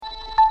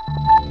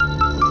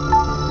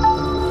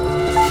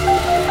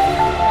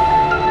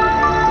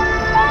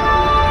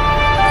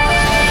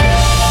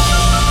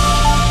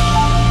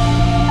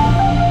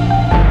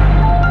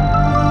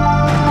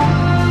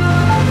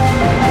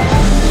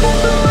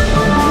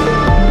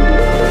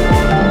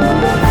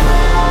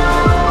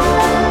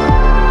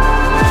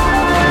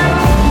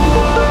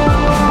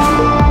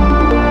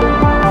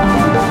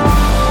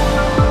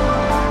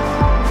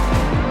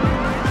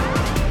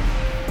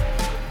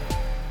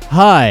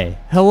Hi,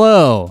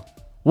 hello.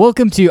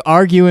 Welcome to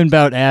Arguing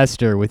About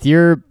Aster with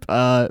your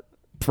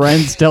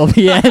friends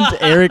Delby and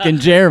Eric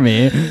and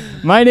Jeremy.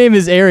 My name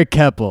is Eric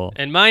Keppel.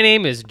 And my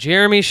name is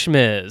Jeremy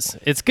Schmiz.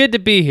 It's good to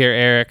be here,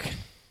 Eric.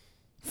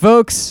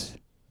 Folks,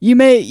 you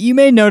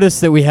may notice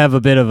that we have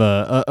a bit of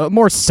a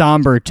more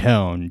somber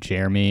tone,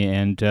 Jeremy,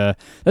 and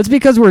that's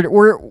because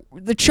we're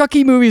the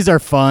Chucky movies are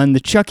fun.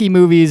 The Chucky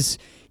movies,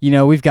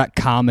 we've got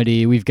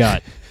comedy, we've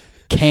got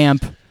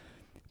camp.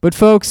 But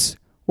folks,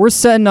 we're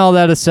setting all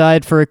that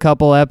aside for a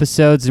couple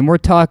episodes, and we're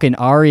talking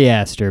Ari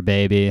Aster,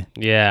 baby.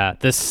 Yeah,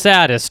 the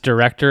saddest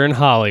director in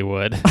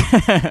Hollywood.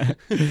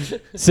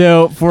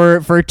 So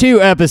for 2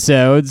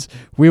 episodes,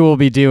 we will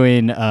be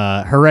doing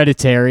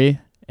Hereditary,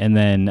 and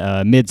then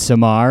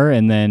Midsommar,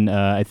 and then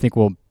I think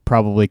we'll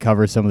probably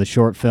cover some of the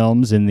short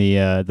films in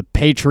the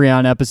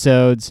Patreon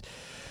episodes.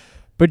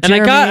 But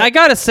Jeremy, and I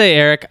gotta say,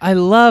 Eric, I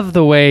love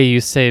the way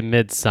you say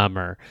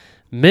Midsummer.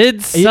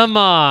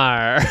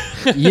 Midsommar.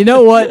 You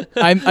know what?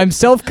 I'm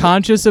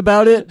self-conscious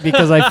about it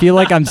because I feel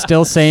like I'm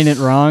still saying it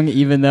wrong,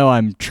 even though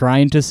I'm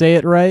trying to say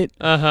it right.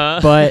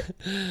 But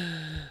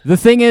the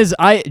thing is,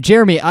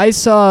 Jeremy, I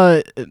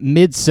saw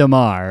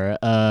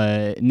Midsommar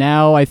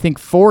now I think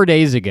 4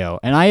 days ago,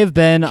 and I have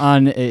been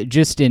on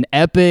just an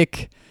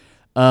epic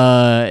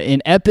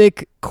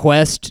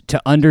quest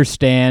to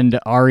understand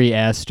Ari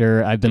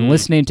Aster. I've been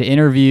listening to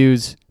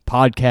interviews,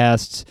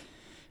 podcasts,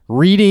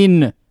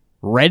 reading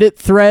Reddit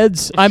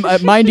threads.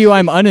 Mind you,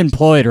 I'm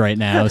unemployed right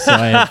now, so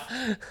I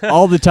have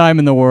all the time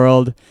in the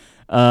world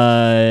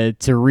to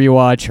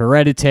rewatch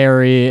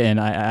Hereditary, and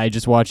I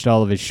just watched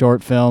all of his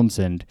short films,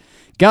 and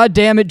god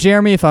damn it,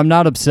 Jeremy, if I'm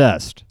not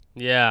obsessed.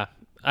 Yeah,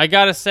 I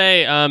gotta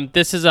say,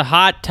 this is a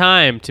hot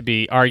time to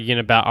be arguing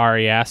about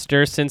Ari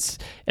Aster, since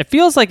it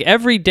feels like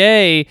every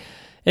day,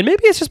 and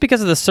maybe it's just because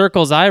of the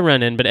circles I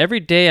run in, but every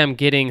day I'm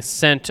getting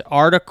sent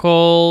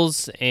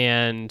articles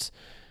and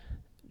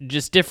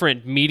just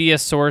different media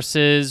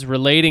sources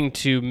relating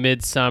to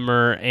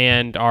Midsommar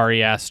and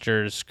Ari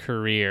Aster's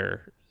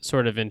career,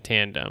 sort of in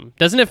tandem.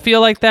 Doesn't it feel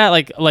like that?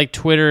 Like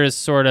Twitter is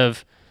sort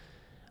of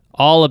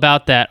all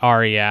about that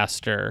Ari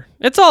Aster.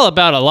 It's all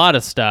about a lot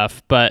of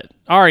stuff, but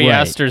Ari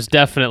Aster's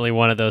definitely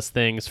one of those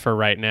things for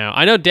right now.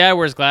 I know Dad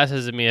Wears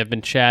Glasses and me have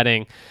been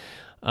chatting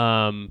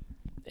and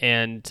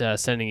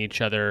sending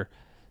each other,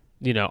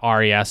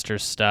 Ari Aster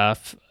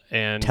stuff.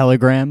 And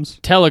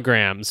telegrams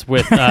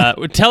with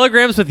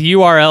telegrams with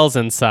URLs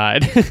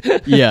inside.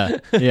 yeah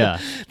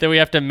that we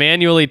have to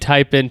manually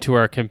type into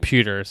our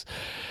computers.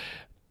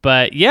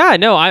 But yeah,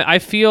 no, I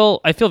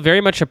feel very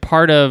much a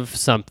part of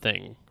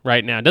something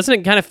right now.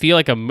 Doesn't it kind of feel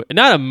like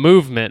not a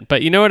movement,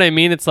 but you know what I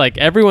mean? It's like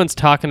everyone's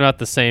talking about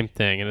the same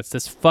thing, and it's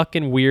this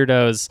fucking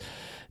weirdos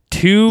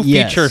 2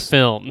 feature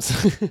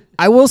films.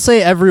 I will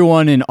say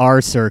everyone in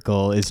our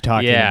circle is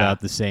talking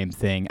about the same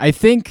thing. I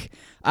think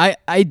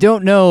I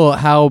don't know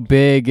how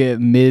big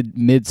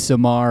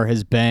Midsommar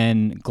has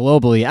been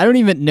globally. I don't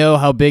even know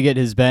how big it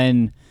has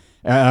been.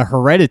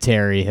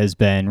 Hereditary has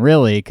been,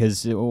 really,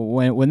 because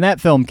when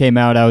that film came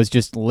out, I was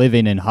just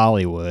living in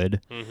Hollywood,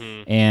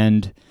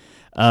 and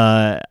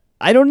I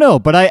don't know,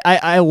 but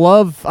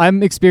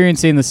I'm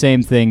experiencing the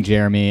same thing,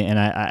 Jeremy, and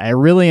I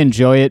really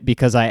enjoy it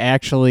because I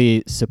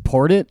actually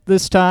support it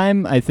this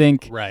time. I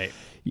think right.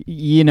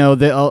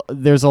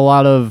 There's a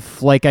lot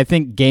of, I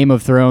think Game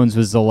of Thrones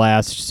was the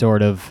last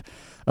sort of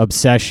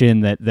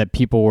obsession that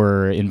people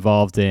were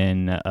involved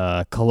in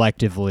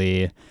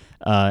collectively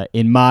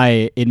in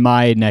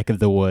my neck of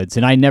the woods,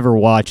 and I never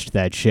watched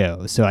that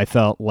show, so I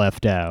felt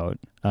left out.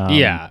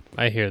 Yeah,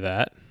 I hear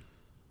that.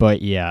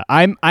 But yeah,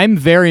 I'm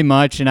very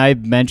much, and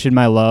I've mentioned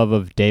my love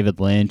of David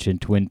Lynch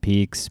and Twin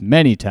Peaks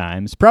many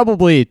times,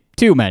 probably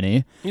too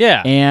many.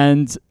 Yeah.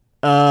 And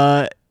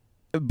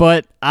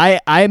but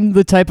I'm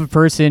the type of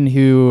person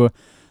who,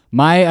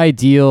 my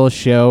ideal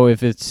show,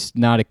 if it's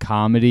not a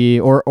comedy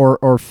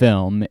or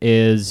film,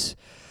 is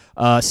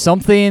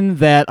something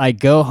that I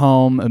go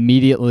home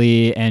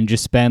immediately and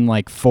just spend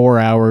 4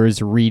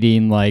 hours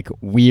reading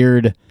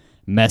weird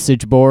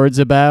message boards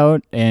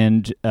about,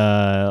 and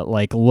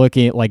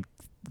looking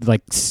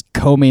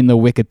combing the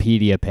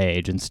Wikipedia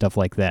page and stuff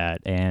like that.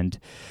 And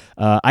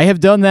I have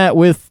done that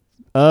with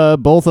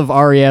both of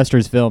Ari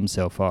Aster's films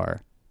so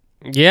far.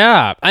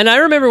 Yeah, and I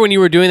remember when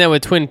you were doing that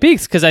with Twin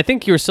Peaks, because I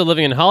think you were still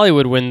living in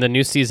Hollywood when the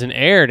new season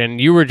aired,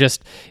 and you were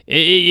just,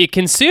 it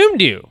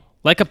consumed you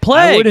like a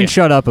plague. I wouldn't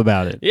shut up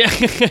about it.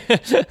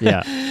 Yeah.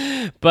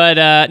 Yeah.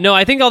 But no,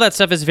 I think all that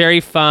stuff is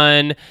very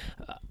fun.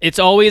 It's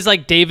always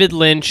David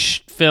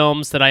Lynch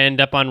films that I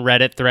end up on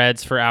Reddit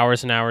threads for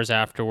hours and hours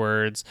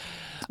afterwards.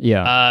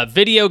 Yeah.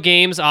 Video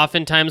games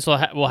oftentimes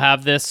will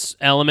have this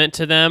element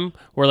to them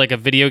where a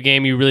video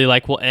game you really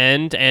like will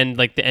end, and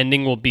the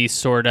ending will be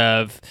sort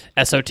of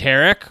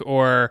esoteric,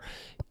 or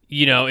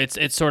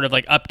it's sort of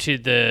like up to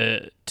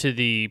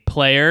the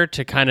player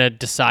to kind of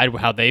decide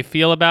how they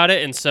feel about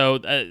it, and so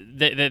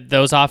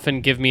those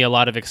often give me a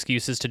lot of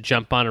excuses to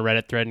jump on a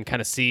Reddit thread and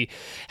kind of see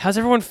how's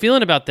everyone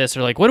feeling about this,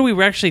 or like what do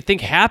we actually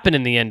think happened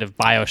in the end of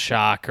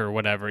BioShock or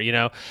whatever,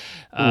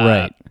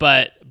 Right.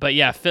 But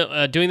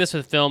yeah, doing this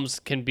with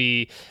films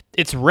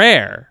it's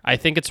rare. I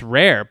think it's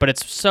rare, but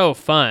it's so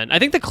fun. I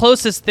think the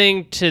closest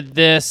thing to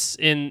this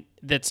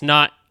that's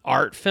not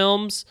art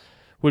films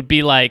would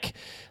be like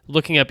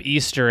looking up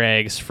Easter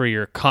eggs for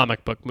your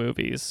comic book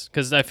movies,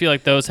 because I feel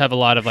like those have a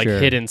lot of like Sure.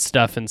 hidden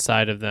stuff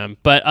inside of them.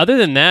 But other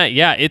than that,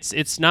 yeah,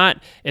 it's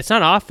not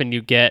often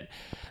you get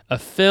a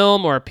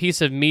film or a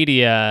piece of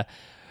media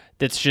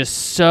that's just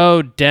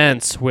so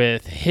dense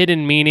with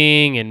hidden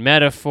meaning and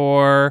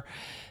metaphor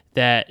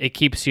that it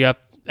keeps you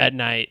up at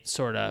night,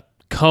 sort of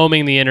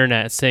combing the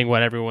internet, seeing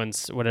what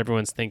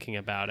everyone's thinking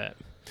about it.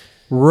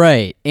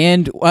 Right.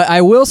 And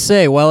I will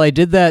say, while I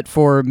did that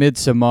for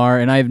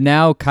Midsommar, and I've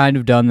now kind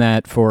of done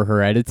that for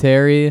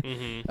Hereditary,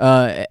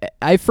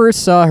 I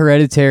first saw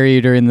Hereditary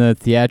during the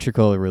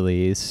theatrical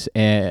release,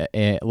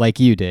 like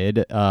you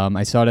did.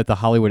 I saw it at the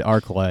Hollywood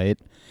ArcLight,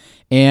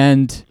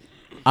 and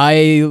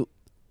I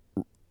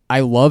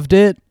loved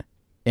it,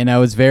 and I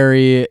was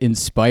very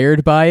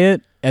inspired by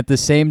it. At the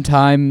same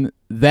time,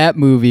 that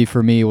movie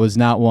for me was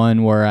not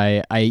one where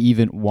I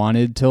even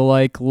wanted to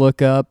like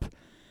look up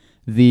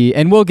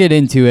and we'll get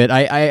into it.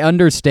 I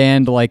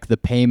understand like the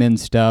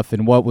payment stuff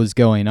and what was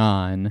going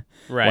on,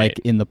 Right. like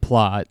in the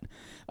plot.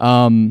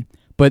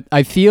 But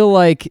I feel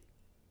like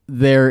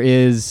there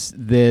is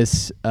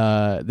this,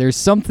 there's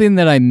something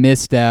that I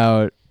missed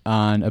out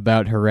on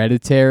about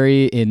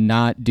Hereditary in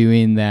not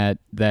doing that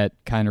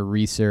kind of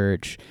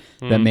research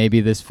that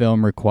maybe this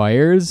film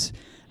requires.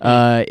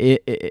 I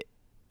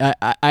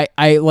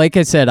like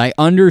I said, I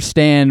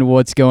understand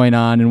what's going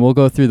on, and we'll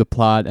go through the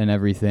plot and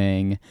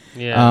everything.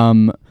 Yeah.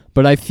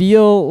 But I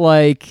feel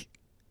like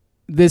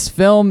this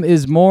film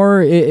is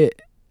more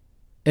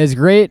as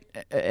great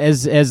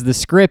as the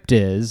script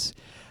is.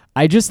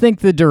 I just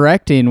think the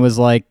directing was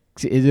like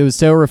it was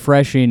so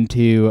refreshing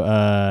to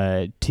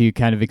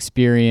kind of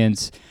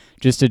experience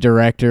just a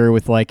director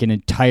with like an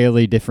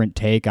entirely different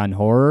take on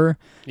horror.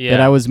 Yeah.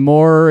 That I was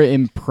more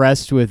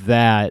impressed with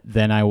that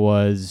than I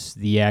was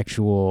the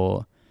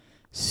actual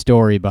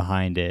story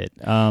behind it.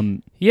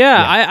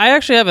 I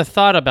actually have a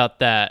thought about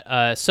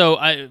that. So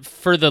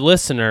for the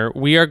listener,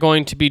 we are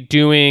going to be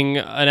doing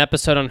an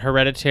episode on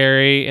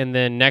Hereditary, and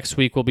then next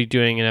week we'll be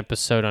doing an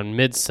episode on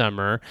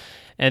Midsommar.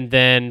 And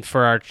then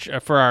for our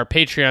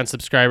Patreon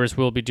subscribers,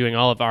 we'll be doing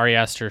all of Ari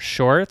Aster's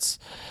shorts.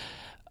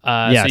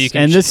 Yes, so you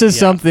can and this is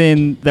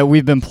something that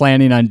we've been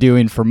planning on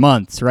doing for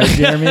months, right,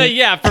 Jeremy?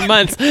 Yeah, for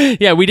months.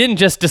 Yeah, we didn't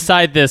just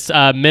decide this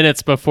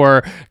minutes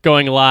before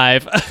going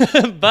live.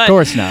 But Of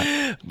course not.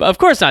 Of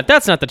course not.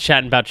 That's not the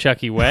chatting about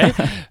Chucky way.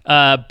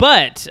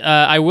 But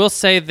I will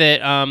say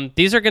that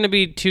these are going to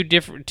be two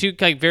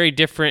like very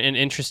different and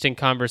interesting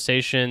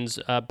conversations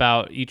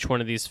about each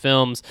one of these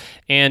films.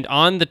 And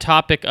on the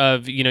topic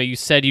of, you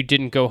said you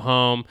didn't go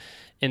home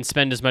and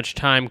spend as much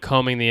time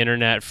combing the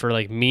internet for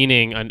like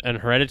meaning on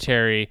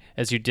Hereditary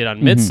as you did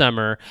on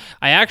Midsommar.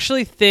 I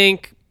actually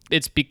think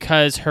it's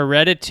because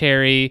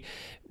Hereditary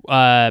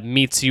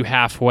meets you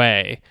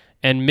halfway,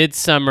 and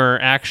Midsommar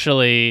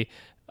actually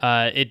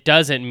it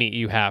doesn't meet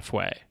you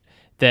halfway.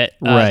 That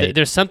Right.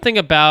 There's something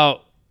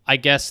about, I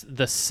guess,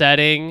 the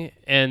setting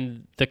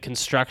and the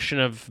construction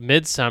of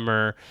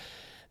Midsommar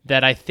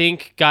that I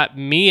think got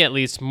me at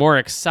least more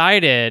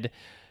excited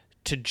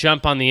to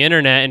jump on the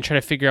internet and try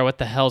to figure out what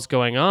the hell's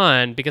going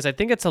on, because I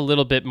think it's a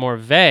little bit more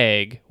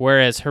vague.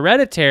 Whereas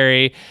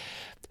Hereditary,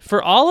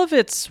 for all of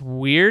its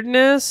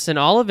weirdness and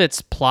all of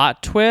its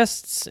plot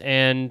twists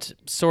and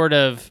sort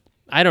of,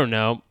 I don't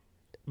know,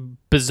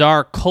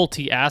 bizarre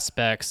culty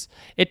aspects,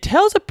 it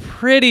tells a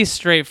pretty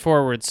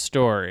straightforward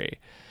story.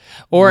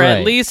 Or at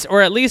Right.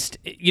 least,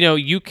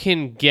 you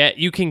can get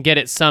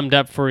it summed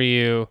up for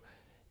you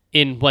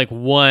in like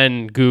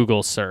one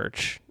Google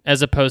search,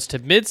 as opposed to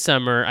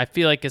Midsommar. I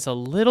feel like it's a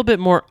little bit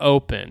more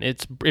open.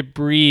 It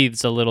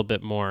breathes a little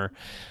bit more.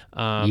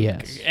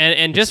 Yes.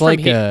 And just It's like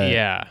from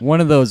yeah.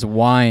 one of those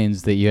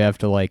wines that you have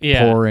to like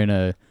Yeah. pour in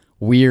a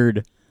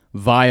weird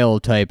vial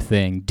type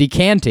thing.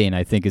 Decanting,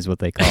 I think, is what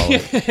they call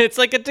it. It's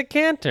like a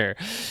decanter.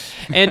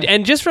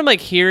 And just from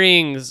like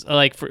hearing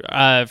like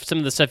some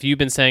of the stuff you've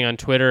been saying on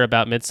Twitter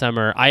about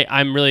Midsommar,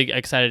 I'm really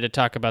excited to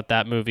talk about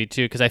that movie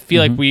too, because I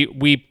feel like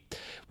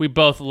we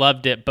both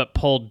loved it but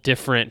pulled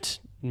different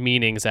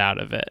meanings out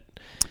of it.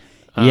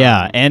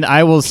 Yeah, and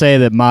I will say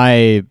that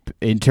my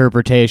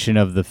interpretation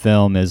of the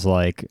film is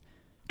like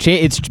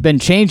it's been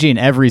changing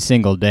every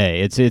single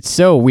day. It's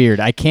so weird.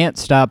 I can't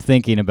stop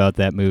thinking about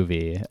that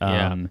movie.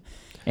 And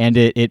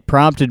it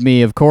prompted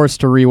me, of course,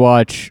 to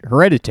rewatch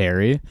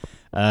Hereditary,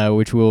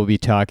 which we'll be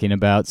talking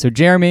about. So,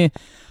 Jeremy,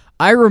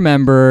 I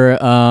remember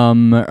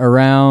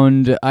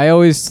I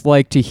always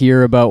like to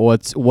hear about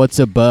what's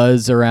a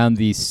buzz around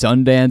the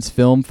Sundance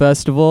Film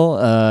Festival.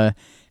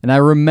 And I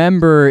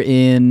remember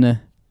in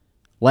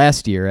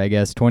last year, I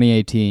guess,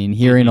 2018,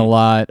 hearing a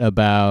lot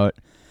about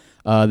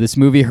this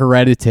movie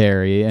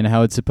Hereditary and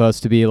how it's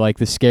supposed to be like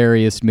the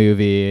scariest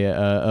movie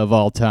of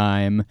all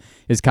time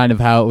is kind of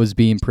how it was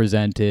being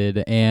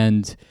presented.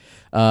 And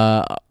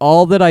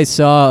all that I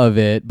saw of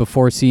it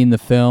before seeing the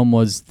film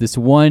was this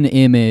one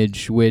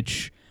image,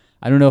 which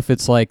I don't know if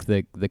it's like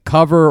the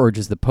cover or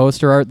just the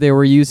poster art they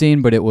were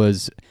using, but it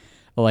was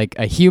like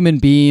a human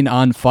being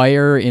on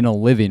fire in a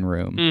living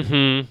room.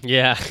 Mm-hmm.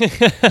 Yeah.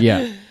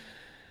 Yeah.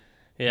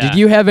 Yeah. Did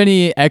you have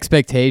any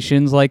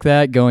expectations like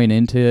that going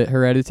into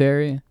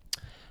Hereditary?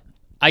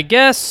 I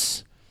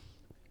guess,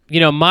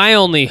 my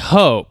only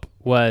hope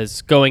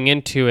was going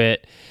into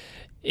it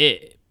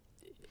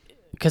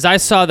because I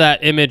saw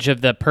that image of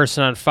the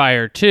person on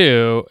fire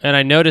too, and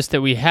I noticed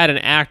that we had an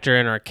actor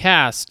in our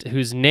cast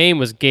whose name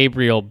was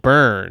Gabriel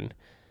Byrne,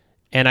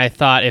 and I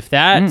thought, if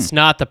that's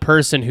not the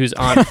person who's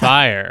on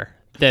fire,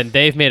 then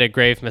they've made a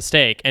grave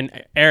mistake.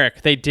 And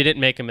Eric, they didn't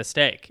make a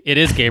mistake. It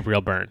is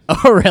Gabriel Byrne.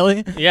 Oh,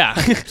 really? Yeah.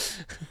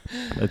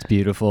 That's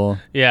beautiful.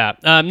 Yeah.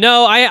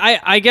 No,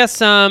 I guess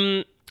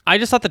I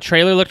just thought the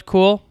trailer looked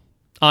cool.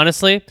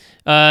 Honestly,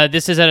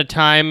 this is at a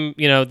time,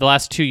 the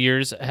last 2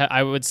 years,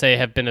 I would say,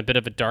 have been a bit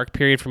of a dark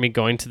period for me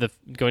going to the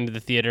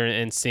theater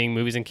and seeing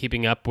movies and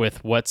keeping up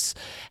with what's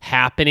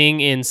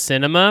happening in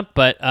cinema.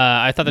 But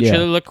I thought the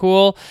trailer looked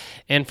cool,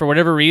 and for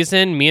whatever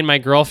reason, me and my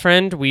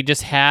girlfriend, we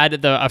just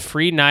had a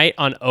free night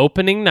on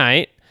opening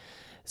night.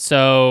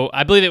 So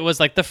I believe it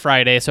was like the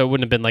Friday, so it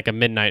wouldn't have been like a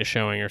midnight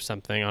showing or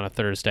something on a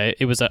Thursday.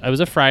 It was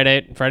a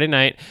Friday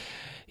night.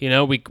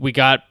 We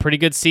got pretty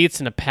good seats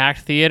in a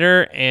packed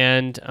theater,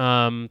 and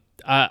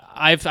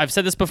I've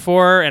said this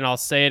before, and I'll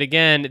say it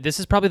again. This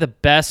is probably the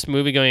best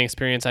movie-going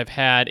experience I've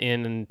had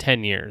in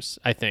 10 years,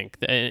 I think,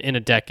 in a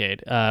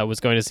decade,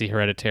 was going to see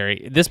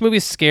Hereditary. This movie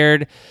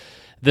scared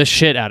the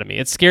shit out of me.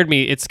 It scared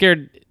me. It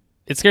scared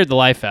the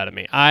life out of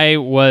me. I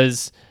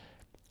was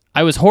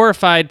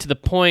horrified to the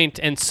point,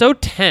 and so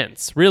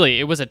tense, really.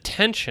 It was a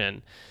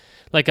tension,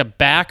 like a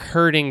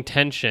back-hurting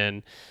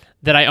tension,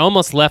 that I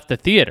almost left the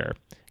theater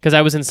because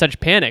I was in such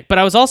panic. But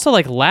I was also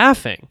like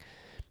laughing,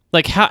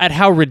 like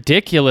how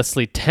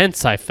ridiculously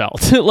tense I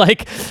felt.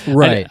 Like,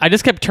 right. I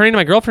just kept turning to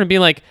my girlfriend and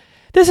being like,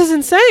 "This is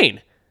insane.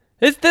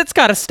 That's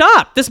got to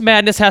stop. This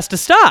madness has to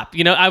stop."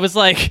 I was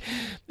like,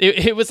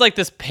 it was like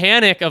this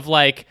panic of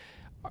like,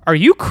 "Are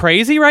you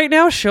crazy right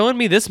now? Showing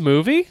me this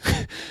movie?"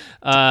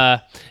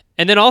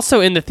 And then also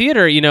in the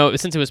theater,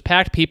 since it was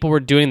packed, people were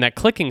doing that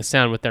clicking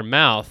sound with their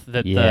mouth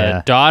that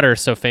the daughter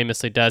so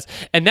famously does.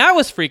 And that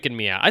was freaking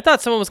me out. I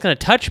thought someone was going to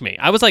touch me.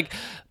 I was like,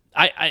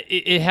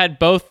 it had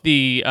both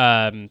the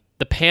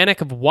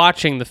panic of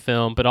watching the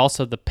film, but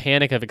also the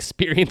panic of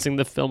experiencing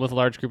the film with a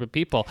large group of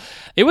people.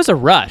 It was a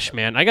rush,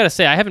 man. I got to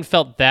say, I haven't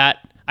felt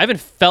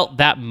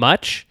that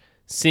much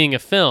seeing a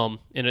film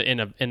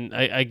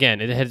again,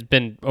 it has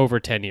been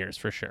over 10 years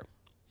for sure.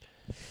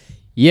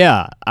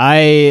 Yeah,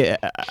 I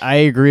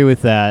agree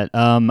with that.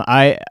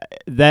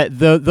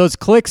 Those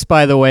clicks,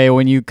 by the way,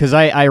 because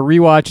I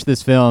rewatched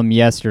this film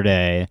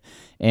yesterday,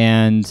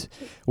 and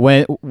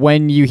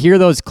when you hear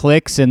those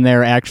clicks and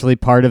they're actually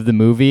part of the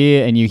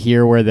movie, and you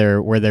hear where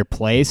they're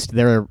placed,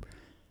 they're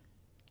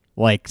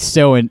like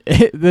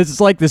this is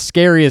like the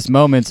scariest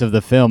moments of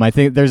the film. I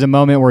think there's a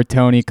moment where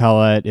Toni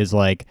Collette is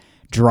like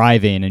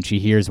driving and she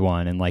hears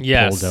one and like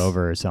pulls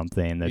over or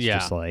something. That's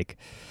just like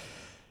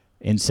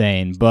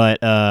insane. But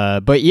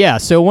yeah,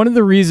 so one of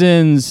the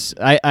reasons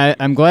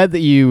I'm glad that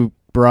you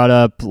brought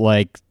up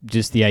like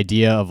just the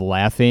idea of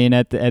laughing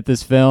at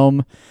this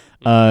film,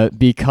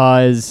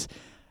 because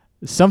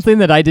something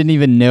that I didn't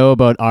even know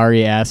about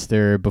Ari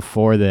Aster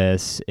before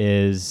this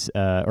is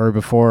or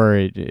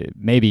before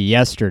maybe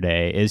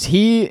yesterday is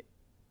he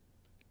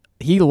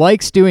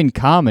likes doing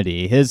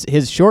comedy.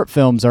 His short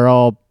films are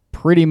all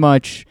pretty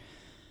much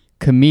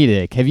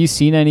comedic. Have you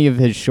seen any of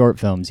his short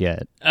films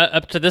yet?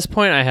 Up to this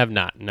point, I have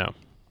not. No.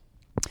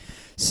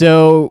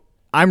 So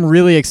I'm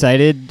really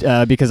excited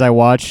because I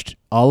watched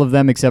all of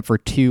them except for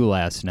 2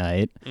 last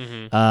night.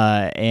 Mm-hmm.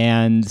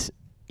 And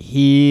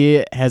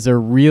he has a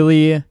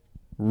really,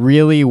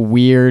 really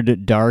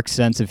weird, dark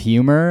sense of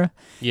humor.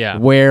 Yeah.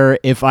 Where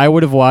if I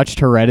would have watched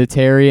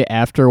Hereditary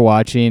after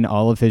watching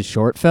all of his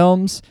short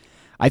films,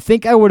 I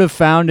think I would have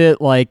found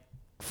it like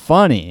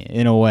funny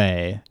in a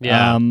way.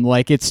 Yeah.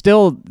 Like it's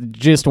still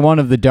just one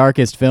of the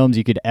darkest films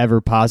you could ever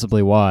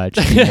possibly watch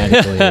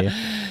thematically.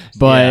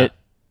 But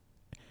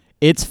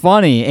it's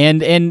funny.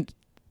 And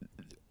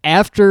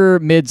after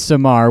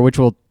Midsommar, which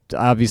we'll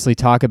obviously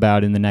talk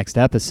about in the next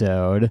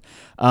episode,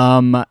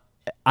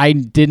 I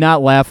did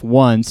not laugh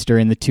once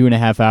during the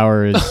 2.5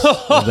 hours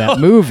of that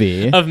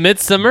movie. Of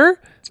Midsommar?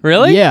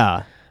 Really?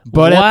 Yeah.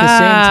 But at the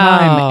same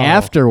time,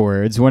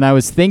 afterwards, when I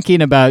was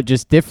thinking about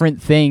just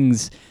different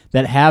things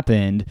that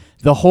happened,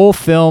 the whole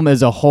film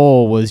as a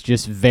whole was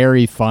just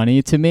very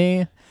funny to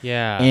me.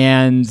 Yeah.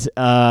 And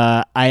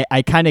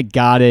I kind of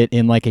got it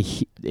in like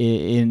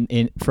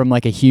from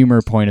like a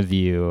humor point of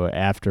view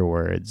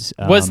afterwards.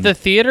 Was the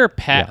theater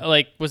packed?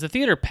 Like, was the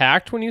theater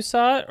packed when you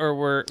saw it, or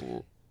were?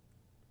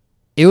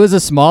 It was a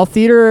small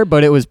theater,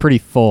 but it was pretty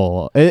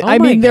full. I my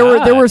mean, there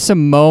God. were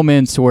some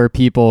moments where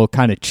people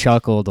kind of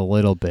chuckled a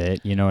little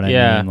bit. You know what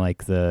I mean?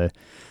 Like there's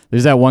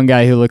that one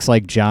guy who looks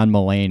like John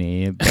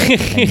Mulaney, but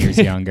 10 years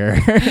younger.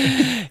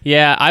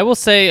 Yeah, I will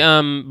say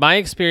my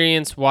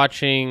experience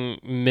watching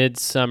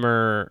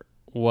Midsummer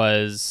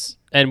was,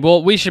 and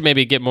we should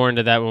maybe get more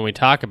into that when we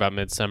talk about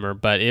Midsummer,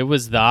 but it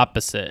was the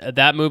opposite.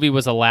 That movie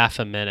was a laugh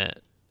a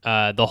minute.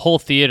 The whole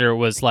theater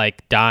was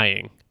like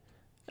dying.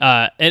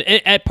 And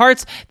at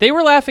parts, they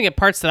were laughing at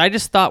parts that I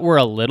just thought were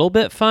a little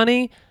bit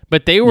funny,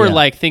 but they were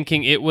like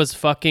thinking it was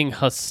fucking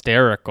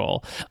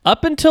hysterical.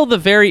 Up until the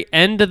very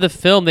end of the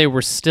film, they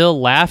were still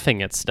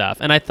laughing at stuff.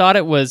 And I thought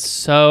it was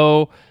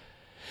so...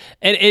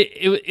 And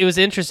it was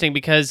interesting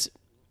because...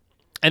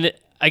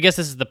 I guess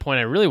this is the point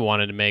I really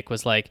wanted to make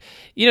was like,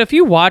 you know, if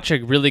you watch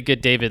a really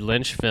good David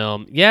Lynch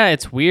film, yeah,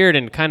 it's weird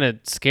and kind of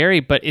scary,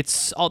 but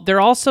they're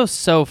also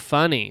so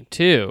funny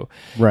too.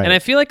 Right. And I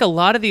feel like a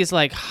lot of these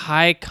like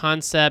high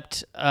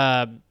concept,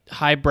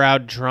 highbrow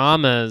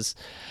dramas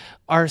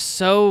are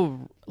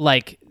so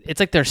like, it's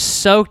like they're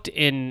soaked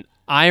in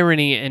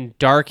irony and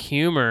dark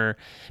humor.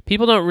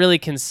 People don't really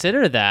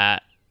consider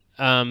that.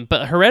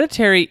 But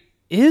Hereditary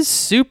is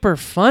super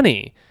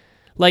funny.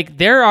 Like,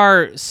 there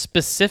are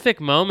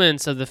specific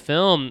moments of the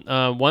film.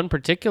 One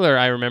particular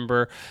I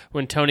remember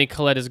when Toni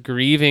Collette is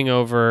grieving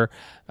over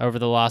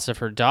the loss of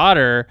her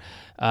daughter.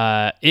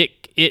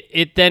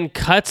 It then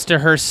cuts to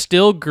her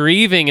still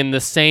grieving in the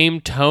same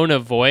tone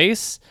of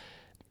voice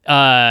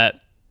at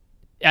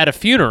a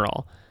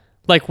funeral,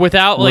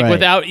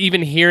 without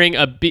even hearing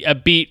a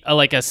beat,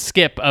 like a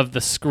skip of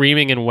the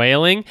screaming and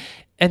wailing,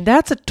 and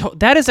that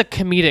is a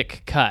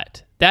comedic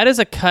cut. That is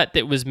a cut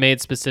that was made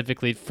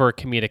specifically for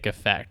comedic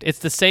effect. It's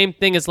the same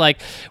thing as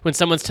like when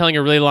someone's telling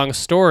a really long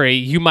story,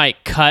 you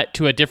might cut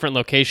to a different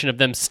location of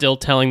them still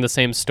telling the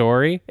same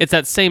story. It's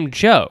that same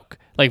joke,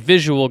 like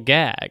visual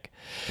gag.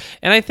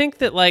 And I think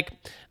that like,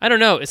 I don't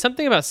know, it's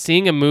something about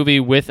seeing a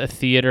movie with a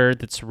theater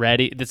that's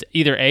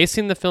either A,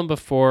 seen the film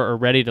before or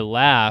ready to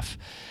laugh.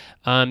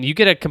 You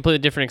get a completely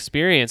different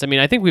experience. I mean,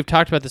 I think we've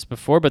talked about this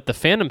before, but The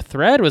Phantom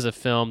Thread was a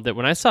film that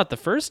when I saw it the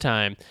first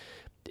time,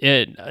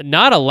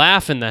 not a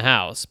laugh in the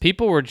house.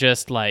 People were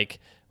just like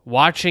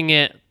watching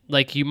it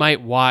like you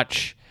might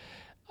watch,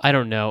 I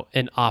don't know,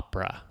 an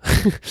opera.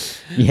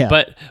 Yeah.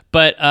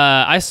 But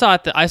I saw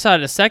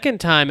it a second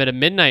time at a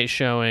midnight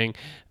showing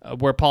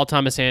where Paul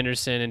Thomas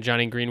Anderson and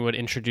Johnny Greenwood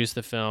introduced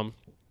the film,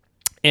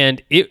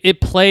 and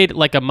it played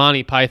like a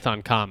Monty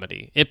Python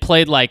comedy. It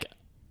played like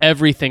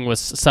everything was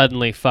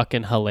suddenly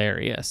fucking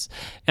hilarious.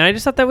 And I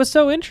just thought that was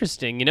so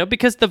interesting, you know,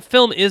 because the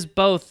film is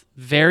both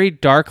very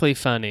darkly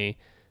funny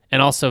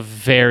and also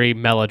very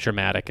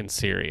melodramatic and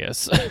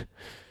serious.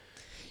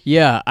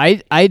 Yeah,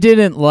 I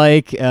didn't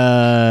like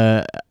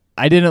that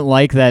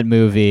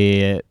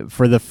movie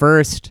for the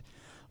first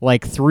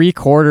like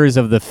 3/4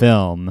 of the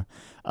film,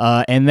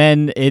 and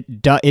then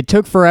it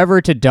took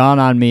forever to dawn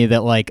on me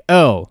that like,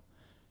 oh,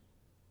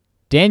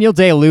 Daniel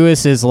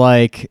Day-Lewis is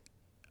like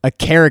a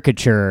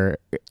caricature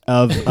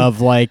of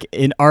like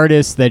an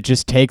artist that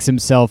just takes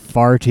himself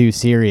far too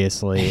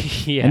seriously.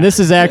 Yeah. And this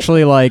is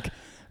actually like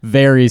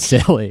very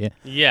silly.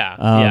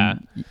 Yeah.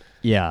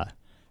 Yeah.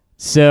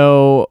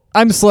 So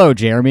I'm slow,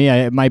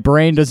 Jeremy. My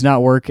brain does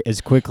not work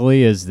as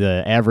quickly as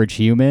the average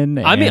human.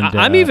 I mean,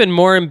 I'm even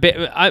more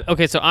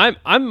okay. So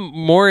I'm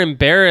more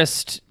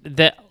embarrassed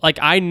that like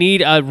I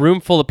need a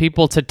room full of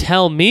people to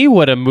tell me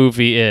what a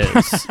movie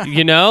is.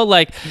 You know,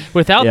 like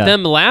without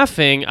them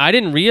laughing, I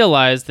didn't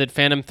realize that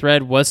Phantom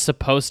Thread was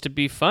supposed to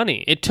be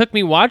funny. It took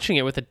me watching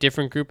it with a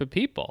different group of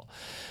people.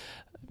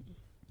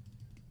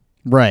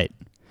 Right.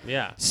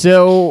 Yeah.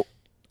 So,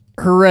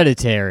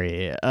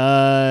 Hereditary.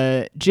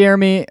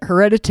 Jeremy,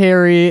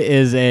 Hereditary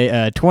is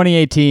a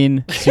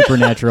 2018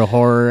 supernatural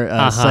horror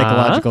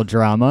psychological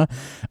drama.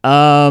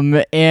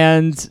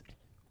 And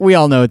we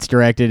all know it's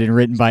directed and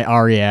written by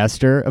Ari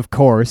Aster, of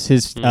course.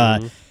 His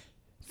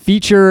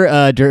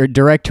feature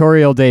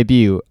directorial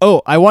debut.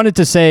 Oh, I wanted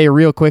to say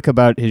real quick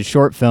about his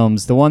short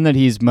films. The one that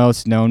he's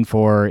most known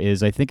for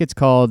is, I think it's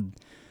called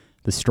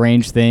The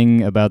Strange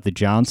Thing About the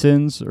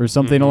Johnsons or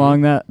something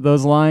along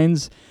those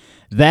lines.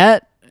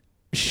 That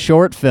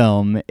short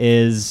film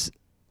is,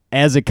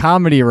 as a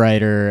comedy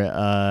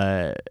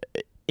writer,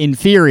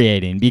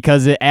 infuriating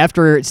because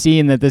after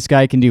seeing that this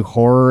guy can do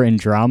horror and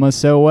drama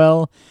so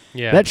well,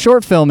 that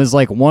short film is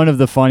like one of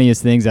the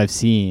funniest things I've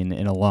seen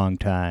in a long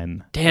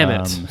time. Damn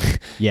it.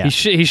 Yeah.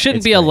 He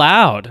shouldn't be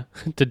allowed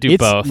to do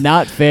both. It's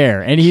not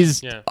fair. And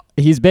he's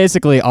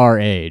basically our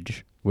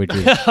age, which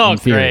is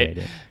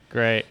infuriating.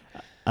 Great.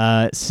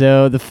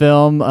 So the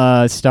film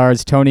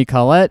stars Toni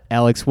Collette,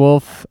 Alex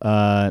Wolff,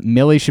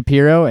 Millie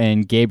Shapiro,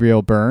 and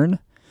Gabriel Byrne.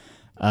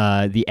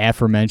 The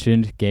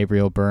aforementioned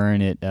Gabriel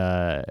Byrne.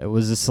 It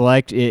was a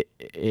select.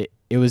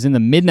 It was in the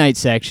midnight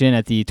section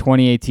at the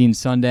 2018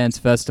 Sundance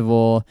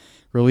Festival.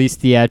 Released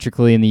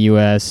theatrically in the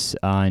U.S.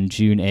 on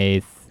June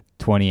 8th,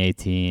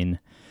 2018.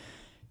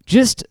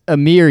 Just a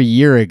mere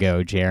year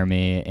ago,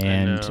 Jeremy.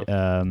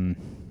 And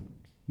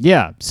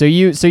yeah, so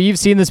you've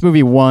seen this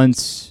movie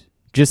once.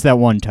 just that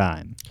one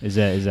time. Is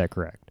that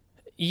correct?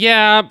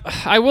 Yeah,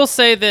 I will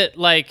say that,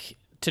 like,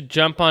 to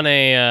jump on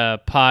a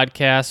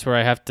podcast where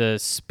I have to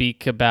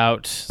speak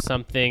about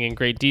something in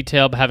great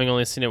detail, but having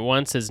only seen it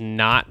once is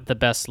not the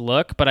best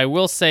look. But I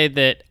will say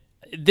that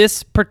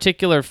this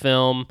particular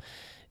film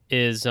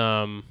is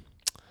so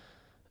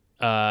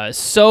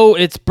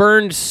it's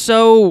burned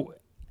so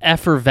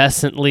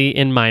effervescently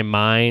in my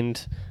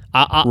mind.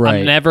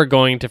 I'm never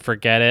going to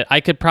forget it. I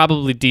could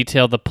probably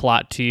detail the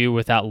plot to you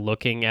without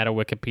looking at a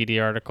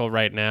Wikipedia article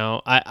right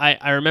now.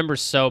 I remember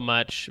so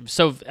much.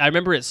 I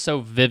remember it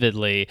so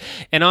vividly.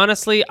 And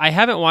honestly, I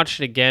haven't watched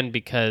it again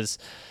because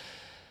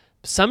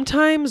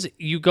sometimes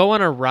you go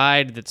on a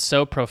ride that's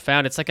so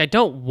profound. It's like I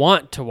don't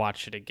want to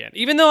watch it again.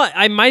 Even though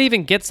I might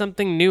even get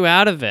something new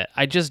out of it.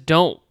 I just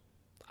don't.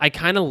 I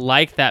kind of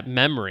like that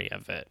memory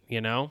of it,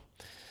 you know?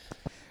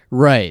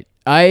 Right.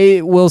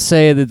 I will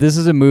say that this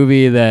is a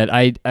movie that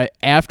I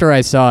after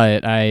I saw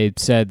it, I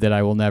said that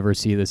I will never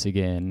see this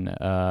again.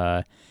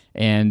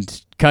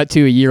 And cut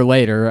to a year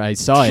later, I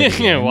saw it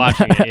again.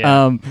 Watching it,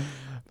 yeah.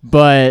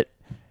 But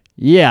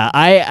yeah,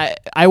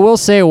 I will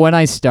say when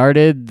I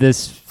started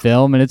this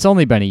film, and it's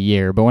only been a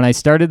year, but when I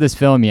started this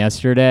film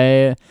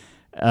yesterday,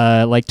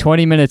 like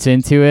 20 minutes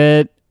into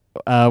it,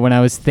 when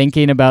I was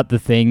thinking about the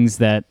things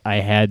that I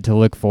had to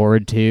look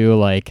forward to,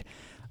 like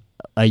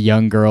a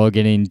young girl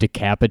getting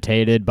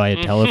decapitated by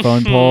a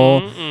telephone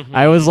pole,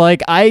 I was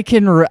like, I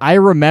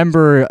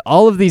remember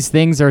all of these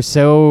things are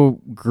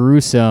so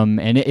gruesome,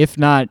 and if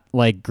not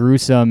like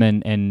gruesome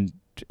and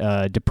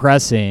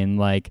depressing,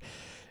 like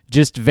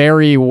just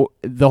the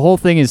whole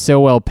thing is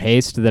so well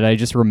paced that I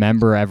just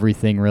remember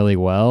everything really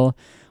well,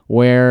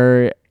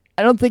 where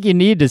I don't think you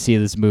need to see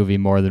this movie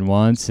more than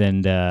once.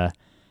 And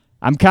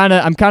I'm kind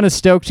of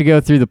stoked to go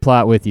through the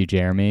plot with you,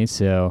 Jeremy.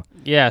 So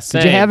yeah,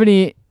 same. Did you have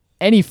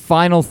any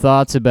final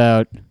thoughts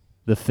about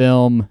the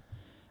film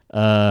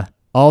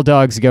All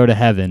Dogs Go to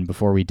Heaven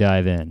before we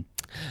dive in?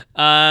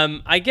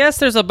 I guess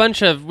there's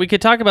we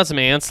could talk about some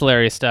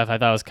ancillary stuff I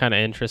thought was kind of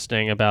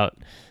interesting about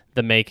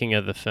the making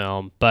of the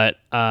film, but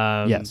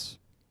yes.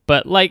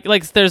 But like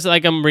there's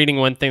like, I'm reading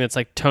one thing that's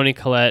like Toni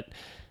Collette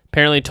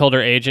apparently told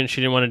her agent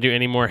she didn't want to do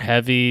any more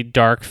heavy,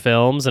 dark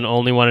films and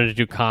only wanted to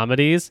do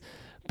comedies.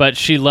 But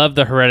she loved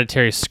the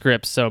Hereditary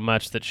script so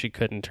much that she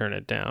couldn't turn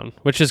it down,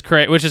 which is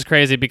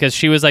crazy because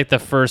she was like the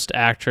first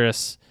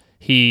actress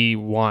he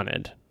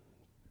wanted.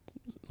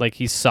 Like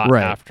he sought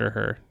after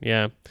her.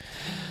 Yeah.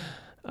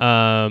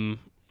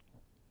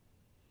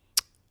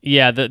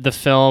 Yeah,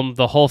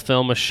 the whole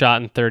film was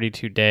shot in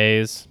 32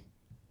 days.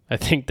 I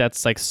think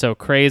that's like so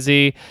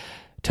crazy.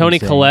 Toni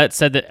Collette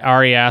said that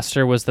Ari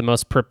Aster was the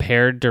most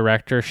prepared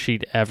director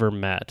she'd ever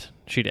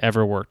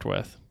worked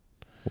with.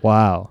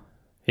 Wow.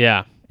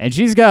 Yeah. And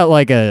she's got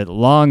like a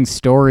long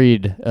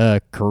storied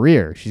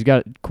career. She's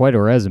got quite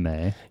a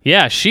resume.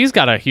 Yeah, she's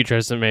got a huge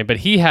resume,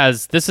 but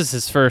this is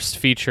his first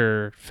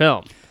feature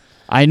film.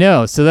 I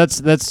know. So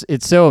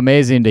it's so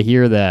amazing to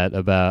hear that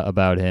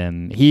about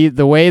him.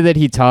 The way that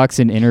he talks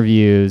in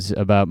interviews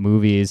about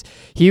movies.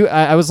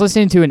 I was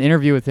listening to an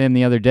interview with him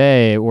the other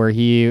day where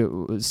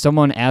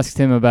someone asked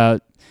him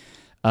about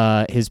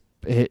his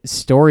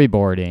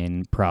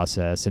storyboarding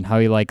process and how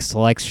he like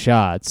selects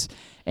shots.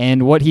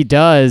 And what he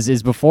does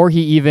is before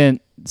he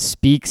even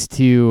speaks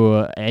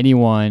to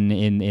anyone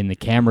in the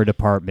camera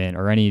department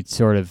or any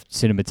sort of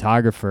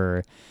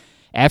cinematographer,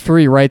 after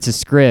he writes a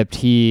script,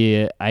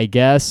 he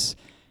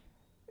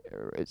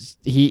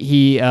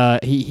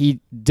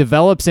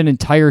develops an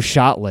entire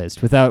shot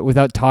list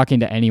without talking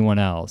to anyone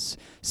else.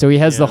 So he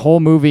has the whole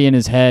movie in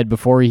his head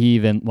before he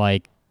even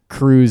like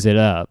crews it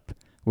up,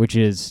 which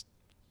is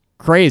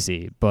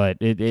crazy, but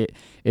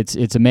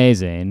it's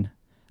amazing.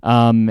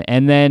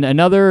 And then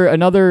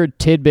another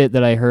tidbit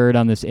that I heard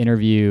on this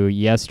interview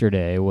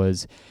yesterday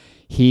was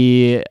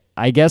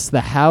I guess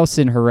the house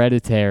in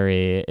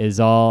Hereditary is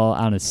all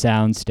on a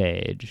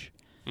soundstage.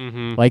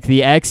 Mm-hmm. Like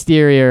the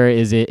exterior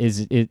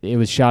it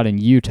was shot in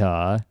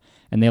Utah,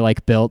 and they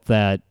like built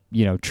that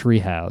tree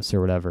house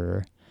or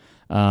whatever.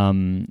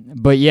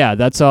 But yeah,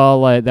 that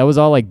was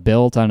all like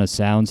built on a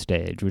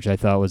soundstage, which I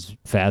thought was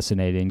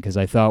fascinating because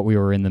I thought we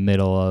were in the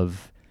middle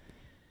of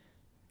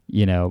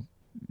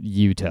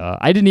Utah.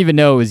 I didn't even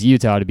know it was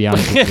Utah, to be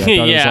honest with you. I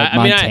thought it was like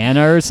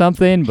Montana or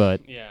something,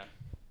 but yeah,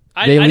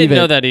 I didn't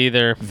know that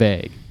either.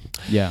 Vague.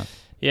 Yeah.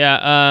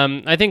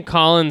 Yeah, I think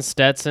Colin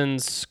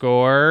Stetson's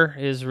score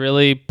is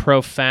really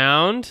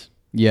profound.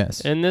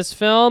 Yes. In this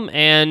film,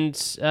 and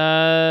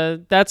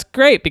that's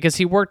great because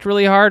he worked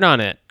really hard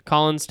on it.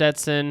 Colin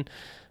Stetson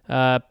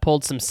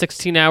pulled some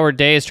 16-hour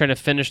days trying to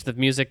finish the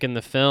music in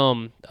the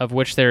film, of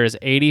which there is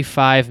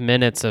 85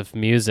 minutes of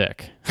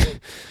music.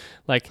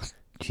 Like,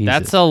 Jesus.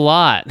 That's a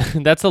lot.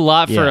 That's a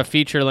lot for a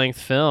feature-length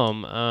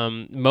film.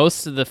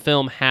 Most of the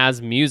film has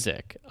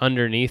music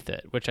underneath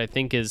it, which I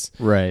think is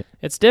right.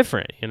 It's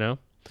different,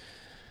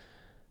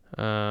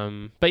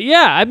 But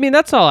yeah, I mean,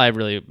 that's all I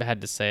really had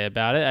to say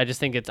about it. I just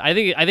think I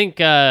think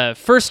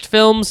first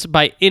films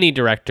by any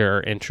director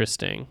are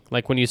interesting.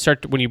 Like when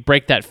you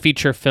break that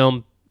feature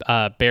film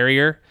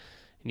barrier,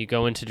 and you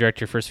go in to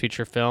direct your first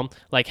feature film,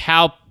 like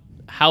how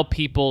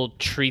people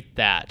treat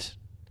that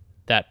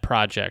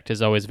project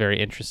is always very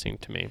interesting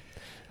to me.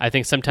 I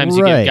think sometimes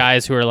you get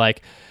guys who are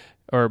like,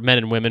 or men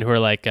and women who are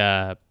like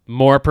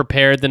more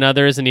prepared than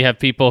others, and you have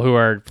people who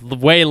are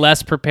way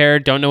less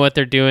prepared, don't know what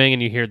they're doing,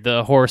 and you hear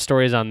the horror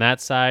stories on that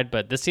side.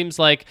 But this seems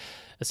like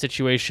a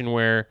situation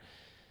where,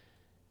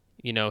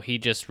 you know, he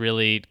just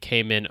really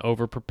came in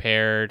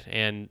over-prepared,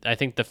 and I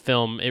think the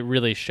film, it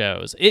really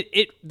shows.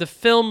 The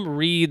film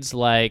reads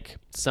like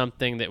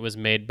something that was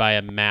made by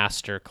a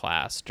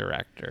masterclass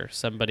director,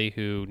 somebody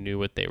who knew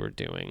what they were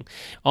doing.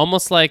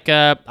 Almost like,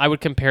 I would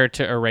compare it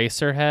to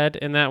Eraserhead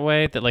in that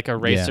way, that like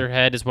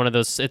Eraserhead is one of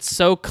those, it's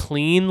so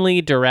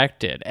cleanly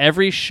directed.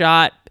 Every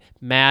shot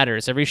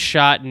matters. Every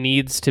shot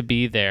needs to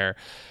be there,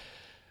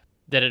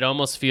 that it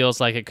almost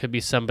feels like it could be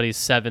somebody's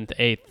 7th,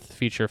 8th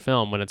feature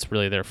film when it's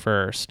really their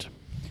first.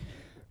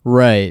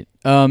 Right.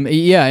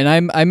 Yeah,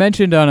 and I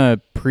mentioned on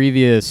a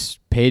previous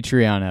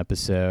Patreon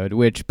episode,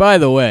 which, by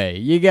the way,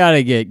 you got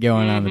to get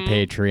going on the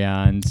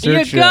Patreon.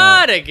 You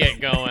got to get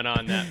going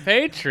on that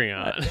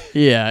Patreon.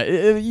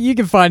 Yeah, you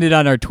can find it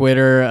on our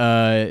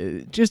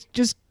Twitter. Just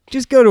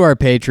go to our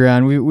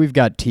Patreon. We've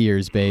got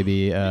tiers,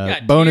 baby.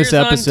 Got bonus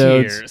tiers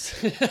episodes.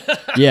 On tiers.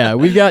 Yeah,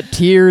 we've got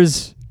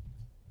tiers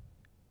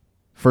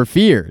for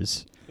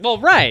fears. Well,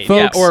 right,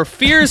 folks. Yeah, or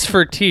fears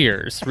for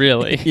tears,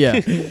 really.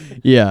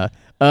 Yeah.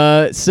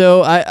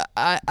 So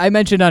I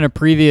mentioned on a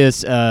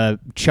previous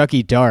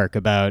Chucky Dark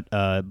about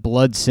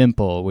Blood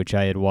Simple, which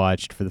I had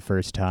watched for the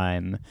first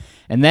time,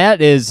 and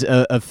that is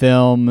a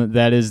film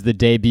that is the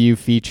debut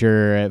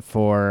feature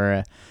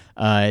for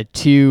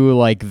two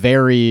like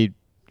very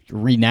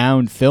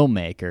renowned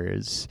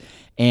filmmakers.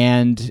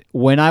 And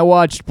when I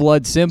watched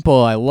Blood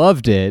Simple, I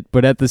loved it,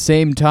 but at the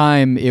same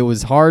time, it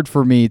was hard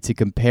for me to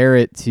compare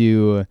it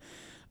to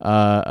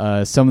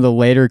some of the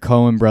later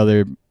Coen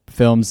brother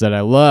films that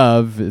I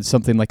love,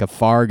 something like a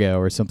Fargo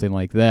or something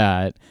like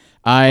that.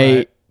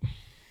 I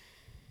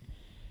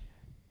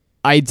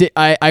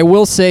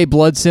will say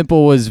Blood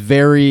Simple was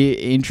very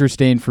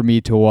interesting for me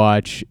to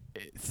watch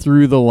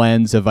through the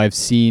lens of I've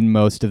seen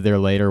most of their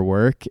later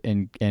work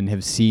and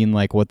have seen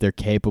like what they're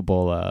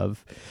capable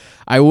of.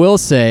 I will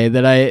say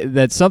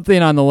that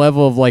something on the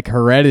level of like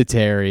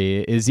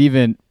Hereditary is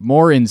even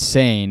more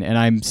insane, and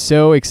I'm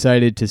so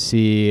excited to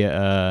see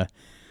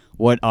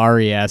what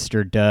Ari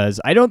Aster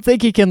does. I don't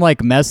think he can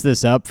like mess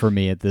this up for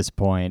me at this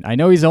point. I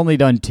know he's only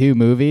done 2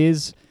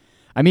 movies.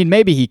 I mean,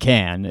 maybe he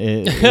can.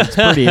 It's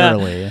pretty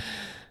early,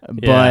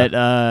 but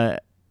I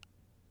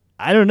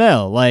don't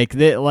know. Like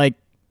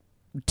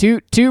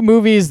two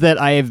movies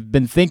that I have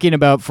been thinking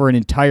about for an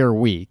entire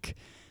week.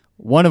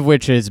 One of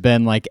which has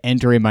been like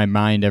entering my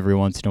mind every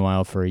once in a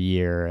while for a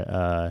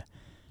year.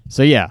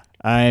 So yeah,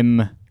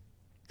 I'm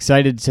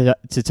excited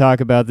to talk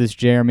about this,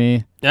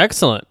 Jeremy.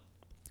 Excellent.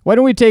 Why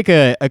don't we take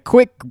a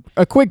quick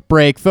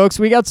break, folks?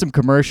 We got some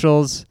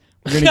commercials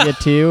we're gonna get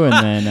to, and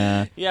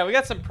then yeah, we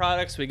got some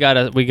products we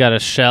gotta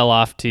shell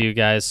off to you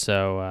guys.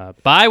 So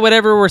buy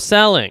whatever we're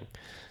selling.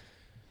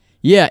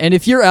 Yeah, and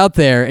if you're out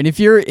there, and if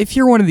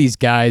you're one of these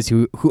guys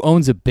who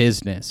owns a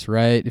business,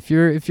 right? If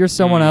you're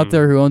someone out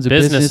there who owns a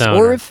business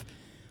owner.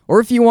 or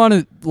if you want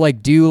to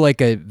like do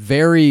like a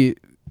very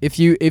if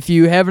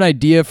you have an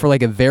idea for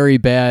like a very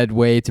bad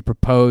way to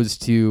propose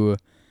to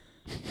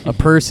a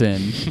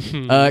person,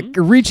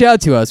 reach out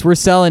to us. We're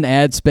selling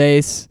ad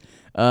space.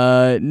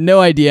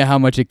 No idea how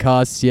much it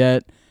costs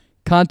yet.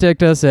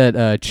 Contact us at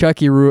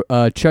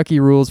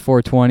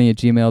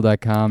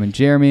chuckyrules420@gmail.com. And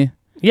Jeremy?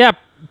 Yeah,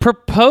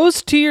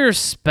 propose to your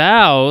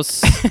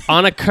spouse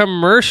on a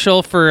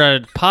commercial for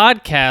a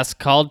podcast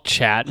called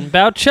Chatting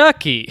About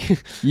Chucky.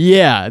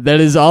 Yeah, that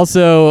has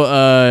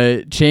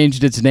also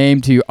changed its name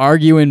to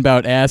Arguing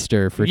About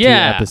Aster for 2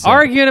 episodes. Yeah,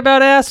 Arguing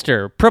About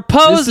Aster.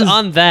 Propose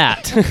on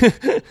that.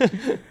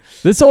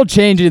 This whole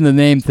change in the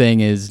name thing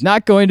is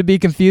not going to be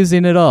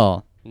confusing at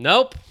all.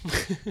 Nope.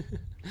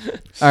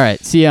 All right,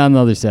 see you on the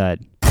other side.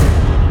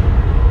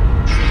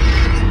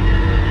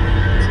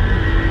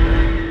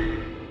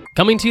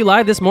 Coming to you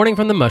live this morning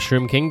from the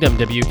Mushroom Kingdom,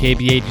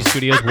 WKBAG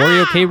Studios,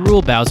 Wario K.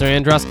 Rule, Bowser,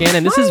 Andros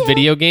Gannon. This is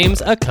Video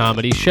Games, a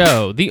comedy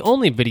show. The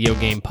only video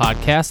game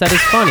podcast that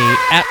is funny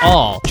at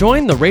all.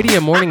 Join the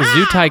Radio Morning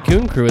Zoo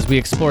Tycoon crew as we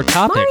explore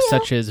topics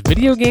such as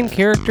video game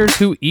characters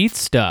who eat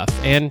stuff.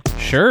 And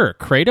sure,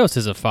 Kratos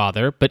is a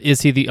father, but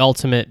is he the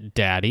ultimate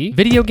daddy?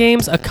 Video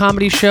Games, a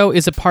comedy show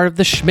is a part of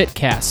the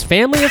Schmidtcast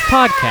family of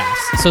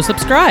podcasts. So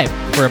subscribe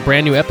for a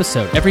brand new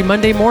episode every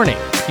Monday morning.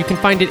 You can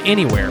find it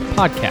anywhere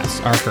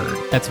podcasts are heard.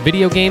 That's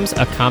Video Games,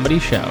 a comedy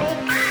show.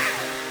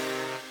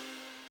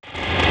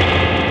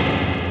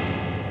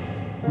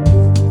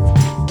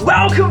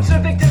 Welcome to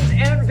Victims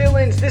and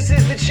Villains. This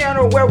is the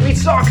channel where we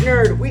talk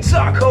nerd, we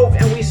talk hope,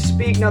 and we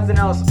speak nothing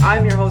else.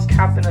 I'm your host,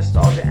 Captain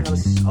Nostalgia, and I'm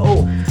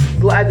so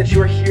glad that you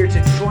are here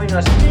to join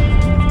us.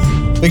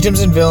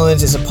 Victims and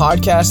Villains is a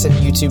podcast and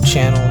YouTube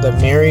channel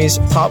that marries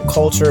pop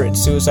culture and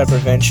suicide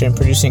prevention,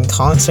 producing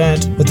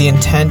content with the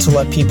intent to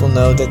let people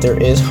know that there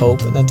is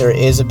hope and that there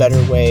is a better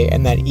way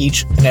and that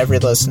each and every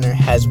listener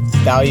has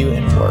value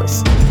and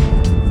worth.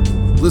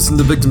 Listen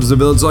to Victims and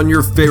Villains on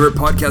your favorite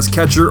podcast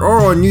catcher or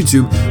on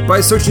YouTube by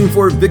searching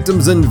for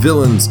Victims and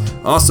Villains.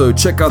 Also,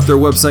 check out their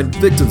website,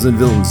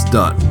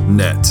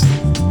 victimsandvillains.net.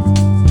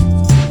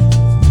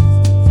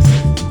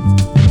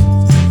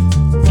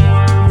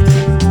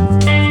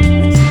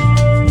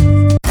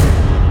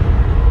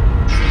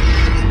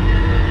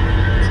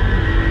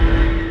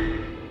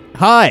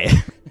 Hi,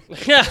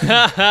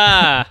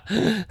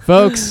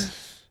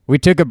 folks. We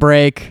took a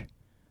break.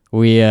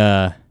 We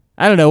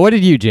I don't know. What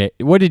did you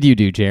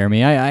do,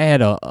 Jeremy? I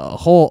had a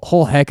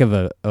whole heck of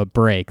a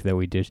break that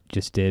we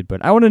just did,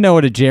 but I want to know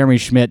what a Jeremy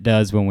Schmidt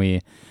does when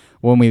we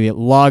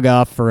log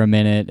off for a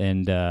minute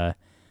and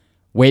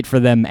wait for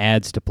them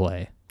ads to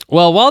play.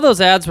 Well, while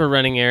those ads were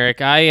running,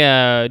 Eric,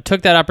 I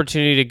took that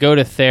opportunity to go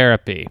to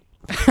therapy.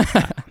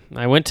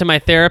 I went to my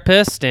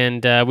therapist,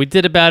 and we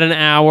did about an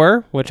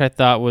hour, which I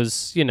thought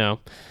was,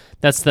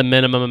 that's the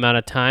minimum amount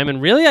of time.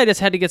 And really, I just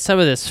had to get some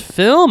of this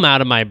film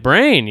out of my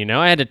brain.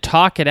 I had to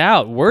talk it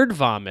out, word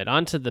vomit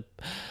onto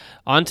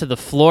the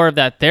floor of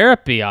that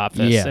therapy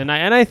office. Yeah. And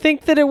I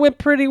think that it went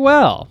pretty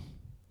well.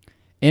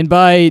 And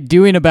by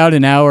doing about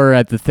an hour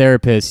at the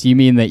therapist, you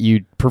mean that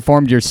you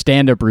performed your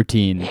stand-up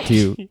routine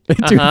to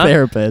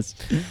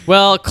therapist?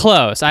 Well,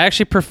 close. I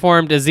actually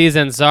performed Aziz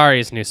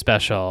Ansari's new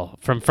special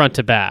from front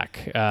to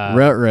back.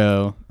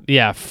 Ruh-roh.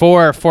 Yeah,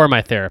 for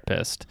my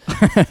therapist.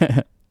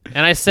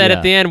 And I said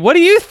at the end, "What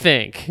do you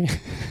think?"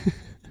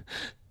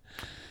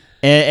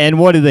 and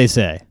what did they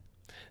say?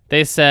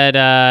 They said,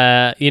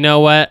 "You know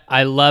what?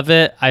 I love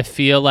it. I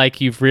feel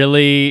like you've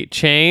really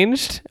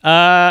changed.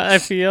 I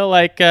feel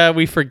like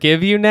we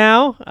forgive you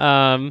now.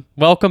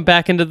 Welcome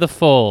back into the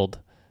fold."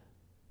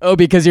 Oh,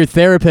 because your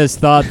therapist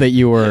thought that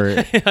you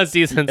were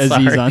Aziz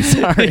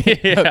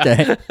Ansari.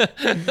 Okay.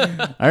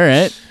 All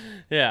right.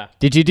 Yeah.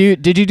 Did you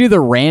do the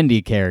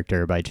Randy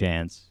character by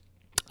chance?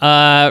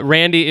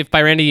 Randy, if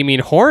by Randy you mean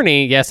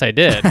horny, yes, I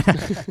did.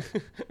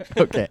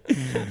 Okay.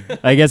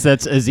 I guess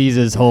that's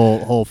Aziz's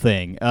whole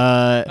thing.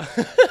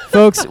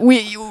 Folks,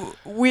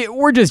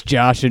 we're just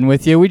joshing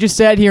with you. We just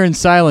sat here in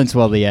silence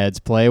while the ads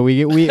play.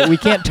 We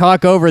can't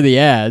talk over the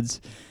ads.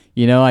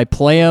 I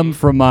play them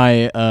from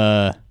my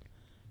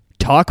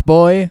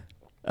Talkboy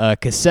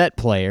cassette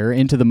player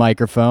into the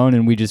microphone,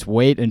 and we just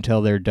wait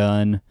until they're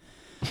done.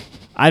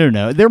 I don't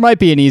know. There might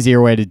be an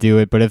easier way to do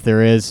it, but if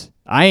there is,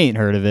 I ain't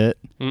heard of it.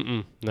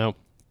 Nope.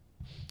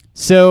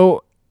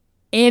 So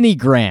Annie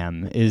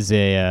Graham is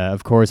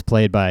of course,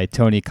 played by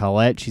Toni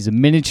Collette. She's a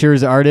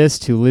miniatures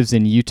artist who lives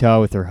in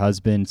Utah with her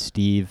husband,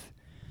 Steve,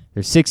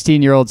 their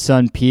 16-year-old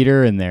son,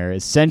 Peter, and their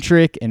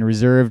eccentric and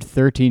reserved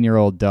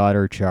 13-year-old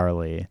daughter,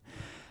 Charlie.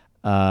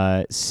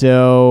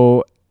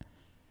 So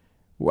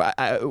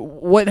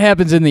what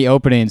happens in the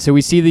opening? So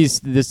we see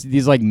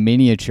these like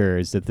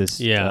miniatures that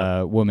this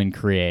woman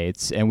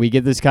creates, and we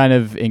get this kind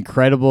of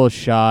incredible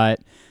shot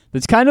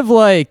that's kind of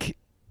like,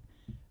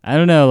 I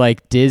don't know,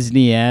 like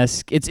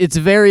Disney-esque. It's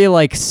very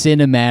like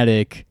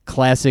cinematic,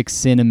 classic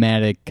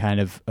cinematic kind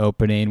of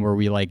opening where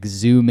we like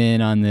zoom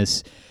in on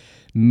this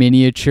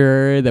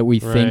miniature that we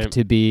think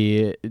to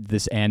be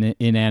this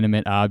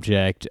inanimate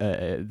object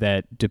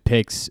that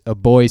depicts a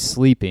boy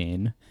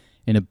sleeping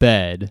in a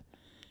bed.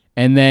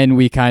 And then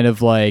we kind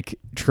of like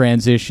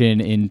transition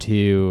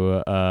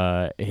into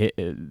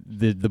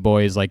the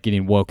boy is like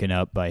getting woken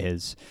up by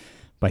his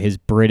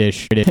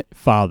British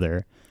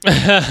father.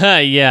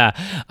 Yeah,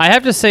 I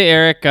have to say,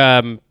 Eric,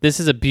 this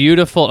is a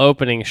beautiful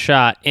opening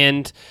shot.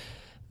 And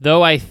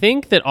though I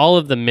think that all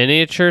of the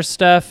miniature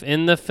stuff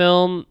in the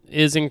film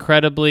is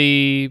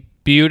incredibly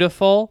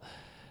beautiful,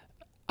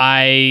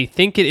 I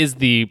think it is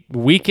the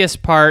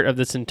weakest part of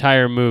this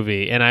entire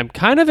movie. And I'm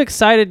kind of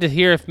excited to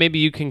hear if maybe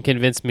you can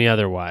convince me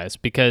otherwise,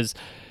 because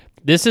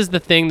this is the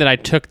thing that I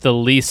took the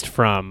least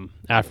from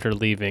after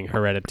leaving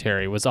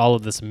Hereditary, was all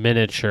of this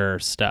miniature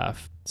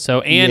stuff.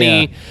 So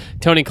Annie,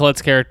 Toni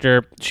Collette's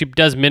character, she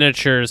does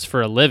miniatures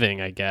for a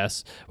living, I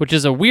guess, which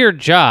is a weird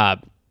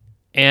job,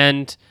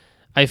 and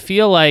I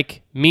feel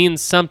like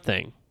means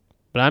something,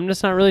 but I'm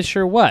just not really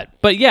sure what.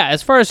 But yeah,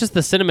 as far as just the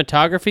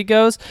cinematography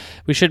goes,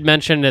 we should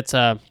mention it's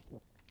the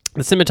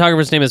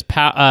cinematographer's name is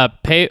Paweł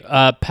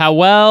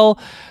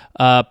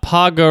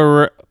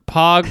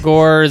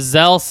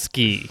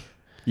Pogorzelski.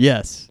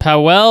 Yes.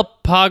 Paweł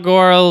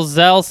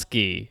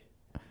Pogorzelski.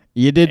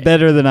 You did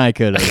better than I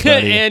could have,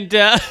 buddy.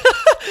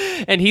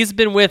 And he's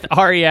been with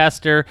Ari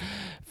Aster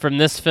from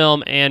this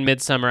film and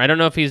Midsommar. I don't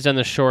know if he's done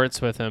the shorts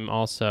with him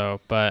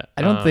also, but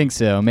I don't think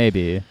so.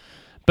 Maybe.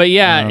 But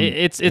yeah,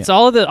 it's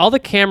all the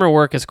camera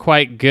work is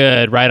quite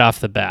good right off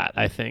the bat,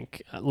 I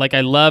think. Like,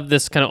 I love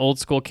this kind of old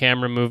school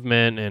camera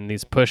movement and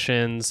these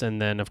push-ins, and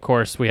then of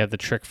course we have the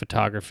trick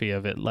photography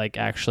of it, like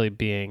actually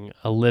being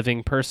a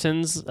living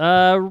person's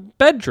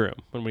bedroom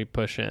when we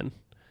push in.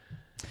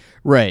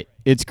 Right.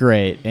 It's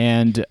great.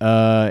 And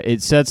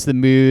it sets the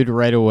mood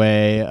right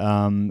away.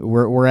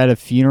 We're at a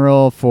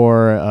funeral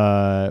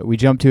for, we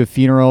jump to a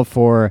funeral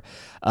for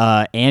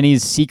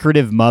Annie's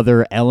secretive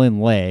mother,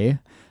 Ellen Lay.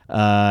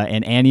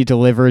 And Annie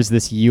delivers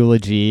this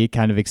eulogy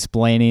kind of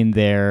explaining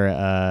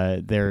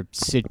their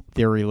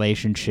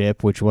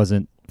relationship, which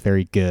wasn't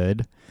very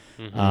good.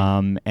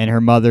 And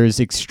her mother's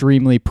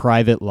extremely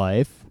private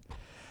life.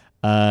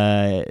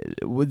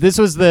 Was this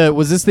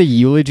the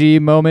eulogy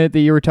moment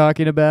that you were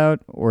talking about,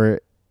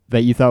 or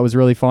that you thought was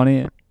really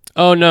funny?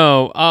 Oh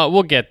no,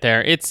 we'll get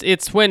there.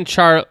 It's when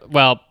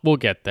Well, we'll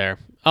get there.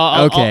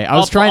 Okay, I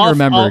was trying to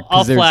remember.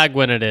 I'll flag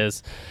when it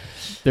is.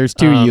 There's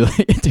two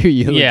eulogies.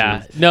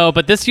 Yeah, no,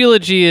 but this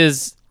eulogy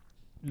is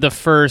the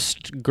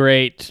first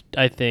great,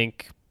 I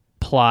think,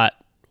 plot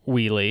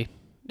wheelie.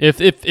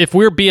 If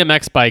we're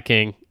BMX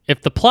biking,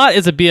 if the plot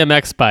is a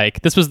BMX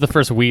bike, this was the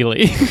first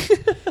wheelie.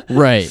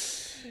 Right.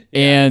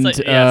 And it's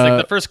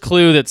like the first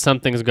clue that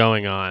something's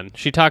going on.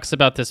 She talks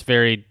about this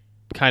very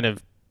kind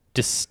of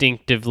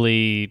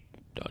distinctively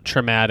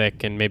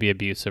traumatic and maybe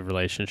abusive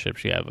relationship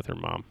she had with her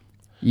mom.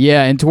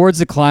 Yeah, and towards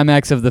the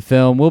climax of the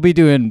film, we'll be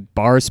doing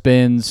bar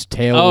spins,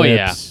 tail whips.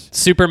 Yeah.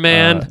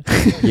 Superman.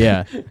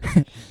 Yeah.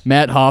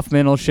 Matt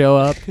Hoffman will show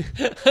up.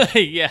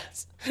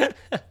 Yes.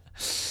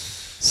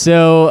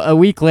 So a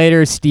week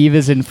later, Steve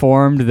is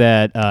informed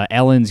that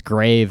Ellen's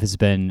grave has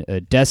been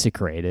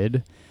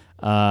desecrated.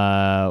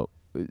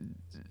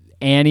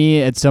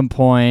 Annie, at some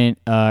point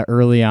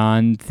early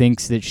on,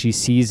 thinks that she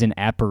sees an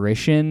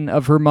apparition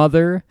of her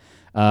mother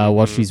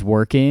while she's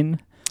working.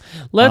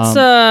 Let's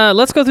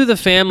go through the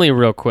family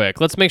real quick.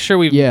 Let's make sure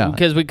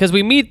because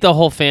we meet the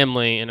whole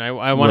family, and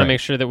I want to make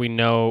sure that we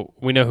know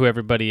who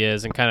everybody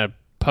is and kind of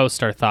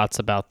post our thoughts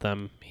about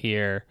them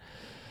here.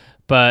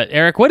 But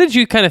Eric, what did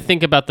you kind of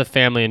think about the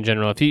family in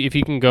general? If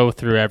you can go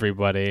through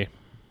everybody.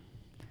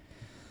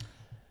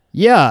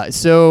 Yeah,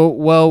 so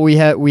we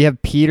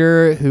have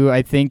Peter, who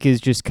I think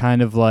is just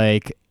kind of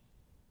like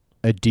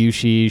a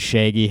douchey,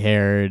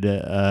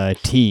 shaggy-haired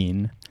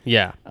teen.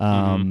 Yeah.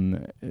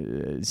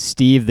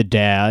 Steve, the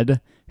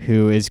dad,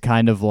 who is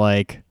kind of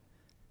like,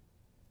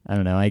 I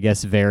don't know, I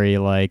guess very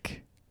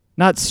like,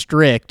 not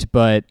strict,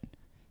 but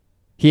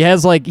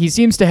he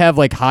seems to have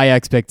like high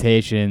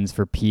expectations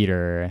for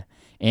Peter.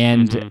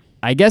 And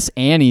I guess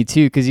Annie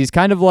too, because he's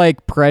kind of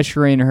like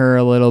pressuring her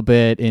a little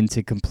bit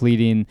into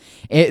completing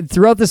it.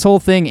 Throughout this whole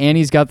thing,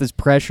 Annie's got this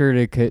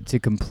pressure to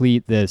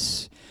complete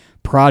this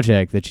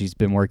project that she's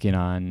been working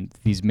on,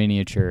 these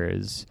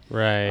miniatures.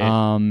 Right.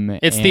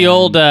 It's the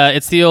old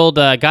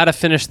gotta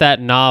finish that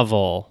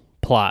novel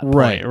plot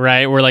point,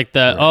 right? Where like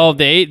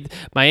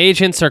my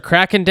agents are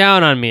cracking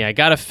down on me. I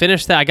gotta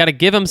finish that. I gotta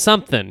give them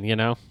something, you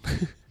know.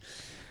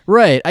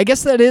 Right. I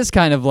guess that is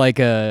kind of like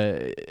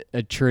a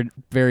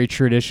very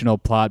traditional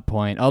plot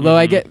point. Although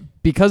I get,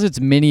 because it's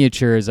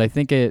miniatures, I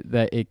think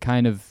it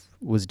kind of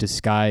was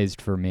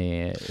disguised for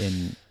me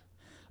in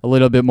a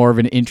little bit more of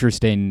an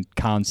interesting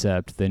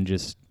concept than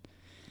just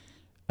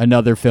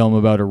another film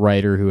about a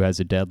writer who has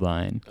a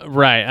deadline.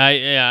 Right.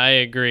 I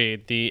agree.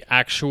 The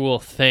actual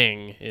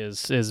thing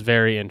is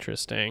very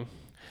interesting.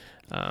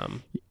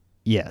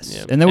 Yes.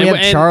 Yeah. And then we have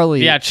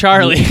Charlie. Yeah,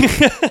 Charlie.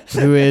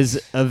 who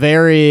is a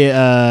very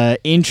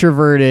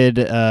introverted,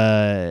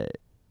 the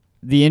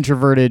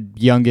introverted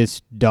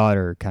youngest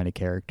daughter kind of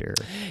character.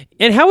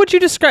 And how would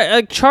you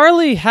describe,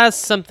 Charlie has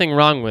something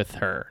wrong with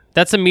her.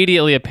 That's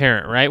immediately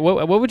apparent, right?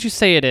 What would you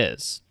say it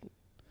is?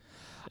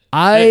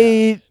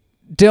 I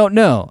don't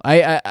know.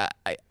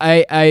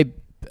 I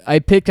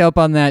picked up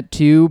on that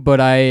too, but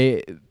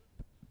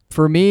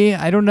for me,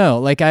 I don't know.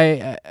 Like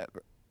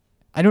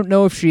I don't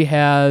know if she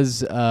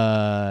has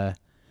what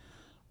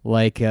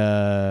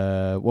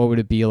would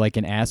it be, like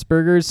an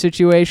Asperger's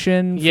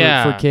situation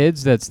for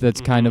kids?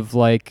 That's kind of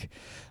like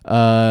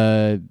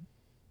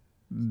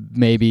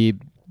maybe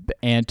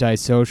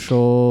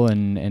antisocial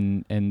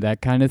and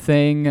that kind of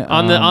thing.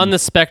 On the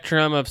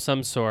spectrum of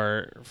some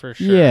sort, for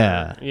sure.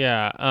 Yeah.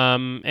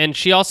 And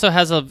she also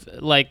has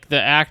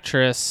the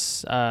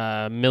actress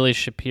Millie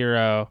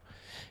Shapiro.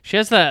 She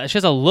has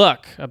a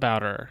look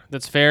about her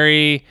that's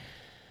very.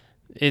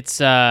 It's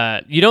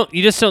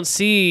you just don't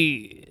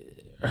see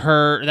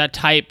that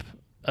type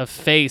of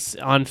face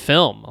on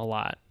film a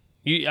lot.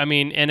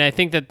 And I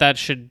think that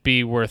should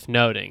be worth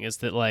noting, is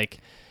that like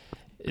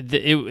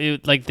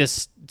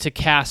this, to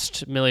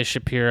cast Millie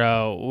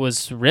Shapiro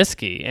was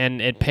risky,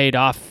 and it paid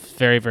off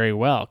very, very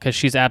well because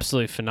she's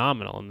absolutely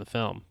phenomenal in the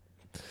film.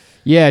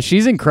 Yeah,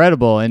 she's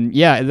incredible, and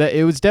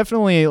it was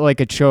definitely like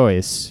a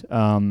choice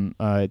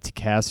to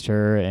cast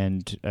her,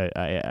 and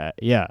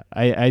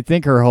I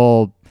think her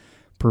whole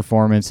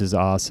performance is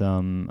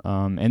awesome,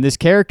 and this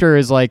character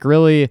is like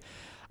really,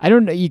 I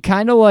don't know, you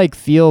kind of like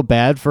feel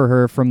bad for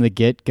her from the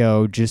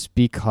get-go just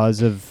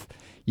because of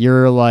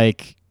you're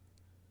like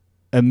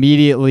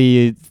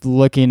immediately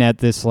looking at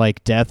this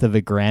like death of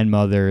a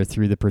grandmother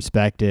through the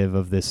perspective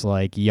of this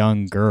like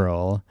young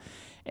girl,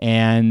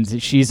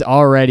 and she's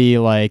already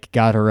like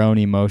got her own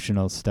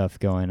emotional stuff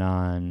going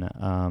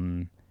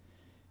on.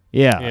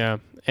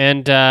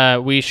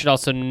 And we should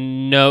also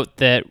note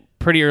that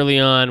pretty early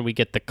on we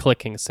get the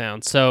clicking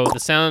sound. So the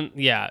sound,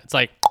 it's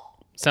like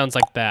sounds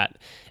like that.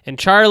 And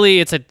Charlie,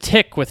 it's a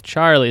tick with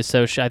Charlie,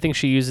 so I think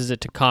she uses it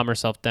to calm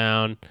herself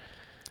down.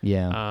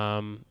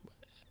 Yeah.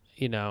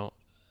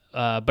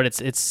 But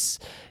it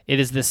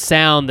is the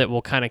sound that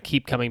will kind of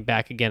keep coming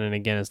back again and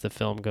again as the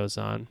film goes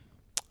on.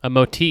 a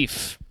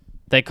motif.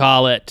 They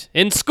call it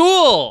in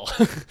school.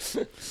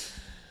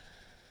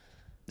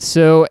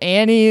 So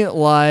Annie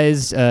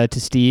lies to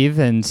Steve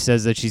and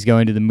says that she's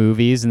going to the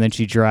movies, and then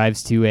she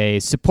drives to a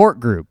support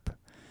group,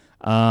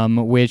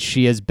 which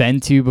she has been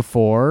to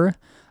before.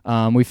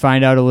 We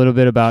find out a little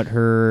bit about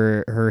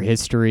her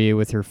history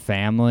with her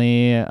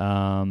family.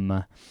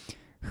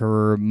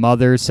 Her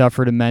mother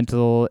suffered a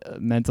mental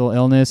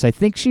illness. I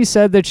think she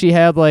said that she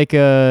had like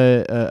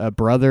a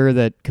brother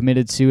that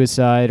committed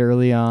suicide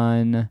early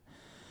on.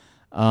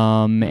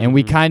 And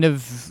we kind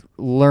of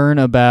learn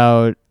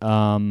about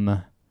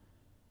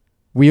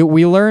we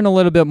learn a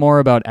little bit more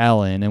about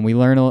Ellen, and we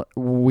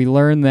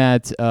learn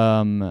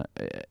that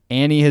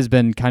Annie has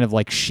been kind of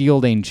like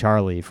shielding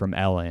Charlie from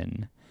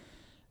Ellen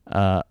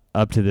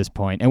up to this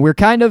point, and we're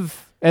kind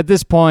of at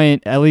this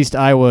point, at least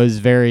I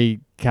was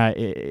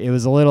it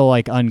was a little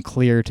like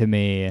unclear to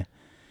me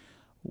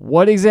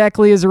what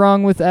exactly is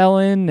wrong with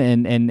Ellen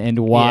and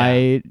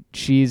why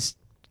she's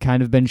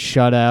kind of been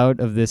shut out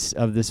of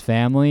this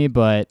family,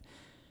 but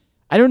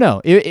I don't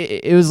know.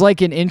 It was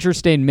like an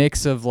interesting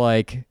mix of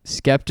like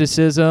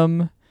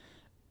skepticism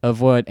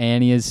of what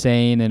Annie is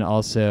saying, and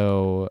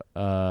also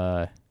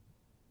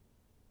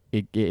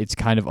it's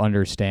kind of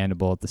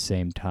understandable at the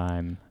same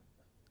time.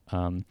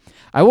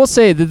 I will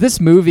say that this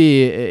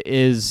movie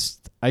is,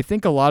 I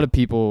think a lot of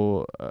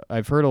people,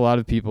 I've heard a lot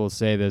of people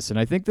say this, and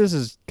I think this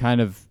is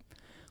kind of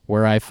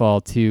where I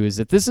fall too, is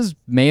that this is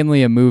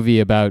mainly a movie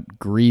about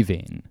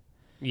grieving.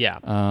 Yeah.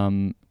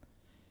 And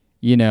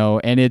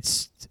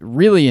it's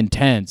really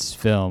intense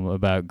film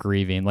about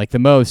grieving, like the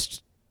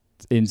most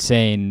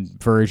insane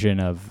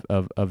version of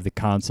the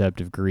concept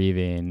of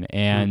grieving.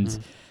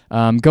 And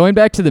going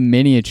back to the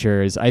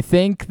miniatures, I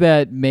think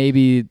that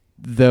maybe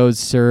those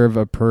serve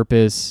a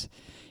purpose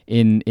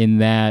in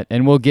that,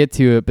 and we'll get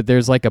to it, but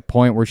there's like a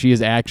point where she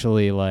is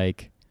actually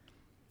like,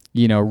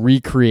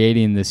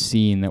 recreating the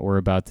scene that we're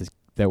about to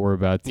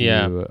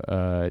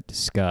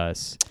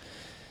discuss.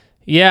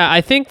 Yeah,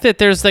 I think that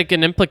there's like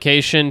an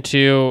implication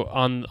too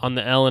on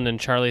the Ellen and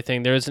Charlie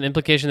thing. There's an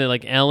implication that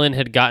like Ellen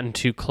had gotten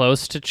too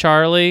close to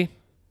Charlie,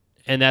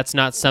 and that's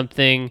not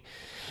something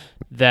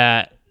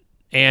that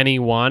Annie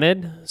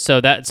wanted. So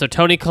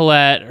Toni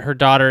Collette, her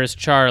daughter is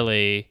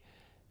Charlie,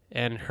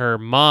 and her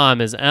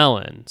mom is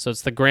Ellen. So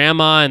it's the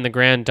grandma and the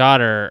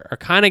granddaughter we're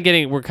kind of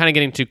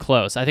getting too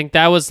close. I think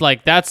that was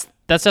like that's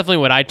definitely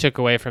what I took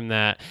away from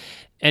that.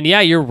 And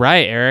yeah, you're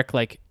right, Eric.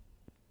 Like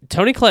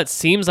Toni Collette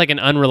seems like an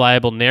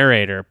unreliable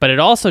narrator, but it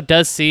also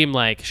does seem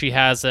like she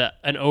has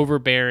an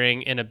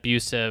overbearing and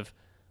abusive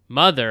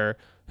mother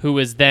who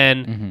is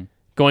then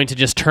going to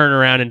just turn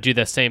around and do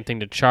the same thing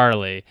to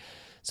Charlie.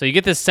 So you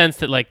get this sense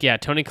that like, yeah,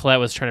 Toni Collette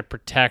was trying to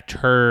protect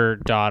her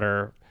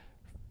daughter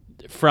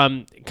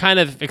from kind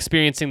of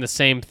experiencing the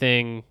same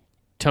thing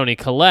Toni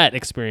Collette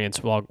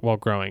experienced while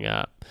growing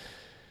up.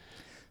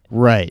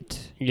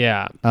 Right.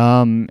 Yeah.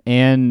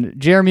 And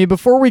Jeremy,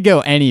 before we go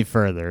any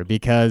further,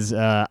 because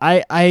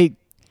I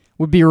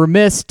would be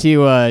remiss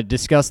to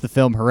discuss the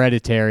film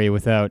Hereditary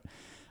without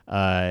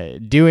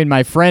doing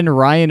my friend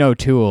Ryan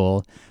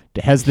O'Toole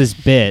has this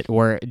bit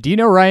where, do you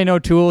know Ryan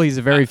O'Toole? He's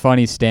a very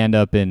funny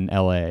stand-up in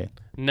LA.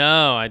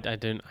 No, I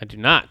do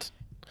not.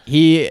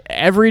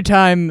 Every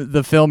time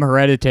the film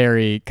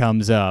Hereditary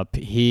comes up,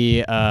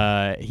 he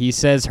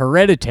says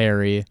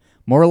Hereditary,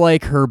 more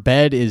like her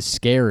bed is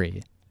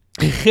scary.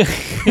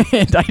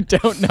 And I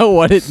don't know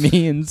what it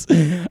means.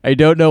 I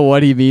don't know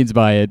what he means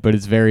by it, but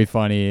it's very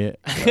funny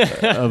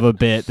of a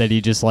bit that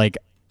he just like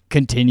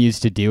continues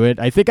to do it.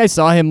 I think I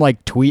saw him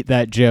like tweet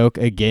that joke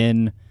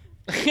again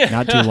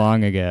not too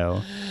long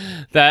ago.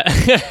 That's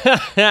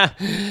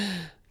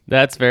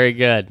very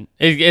good.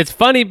 It's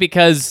funny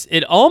because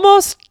it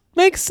almost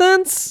makes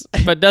sense,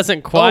 but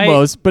doesn't quite.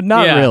 Almost, but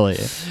not really.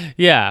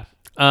 Yeah.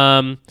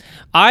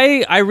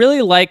 I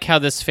really like how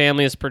this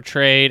family is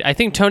portrayed. I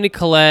think Toni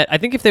Collette, I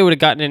think if they would have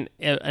gotten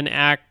an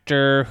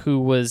actor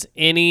whose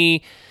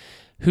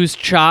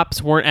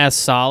chops weren't as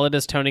solid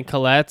as Toni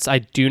Collette's, I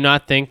do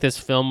not think this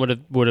film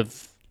would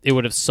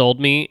have sold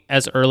me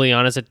as early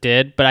on as it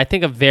did. But I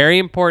think a very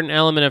important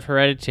element of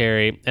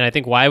Hereditary, and I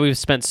think why we've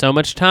spent so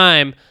much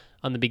time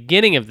on the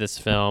beginning of this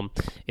film,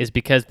 is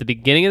because the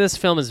beginning of this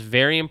film is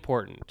very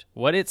important.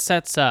 What it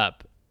sets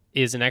up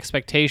is an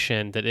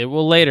expectation that it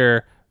will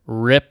later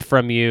rip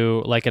from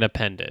you like an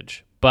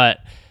appendage. But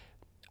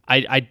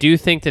I do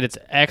think that it's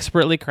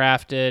expertly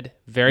crafted,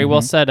 very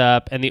well set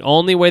up, and the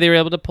only way they were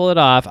able to pull it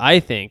off, I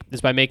think, is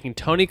by making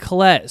Toni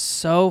Collette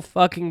so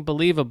fucking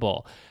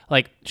believable.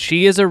 Like,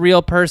 she is a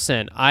real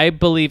person. I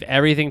believe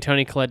everything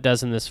Toni Collette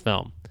does in this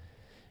film.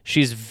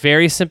 She's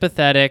very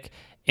sympathetic,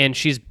 and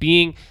she's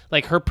being,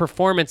 like, her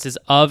performance is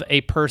of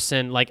a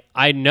person. Like,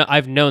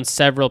 I've known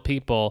several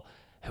people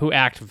who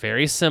act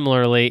very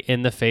similarly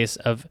in the face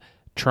of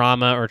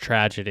trauma or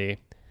tragedy.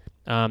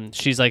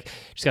 She's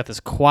got this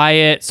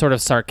quiet, sort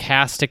of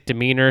sarcastic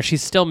demeanor.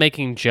 She's still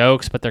making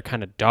jokes, but they're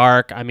kind of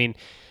dark. I mean,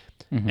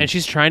 and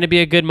she's trying to be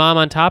a good mom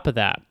on top of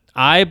that.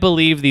 I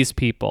believe these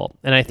people,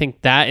 and I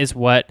think that is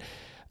what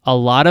a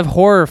lot of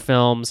horror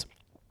films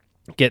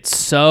get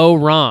so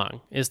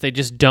wrong is they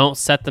just don't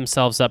set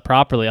themselves up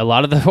properly. A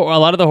lot of the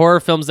horror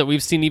films that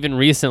we've seen even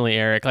recently,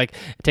 Eric, like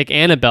take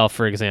Annabelle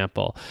for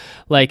example.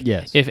 Like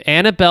Yes. if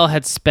Annabelle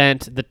had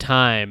spent the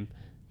time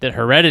that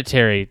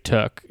Hereditary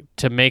took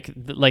to make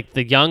like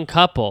the young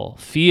couple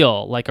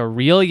feel like a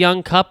real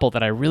young couple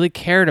that I really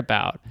cared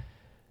about,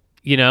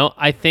 you know,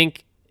 I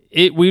think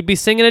we'd be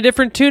singing a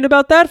different tune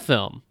about that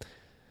film.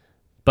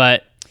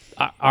 But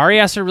Ari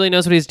Aster really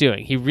knows what he's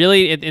doing. He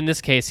really, in this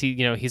case,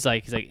 he's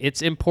like,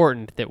 it's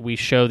important that we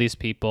show these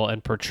people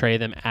and portray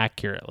them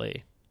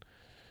accurately.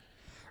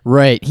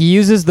 Right. He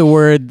uses the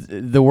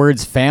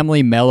words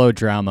family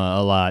melodrama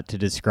a lot to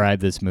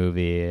describe this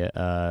movie,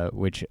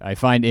 which I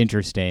find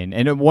interesting.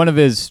 And one of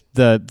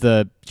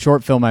the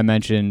short film I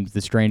mentioned,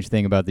 The Strange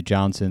Thing About the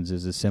Johnsons,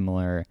 is a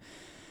similar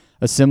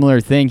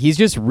thing. He's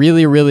just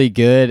really, really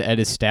good at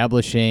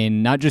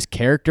establishing not just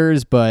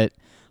characters, but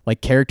like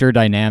character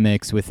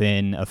dynamics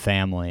within a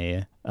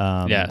family.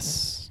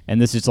 Yes. And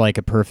this is like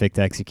a perfect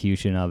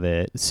execution of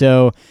it.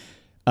 So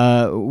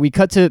we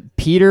cut to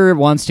Peter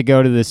wants to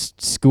go to this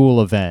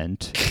school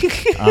event.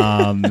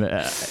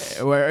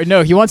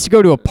 No, he wants to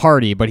go to a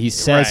party, but he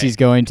says Right. he's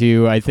going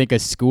to, I think, a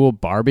school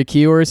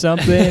barbecue or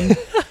something.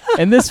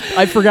 And this,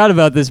 I forgot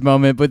about this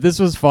moment, but this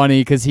was funny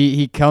because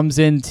he comes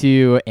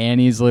into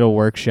Annie's little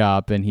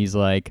workshop and he's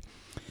like,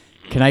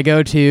 can I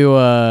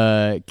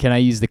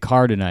use the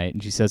car tonight?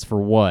 And she says, for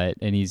what?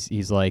 And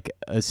he's like,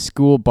 a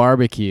school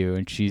barbecue.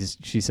 And she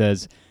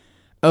says,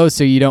 oh,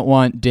 so you don't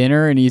want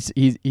dinner? And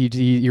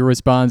he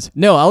responds,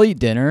 no, I'll eat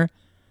dinner.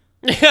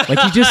 Like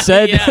he just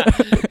said.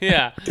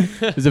 Yeah.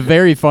 It was a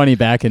very funny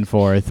back and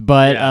forth.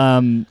 But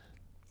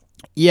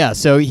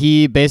so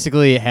he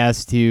basically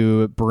has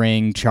to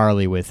bring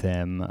Charlie with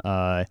him.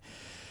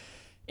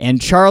 And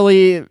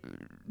Charlie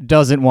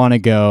doesn't want to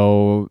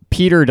go.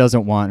 Peter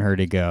doesn't want her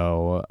to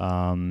go.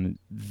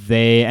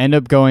 They end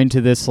up going to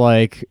this,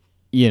 like,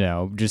 you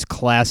know, just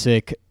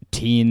classic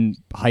teen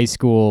high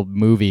school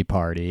movie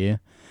party.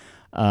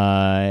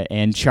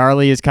 And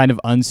Charlie is kind of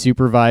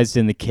unsupervised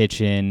in the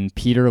kitchen.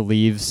 Peter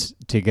leaves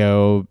to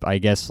go, I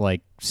guess,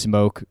 like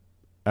smoke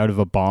out of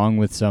a bong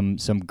with some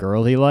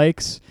girl he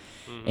likes.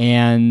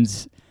 And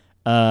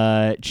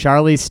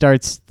Charlie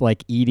starts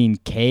like eating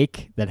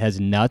cake that has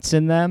nuts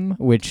in them,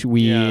 which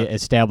we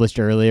established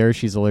earlier.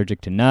 She's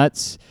allergic to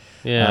nuts.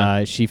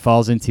 Yeah. She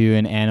falls into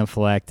an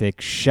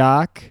anaphylactic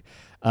shock.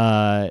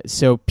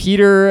 So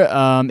Peter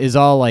is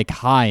all like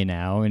high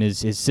now, and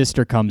his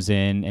sister comes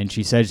in, and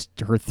she says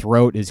her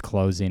throat is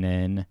closing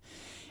in,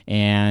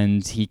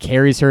 and he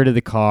carries her to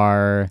the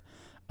car.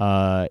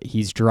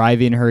 He's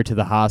driving her to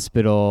the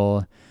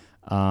hospital.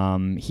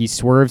 He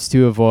swerves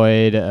to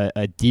avoid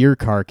a deer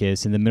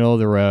carcass in the middle of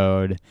the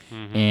road,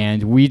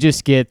 and we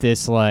just get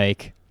this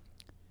like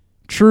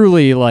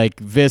truly like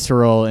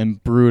visceral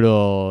and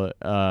brutal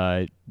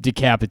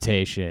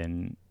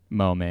decapitation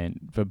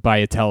moment by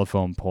a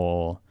telephone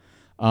pole.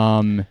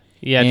 And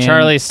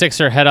Charlie sticks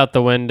her head out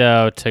the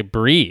window to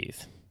breathe.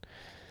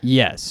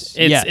 Yes.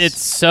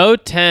 It's so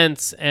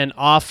tense and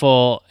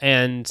awful,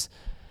 and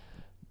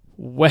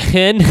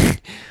when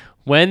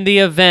the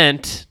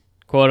event,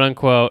 quote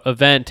unquote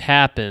event,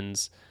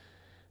 happens,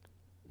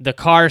 the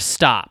car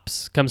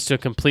stops, comes to a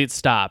complete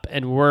stop,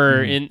 and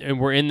we're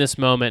in this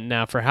moment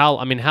now for how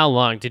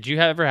long? Did you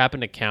ever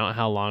happen to count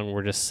how long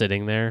we're just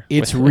sitting there?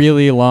 It's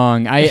really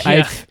long.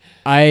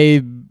 I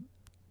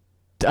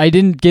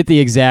didn't get the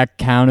exact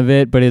count of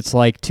it, but it's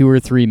like 2 or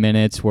 3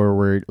 minutes where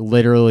we're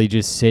literally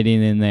just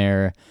sitting in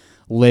there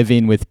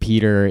living with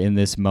Peter in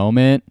this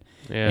moment.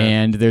 Yeah.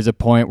 And there's a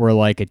point where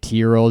like a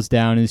tear rolls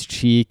down his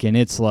cheek, and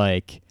it's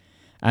like,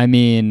 I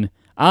mean,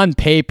 on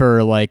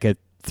paper, like a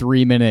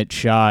 3-minute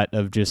shot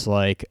of just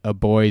like a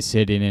boy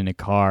sitting in a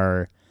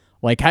car,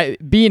 like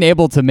being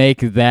able to make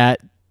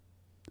that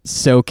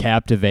so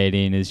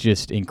captivating is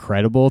just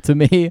incredible to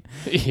me.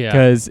 Yeah.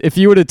 Because if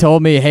you would have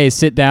told me, hey,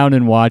 sit down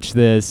and watch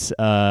this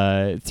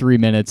 3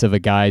 minutes of a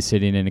guy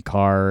sitting in a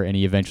car and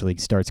he eventually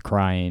starts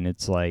crying,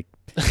 it's like,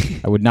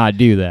 I would not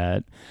do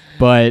that.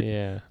 But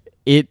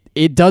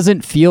it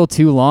doesn't feel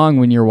too long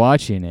when you're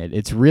watching it.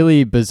 It's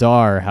really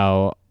bizarre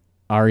how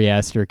Ari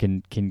Aster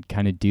can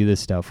kind of do this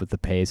stuff with the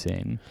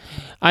pacing.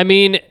 I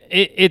mean,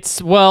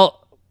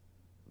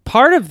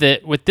 part of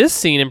it with this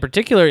scene in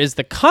particular is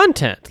the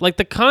content. Like,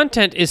 the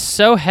content is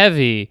so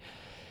heavy,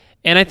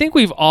 and I think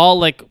we've all,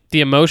 like,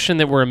 the emotion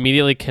that we're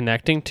immediately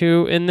connecting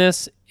to in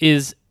this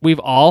is we've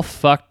all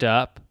fucked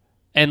up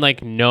and,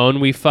 like, known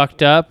we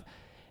fucked up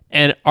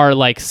and are,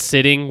 like,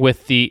 sitting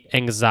with the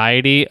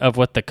anxiety of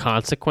what the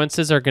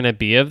consequences are going to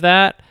be of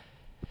that.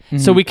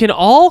 So we can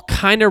all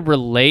kind of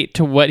relate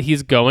to what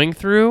he's going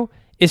through.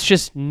 It's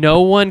just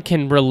no one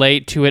can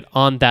relate to it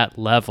on that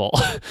level.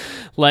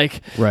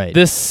 Like, Right.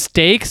 the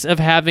stakes of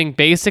having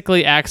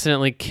basically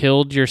accidentally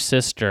killed your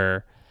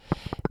sister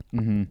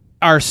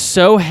are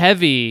so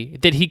heavy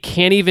that he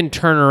can't even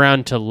turn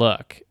around to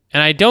look.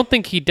 And I don't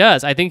think he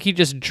does. I think he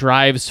just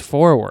drives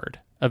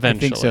forward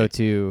eventually. I think so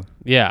too.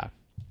 Yeah.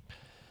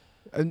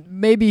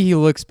 Maybe he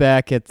looks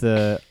back at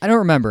I don't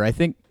remember. I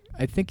think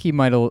I think he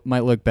might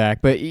look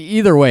back, but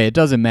either way, it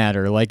doesn't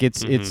matter. Like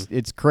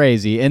it's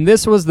crazy. And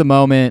this was the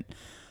moment.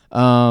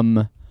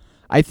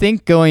 I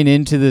think going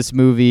into this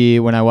movie,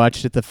 when I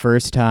watched it the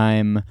first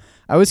time,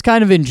 I was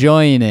kind of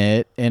enjoying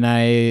it and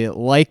I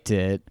liked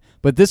it.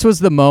 But this was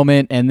the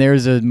moment, and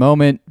there's a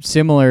moment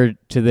similar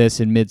to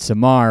this in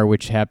Midsommar,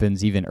 which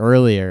happens even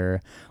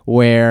earlier,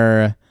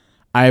 where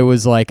I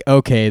was like,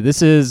 okay,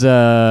 this is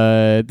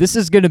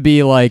going to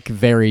be like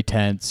very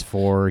tense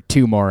for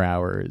 2 more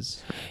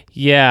hours.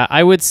 Yeah,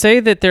 I would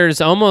say that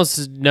there's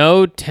almost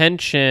no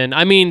tension.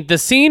 I mean, the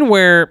scene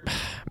where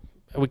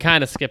we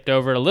kind of skipped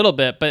over it a little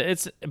bit, but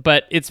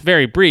it's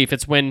very brief.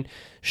 It's when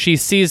she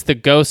sees the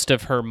ghost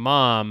of her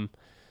mom.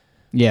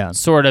 Yeah.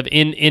 Sort of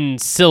in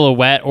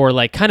silhouette, or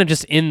like kind of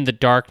just in the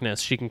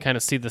darkness. She can kind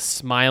of see the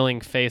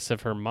smiling face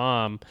of her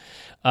mom.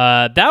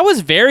 That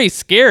was very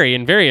scary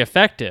and very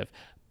effective.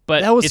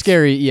 But that was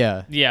scary,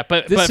 yeah. Yeah,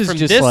 but is from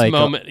just this like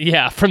moment,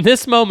 from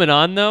this moment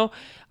on though,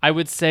 I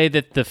would say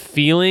that the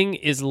feeling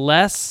is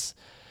less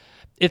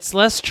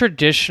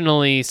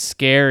traditionally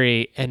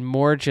scary and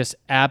more just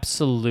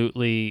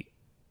absolutely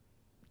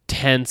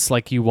tense,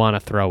 like you want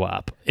to throw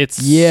up. It's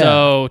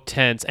so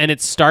tense, and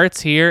it starts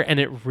here, and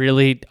it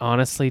really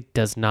honestly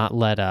does not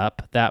let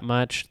up that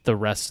much the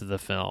rest of the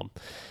film.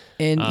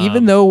 And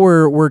even though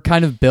we're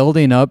kind of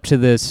building up to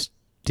this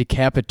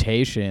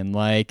decapitation,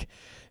 like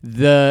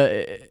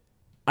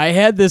I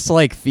had this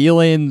like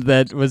feeling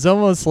that was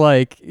almost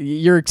like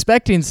you're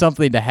expecting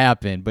something to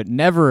happen, but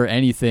never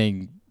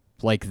anything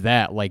like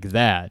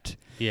that.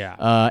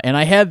 Yeah. And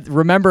I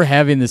remember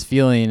having this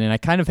feeling, and I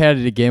kind of had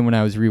it again when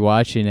I was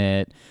rewatching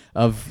it,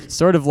 of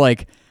sort of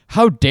like,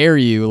 how dare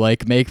you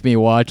like make me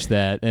watch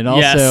that? And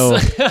also,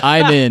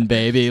 I'm in,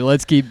 baby.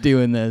 Let's keep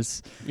doing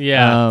this.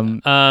 Yeah.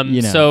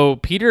 You know. So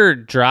Peter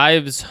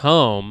drives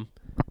home,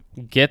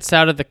 gets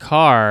out of the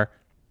car,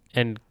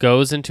 and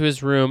goes into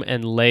his room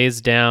and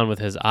lays down with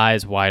his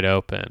eyes wide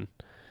open.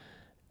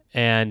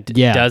 And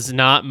does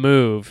not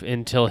move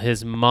until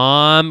his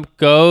mom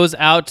goes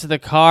out to the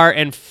car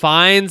and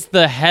finds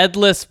the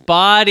headless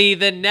body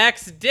the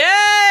next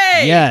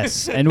day.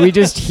 Yes, and we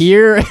just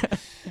hear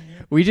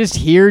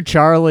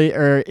Charlie,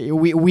 or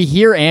we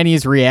hear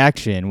Annie's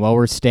reaction while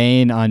we're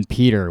staying on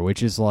Peter,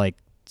 which is like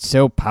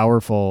so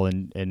powerful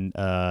and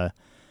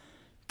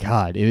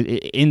God,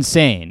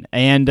 insane.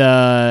 And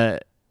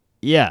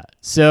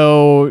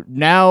so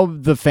now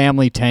the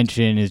family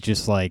tension is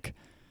just like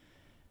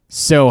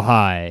so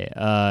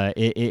high.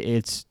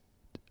 It's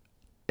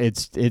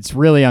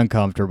really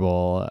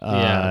uncomfortable.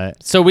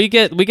 So we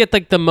get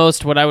like the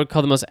most, what I would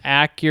call the most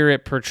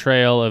accurate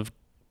portrayal of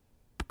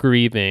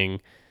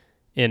grieving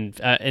in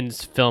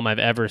film I've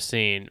ever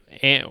seen,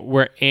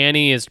 where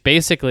Annie is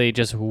basically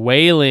just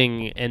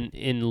wailing and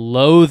in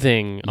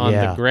loathing on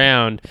the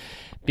ground,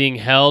 being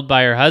held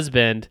by her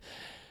husband.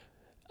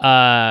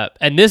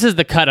 And this is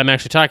the cut I'm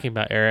actually talking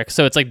about, Eric.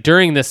 So it's like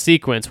during this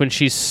sequence when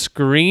she's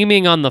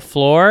screaming on the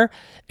floor.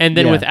 And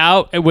then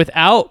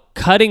without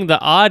cutting the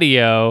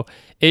audio,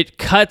 it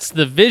cuts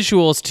the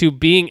visuals to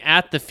being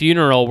at the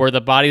funeral where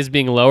the body's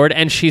being lowered,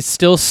 and she's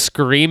still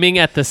screaming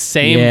at the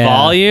same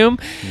volume.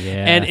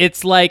 Yeah. And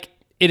it's like,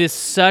 it is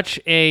such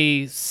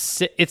the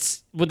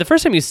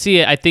first time you see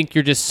it, I think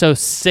you're just so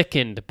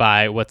sickened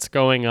by what's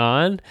going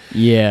on.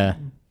 Yeah.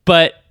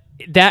 But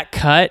that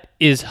cut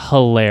is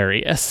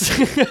hilarious.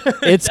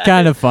 It's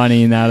kind of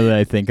funny now that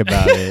I think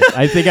about it.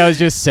 I think I was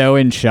just so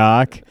in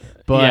shock,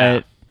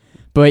 but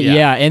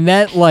and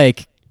that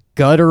like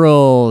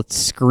guttural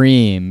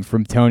scream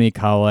from Toni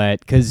Collette,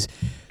 because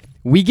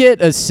we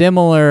get a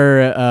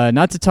similar,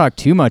 not to talk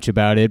too much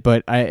about it,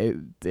 but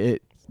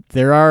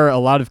there are a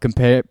lot of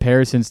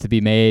comparisons to be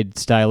made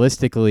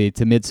stylistically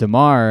to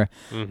Midsommar.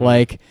 Mm-hmm.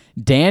 Like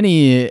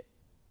Danny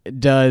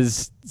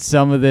does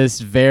some of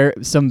this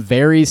some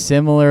very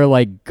similar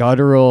like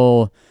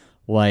guttural,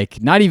 like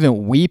not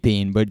even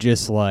weeping, but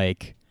just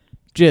like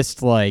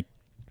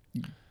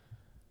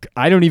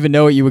I don't even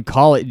know what you would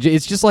call it.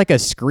 It's just like a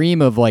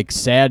scream of like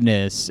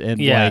sadness, and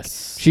like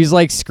she's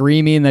like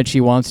screaming that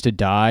she wants to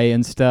die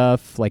and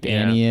stuff, like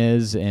Annie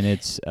is, and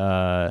it's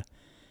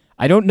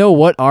I don't know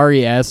what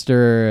Ari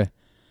Aster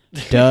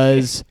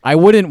does. I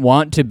wouldn't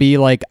want to be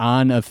like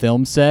on a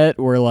film set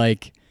where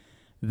like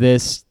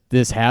this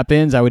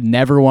happens. I would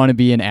never want to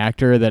be an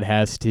actor that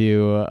has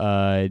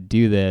to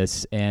do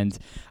this. And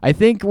I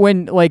think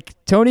when like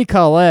Toni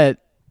Collette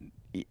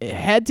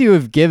had to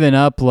have given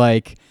up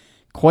like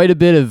quite a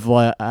bit of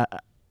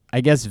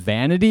I guess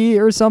vanity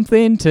or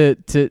something to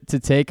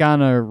take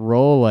on a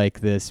role like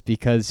this,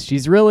 because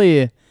she's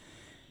really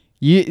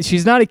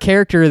she's not a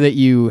character that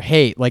you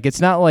hate. Like, it's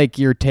not like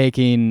you're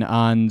taking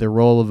on the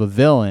role of a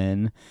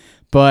villain,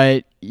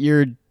 but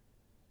you're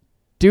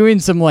doing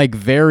some like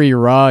very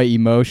raw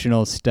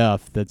emotional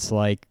stuff that's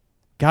like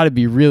got to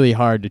be really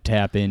hard to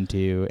tap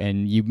into,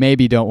 and you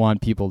maybe don't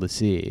want people to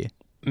see.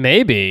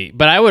 Maybe,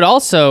 but I would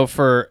also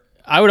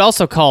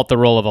call it the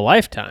role of a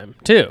lifetime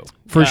too.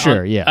 For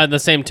sure, yeah. On the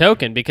same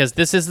token, because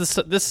this is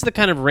the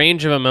kind of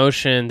range of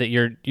emotion that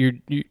you're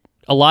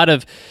a lot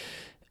of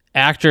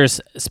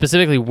actors,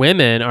 specifically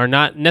women, are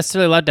not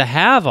necessarily allowed to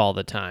have all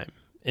the time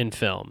in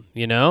film.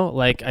 You know,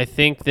 like I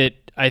think that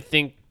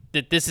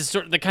this is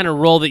sort of the kind of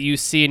role that you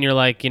see, and you're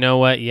like, you know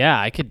what? Yeah,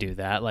 I could do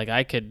that. Like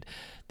I could.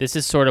 This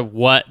is sort of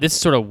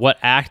what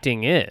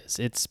acting is.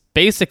 It's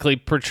basically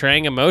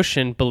portraying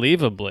emotion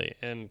believably.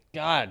 And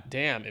god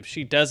damn, if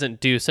she doesn't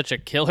do such a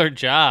killer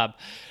job,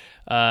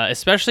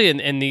 especially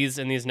in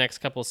these next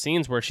couple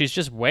scenes where she's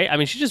just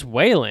she's just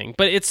wailing.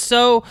 But it's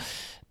so,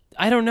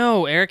 I don't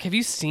know, Eric, have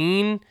you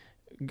seen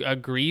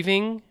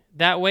grieving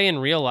that way in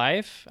real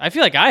life? I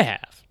feel like I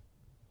have.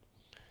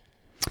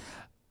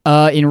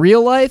 In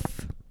real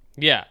life?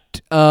 Yeah.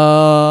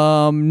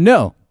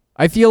 No.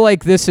 I feel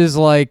like this is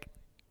like,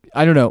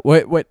 I don't know.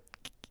 What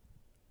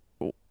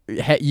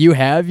you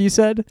have, you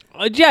said?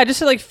 Yeah, just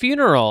like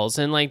funerals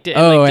and like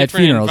at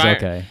funerals,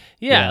 okay.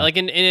 Yeah, like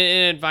in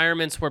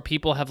environments where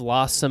people have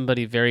lost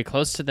somebody very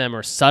close to them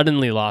or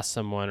suddenly lost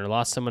someone or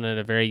lost someone at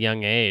a very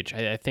young age.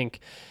 I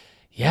think,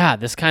 yeah,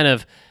 this kind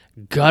of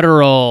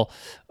guttural,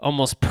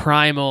 almost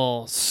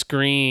primal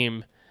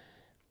scream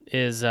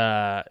is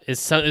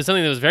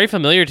something that was very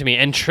familiar to me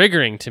and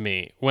triggering to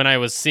me when I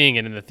was seeing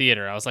it in the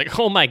theater. I was like,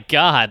 oh my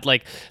God,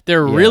 like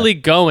they're really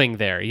going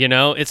there, you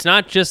know? It's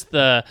not just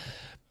the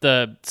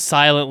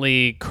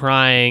silently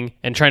crying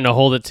and trying to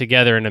hold it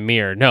together in a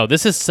mirror. No,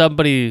 this is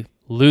somebody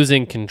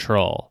losing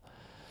control.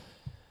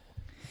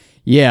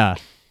 Yeah.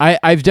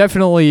 I've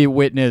definitely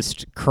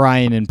witnessed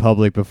crying in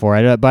public before,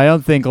 but I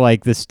don't think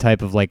like this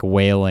type of like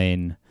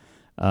wailing.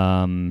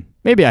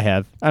 Maybe I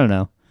have. I don't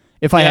know.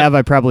 If I have,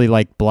 I probably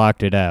like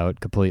blocked it out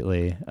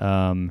completely.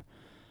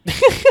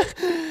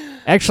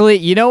 Actually,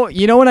 you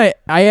know when I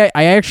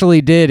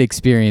actually did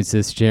experience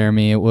this,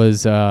 Jeremy. It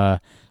was I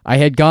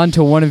had gone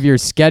to one of your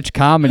sketch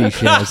comedy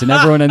shows, and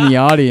everyone in the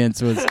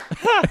audience was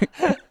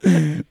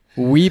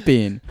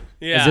weeping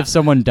as if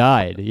someone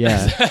died.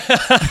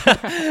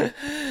 Yeah.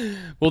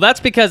 Well, that's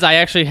because I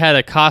actually had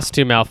a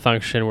costume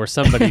malfunction where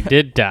somebody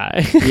did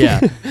die.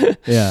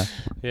 Yeah.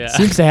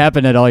 Seems to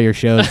happen at all your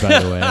shows, by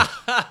the way.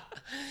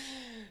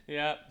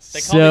 Yeah,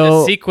 they call me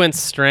the sequence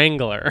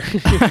strangler.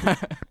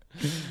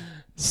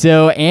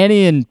 So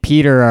Annie and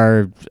Peter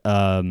are.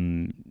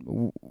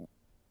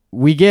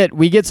 We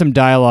get some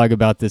dialogue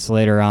about this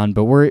later on,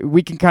 but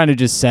we can kind of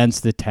just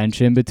sense the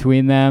tension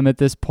between them at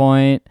this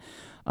point.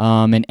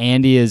 And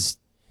Annie is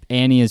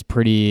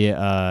pretty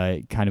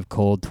kind of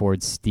cold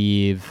towards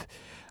Steve.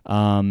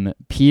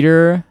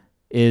 Peter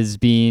is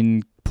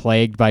being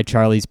plagued by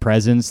Charlie's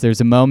presence.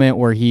 There's a moment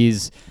where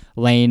he's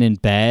laying in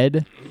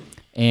bed.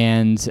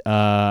 And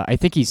I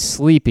think he's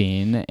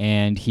sleeping,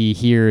 and he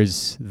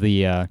hears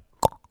the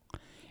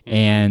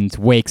and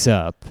wakes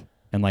up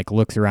and like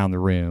looks around the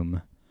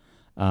room.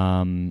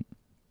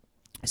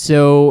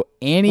 So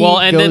Annie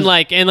then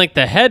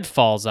the head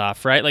falls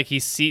off, right? Like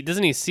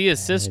doesn't he see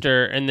his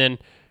sister, and then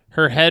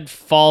her head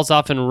falls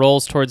off and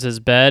rolls towards his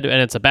bed,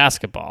 and it's a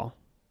basketball.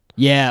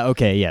 Yeah.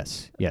 Okay.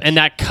 Yes. And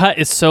that cut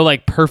is so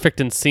like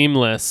perfect and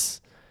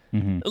seamless,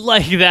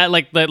 like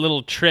that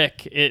little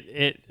trick.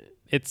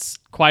 It's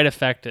quite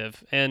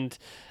effective. And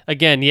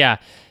again, yeah.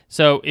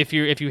 So if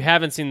you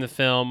haven't seen the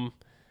film,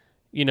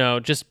 you know,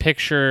 just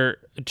picture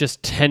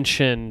just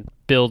tension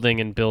building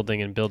and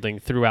building and building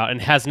throughout,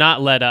 and has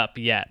not let up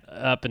yet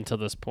up until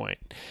this point.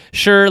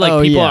 Sure,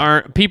 like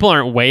people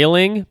aren't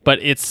wailing, but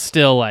it's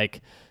still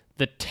like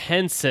the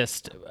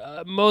tensest,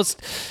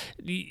 most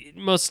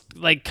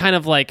like kind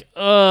of like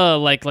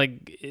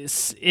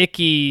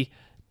icky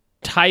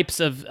types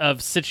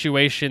of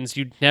situations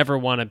you'd never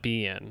want to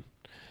be in.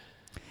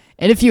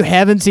 And if you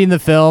haven't seen the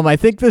film, I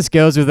think this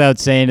goes without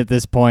saying at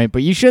this point,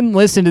 but you shouldn't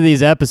listen to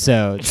these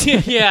episodes.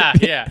 Yeah.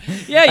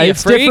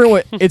 It's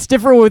different. It's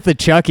different with the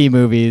Chucky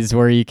movies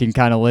where you can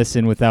kind of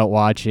listen without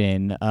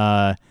watching.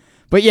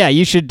 But yeah,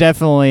 you should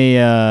definitely.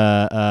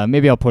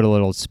 Maybe I'll put a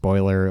little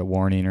spoiler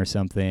warning or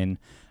something.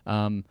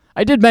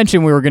 I did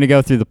mention we were going to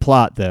go through the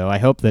plot, though. I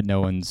hope that no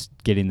one's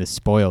getting this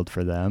spoiled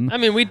for them. I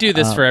mean, we do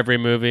this for every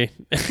movie,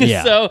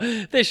 yeah. So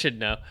they should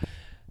know.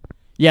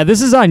 Yeah,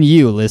 this is on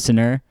you,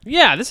 listener.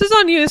 Yeah, this is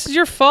on you. This is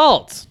your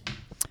fault.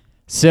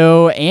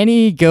 So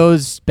Annie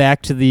goes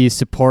back to the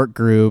support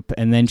group,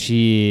 and then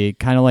she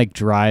kind of like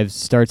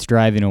starts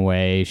driving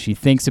away. She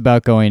thinks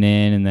about going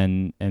in,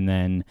 and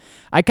then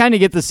I kind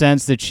of get the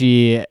sense that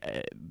she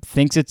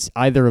thinks it's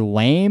either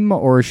lame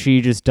or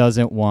she just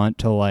doesn't want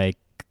to like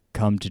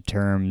come to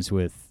terms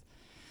with.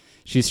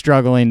 She's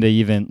struggling to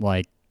even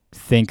like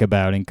think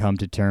about and come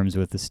to terms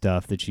with the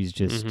stuff that she's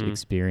just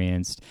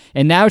experienced.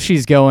 And now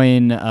she's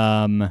going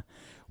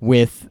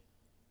with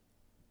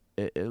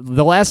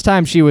the last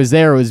time she was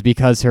there was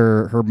because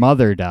her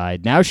mother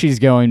died. Now she's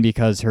going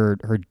because her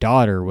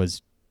daughter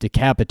was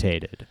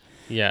decapitated.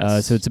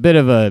 Yes. So it's a bit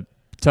of a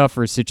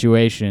tougher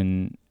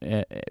situation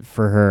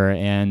for her.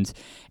 And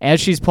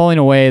as she's pulling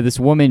away, this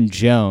woman,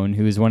 Joan,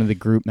 who is one of the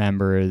group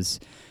members,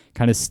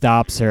 kind of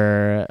stops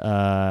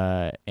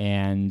her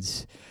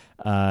and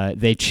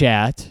they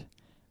chat.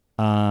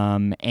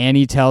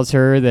 Annie tells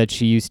her that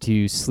she used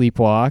to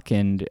sleepwalk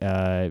and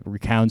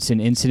recounts an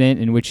incident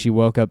in which she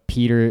woke up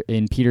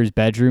in Peter's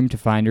bedroom to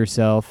find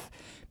herself,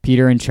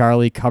 Peter and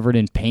Charlie, covered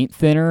in paint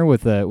thinner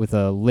with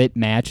a lit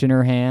match in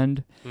her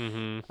hand.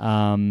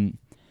 Mm-hmm.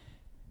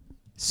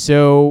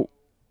 So.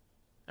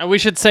 And we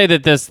should say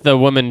that the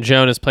woman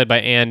Joan is played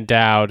by Ann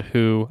Dowd,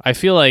 who I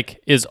feel like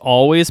is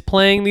always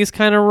playing these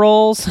kind of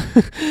roles.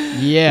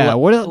 Yeah.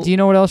 What else, do you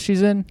know what else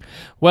she's in?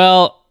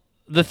 Well,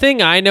 the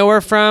thing I know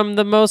her from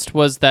the most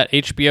was that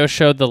HBO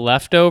show The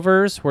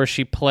Leftovers, where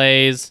she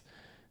plays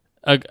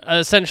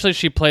essentially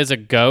she plays a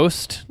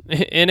ghost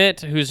in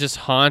it who's just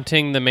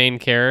haunting the main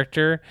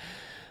character.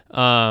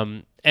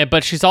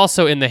 But she's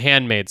also in The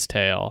Handmaid's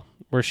Tale,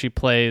 where she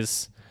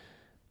plays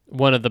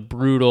one of the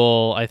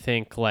brutal, I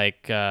think,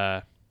 like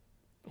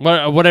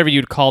whatever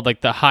you'd call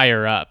like the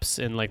higher ups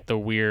in like the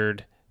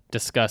weird,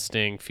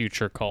 disgusting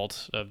future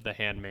cult of the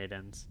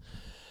handmaidens.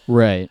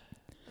 Right.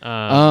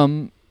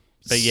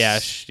 But yeah.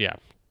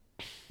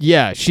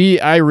 Yeah,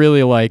 I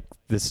really like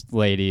this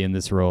lady in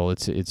this role.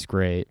 It's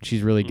great.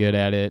 She's really good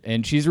at it.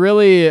 And she's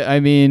really, I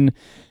mean,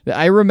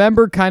 I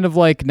remember kind of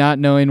like not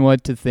knowing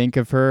what to think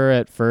of her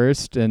at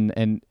first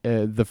and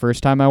the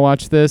first time I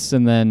watched this,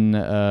 and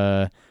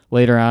then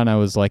later on I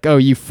was like, "Oh,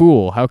 you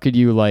fool. How could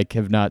you like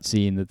have not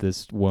seen that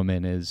this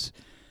woman is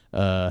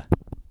yeah,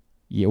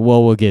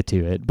 well, we'll get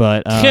to it."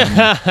 But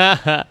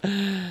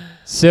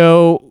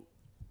so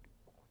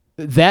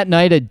that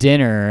night at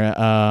dinner,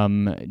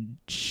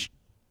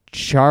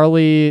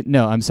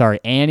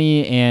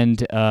 Annie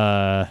and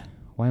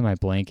why am I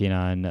blanking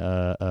on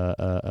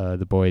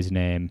the boy's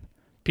name?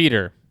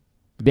 Peter.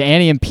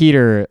 Annie and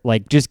Peter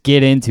like just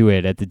get into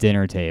it at the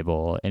dinner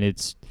table, and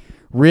it's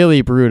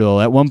really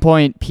brutal. At one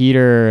point,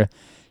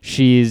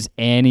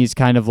 Annie's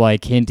kind of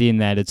like hinting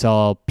that it's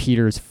all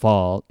Peter's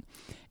fault,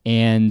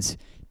 and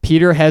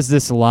Peter has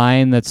this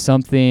line that's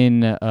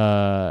something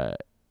I'm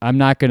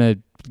not gonna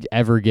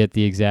ever get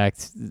the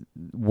exact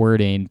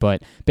wording,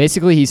 but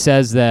basically he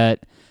says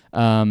that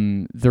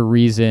the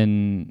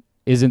reason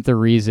isn't the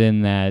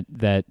reason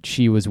that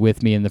she was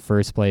with me in the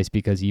first place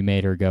because you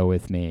made her go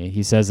with me.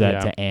 He says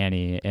that to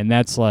Annie, and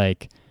that's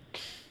like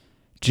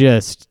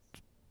just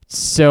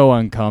so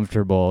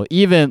uncomfortable.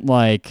 Even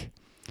like,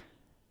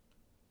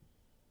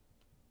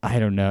 I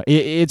don't know.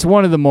 It's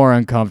one of the more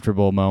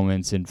uncomfortable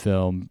moments in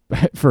film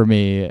for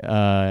me,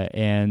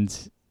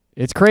 and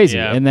it's crazy.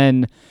 Yeah. And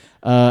then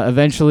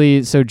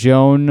eventually, so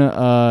Joan.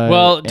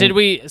 Did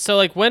we? So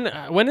like,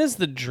 when is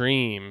the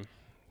dream?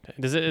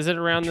 Is it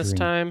around this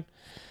time?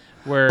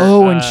 Where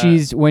when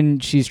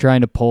she's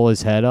trying to pull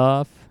his head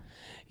off.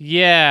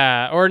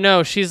 Yeah, or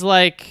no, she's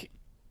like,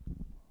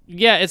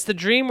 yeah, it's the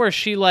dream where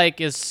she like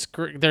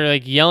they're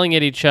like yelling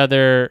at each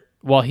other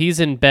while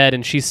he's in bed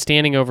and she's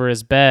standing over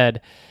his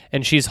bed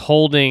and she's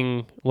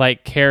holding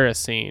like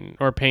kerosene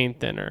or paint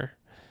thinner.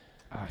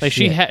 Oh, like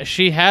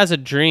she has a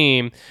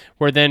dream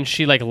where then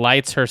she like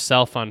lights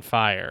herself on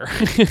fire.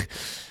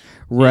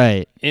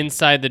 Right.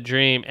 Inside the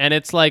dream, and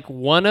it's like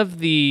one of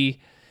the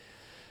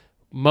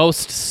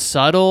most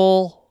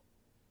subtle,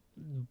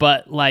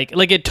 but like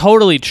it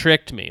totally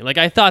tricked me. Like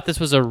I thought this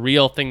was a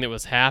real thing that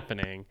was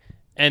happening,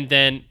 and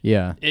then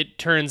it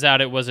turns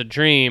out it was a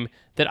dream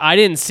that I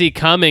didn't see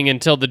coming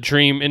until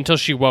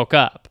she woke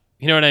up.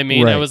 You know what I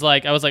mean? Right. I was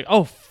like,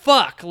 oh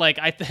fuck! Like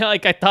I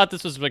thought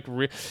this was like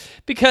real,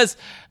 because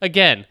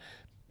again,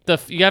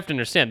 you have to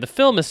understand the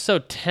film is so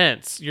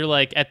tense. You're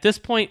like, at this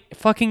point,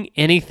 fucking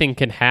anything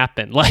can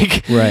happen.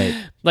 Like, right.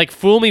 Like,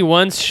 fool me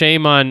once,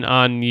 shame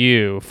on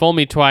you. Fool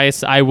me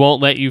twice, I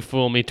won't let you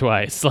fool me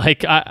twice.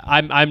 Like,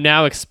 I'm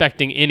now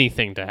expecting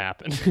anything to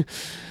happen.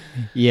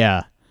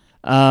 Yeah.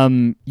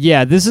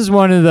 This is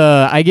one of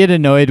I get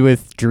annoyed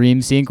with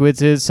dream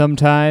sequences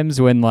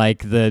sometimes when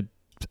like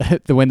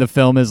when the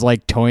film is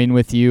like toying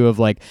with you of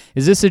like,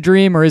 is this a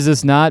dream or is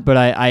this not? But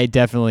I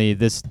definitely,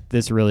 this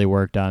really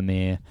worked on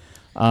me.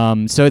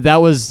 So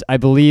that was, I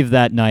believe,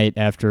 that night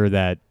after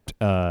that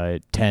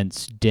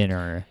tense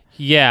dinner.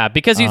 Yeah,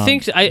 because you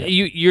think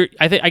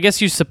I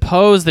guess you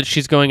suppose that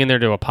she's going in there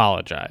to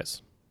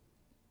apologize.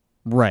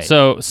 Right.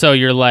 So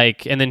you're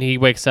like, and then he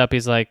wakes up,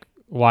 he's like,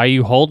 why are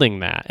you holding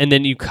that? And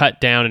then you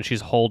cut down and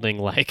she's holding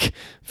like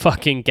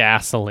fucking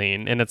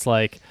gasoline, and it's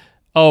like,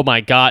 oh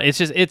my God,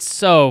 it's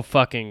so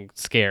fucking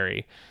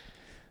scary.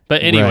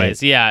 But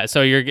anyways, yeah,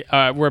 so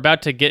we're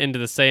about to get into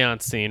the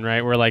seance scene,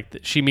 right? Where like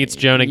she meets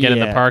Joan again in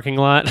the parking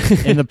lot.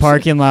 In the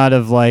parking lot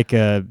of like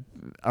a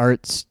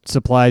art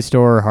supply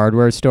store or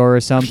hardware store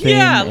or something.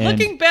 Yeah,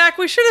 looking back,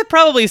 we should have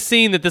probably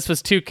seen that this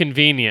was too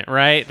convenient,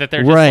 right? That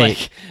they're just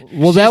like,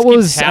 well, that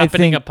was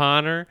happening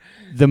upon her.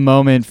 The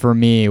moment for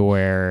me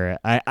where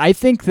I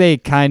think they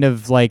kind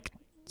of like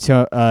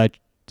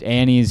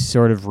Annie's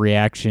sort of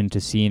reaction to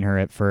seeing her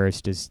at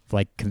first is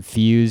like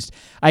confused.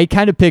 I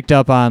kind of picked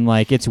up on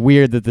like, it's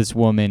weird that this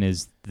woman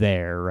is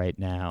there right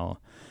now.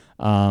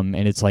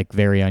 And it's like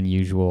very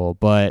unusual.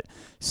 But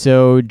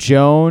so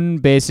Joan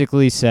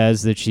basically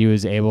says that she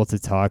was able to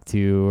talk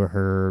to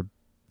her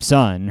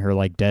son, her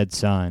like dead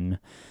son.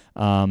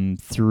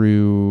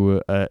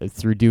 through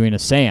doing a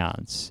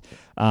seance.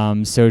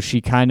 So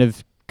she kind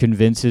of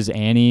convinces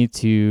Annie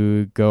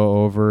to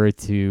go over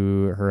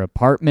to her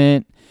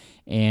apartment,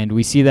 and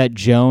we see that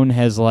Joan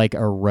has like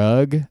a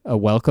rug, a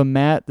welcome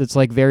mat that's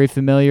like very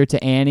familiar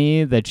to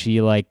Annie that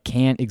she like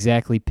can't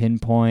exactly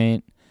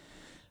pinpoint.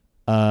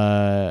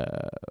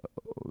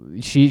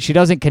 She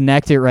doesn't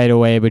connect it right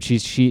away, but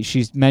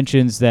she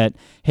mentions that,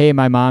 hey,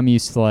 my mom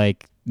used to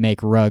like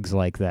make rugs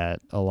like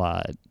that a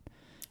lot.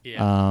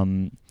 Yeah.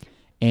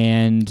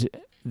 And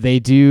they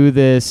do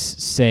this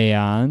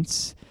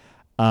seance,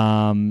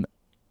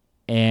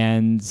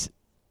 and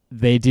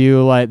they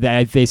do like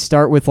they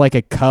start with like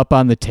a cup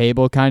on the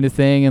table kind of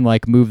thing, and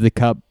like move the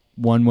cup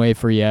one way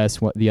for yes,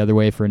 the other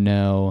way for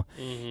no.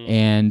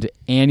 And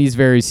Annie's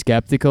very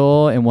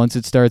skeptical, and once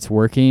it starts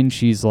working,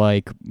 she's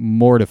like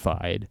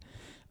mortified,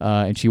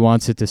 and she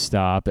wants it to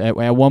stop. At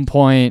one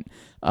point,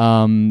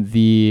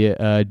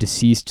 the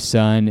deceased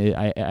son,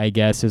 I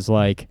guess, is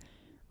like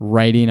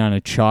writing on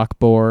a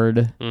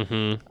chalkboard,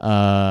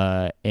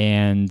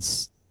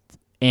 and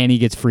Annie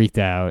gets freaked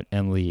out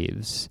and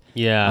leaves.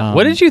 Yeah.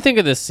 What did you think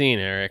of this scene,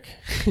 Eric?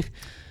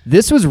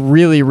 This was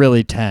really,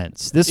 really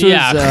tense. This was,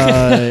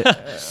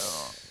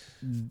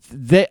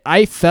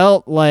 I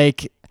felt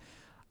like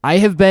I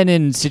have been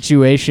in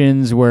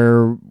situations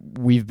where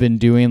we've been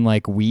doing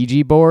like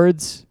Ouija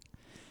boards,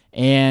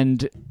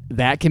 and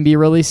that can be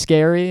really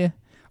scary,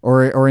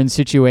 or in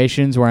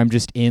situations where I'm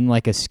just in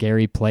like a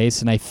scary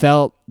place, and I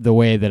felt the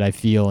way that I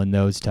feel in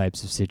those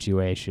types of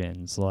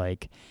situations,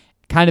 like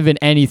kind of an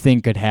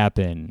anything could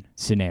happen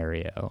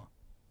scenario.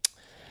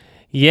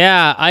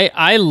 Yeah,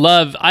 I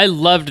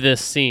loved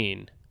this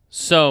scene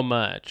so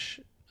much.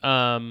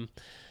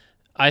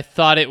 I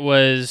thought it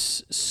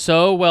was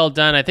so well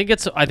done. I think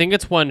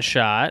it's one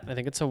shot. I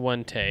think it's a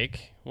one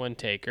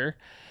taker,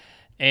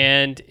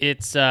 and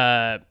it's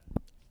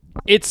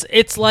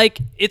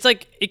like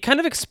it kind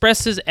of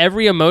expresses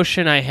every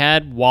emotion I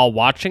had while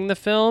watching the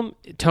film.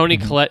 Toni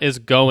Collette is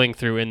going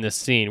through in this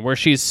scene, where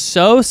she's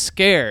so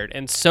scared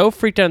and so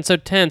freaked out and so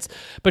tense,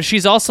 but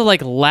she's also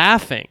like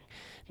laughing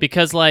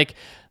because like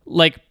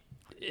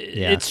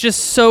it's just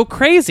so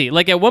crazy.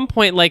 Like at one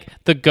point, like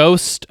the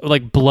ghost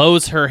like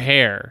blows her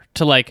hair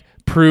to like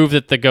prove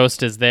that the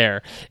ghost is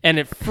there, and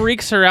it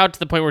freaks her out to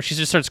the point where she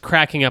just starts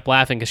cracking up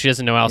laughing because she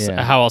doesn't know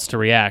how else to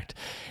react.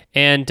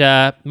 And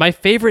my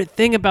favorite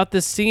thing about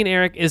this scene,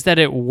 Eric, is that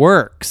it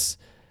works.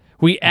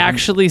 We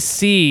actually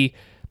see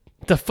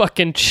the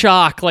fucking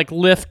chalk like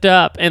lift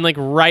up and like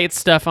write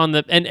stuff on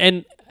the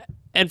and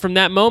from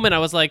that moment I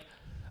was like,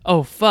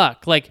 oh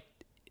fuck, like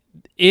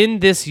in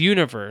this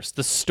universe,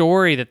 the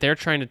story that they're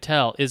trying to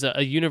tell is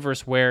a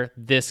universe where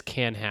this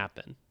can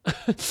happen.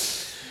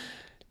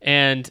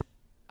 And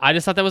I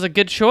just thought that was a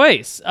good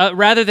choice,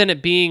 rather than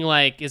it being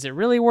like, is it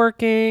really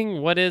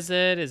working? What is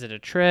it? Is it a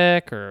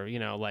trick? Or, you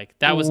know, like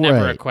that was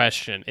never a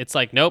question. It's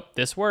like, nope,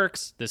 this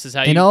works. This is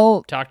how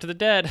you talk to the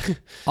dead.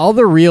 All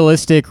the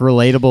realistic,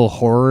 relatable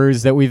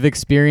horrors that we've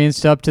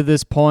experienced up to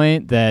this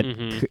point that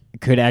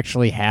could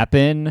actually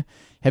happen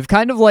have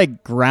kind of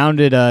like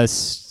grounded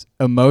us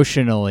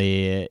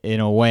emotionally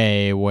in a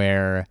way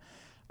where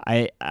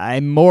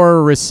I'm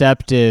more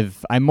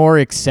receptive, I'm more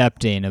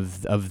accepting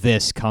of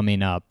this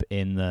coming up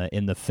in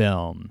the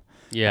film.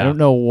 Yeah. I don't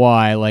know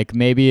why. Like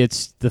maybe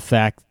it's the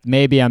fact,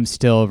 maybe I'm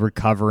still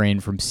recovering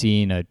from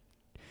seeing a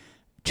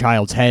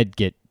child's head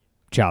get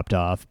chopped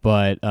off,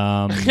 but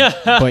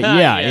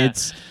yeah.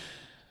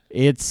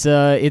 It's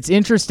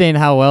interesting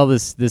how well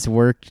this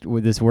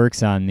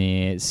works on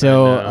me.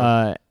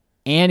 So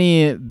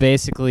Annie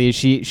basically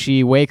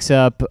she wakes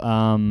up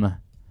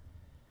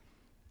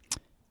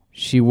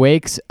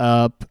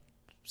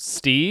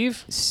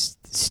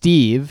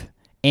Steve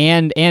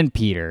and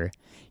Peter.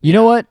 You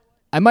know what?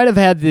 I might have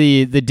had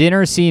the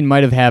dinner scene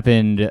might have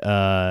happened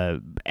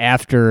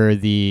after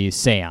the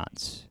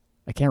seance.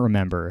 I can't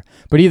remember.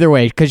 But either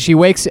way, cuz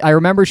I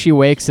remember she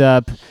wakes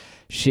up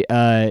Steve,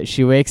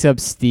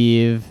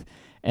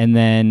 and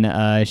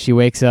then she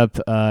wakes up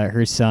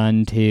her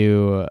son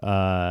to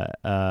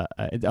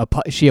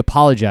she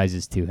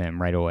apologizes to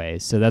him right away.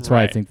 So that's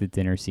why I think the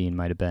dinner scene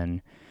might have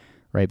been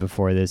right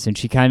before this. And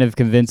she kind of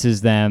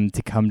convinces them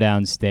to come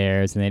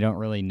downstairs, and they don't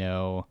really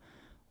know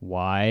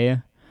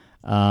why.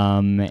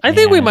 I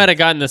think we might have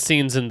gotten the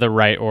scenes in the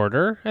right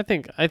order. I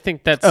think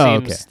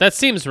that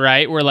seems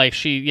right. Where like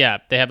they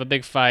have a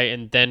big fight,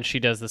 and then she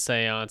does the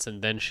seance,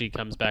 and then she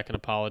comes back and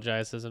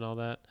apologizes and all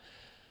that.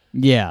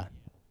 Yeah.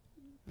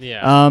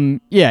 Yeah.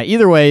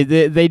 Either way,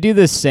 they do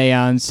this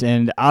seance,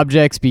 and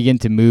objects begin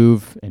to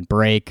move and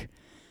break.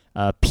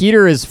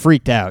 Peter is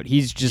freaked out.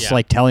 He's just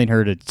like telling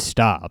her to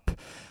stop.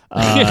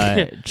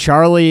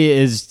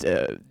 Charlie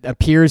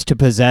appears to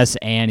possess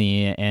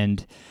Annie,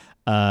 and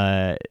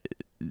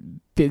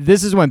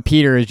this is when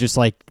Peter is just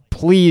like,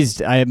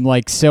 please, I'm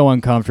like so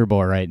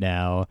uncomfortable right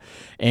now.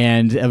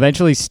 And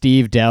eventually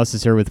Steve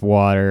douses her with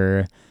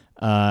water.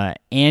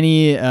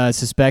 Annie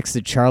suspects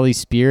that Charlie's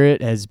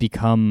spirit has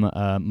become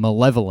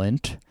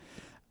malevolent,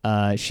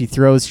 She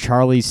throws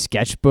Charlie's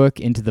sketchbook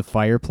into the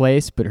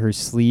fireplace, but her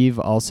sleeve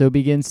also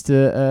begins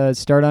to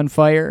start on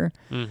fire.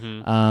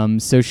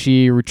 So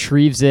she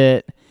retrieves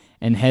it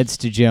and heads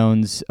to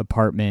Joan's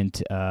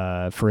apartment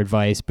for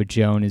advice, but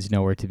Joan is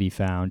nowhere to be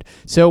found.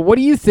 So what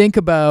do you think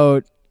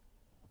about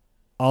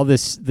all the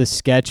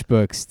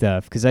sketchbook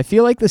stuff? Because I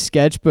feel like the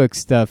sketchbook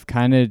stuff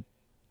kind of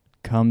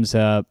comes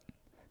up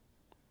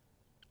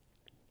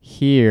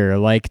here.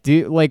 Like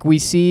we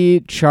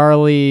see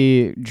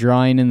Charlie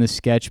drawing in the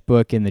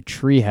sketchbook in the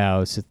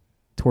treehouse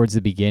towards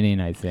the beginning,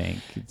 I think.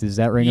 Does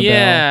that ring a bell?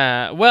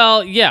 Yeah.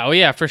 Well,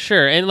 yeah, for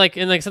sure. And like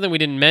something we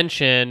didn't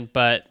mention,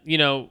 but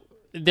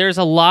there's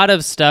a lot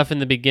of stuff in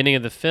the beginning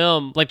of the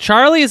film. Like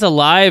Charlie is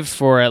alive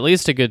for at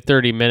least a good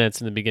 30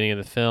 minutes in the beginning of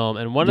the film.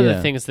 And one of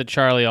the things that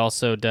Charlie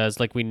also does,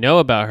 like we know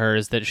about her,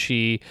 is that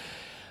she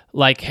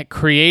like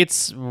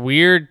creates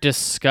weird,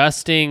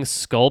 disgusting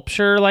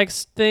sculpture like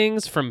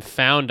things from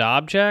found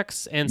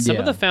objects. And some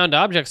of the found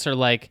objects are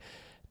like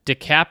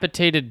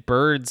decapitated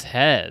birds'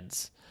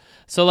 heads.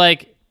 So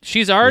like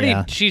she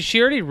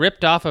already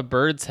ripped off a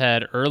bird's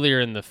head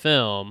earlier in the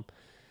film,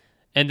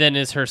 and then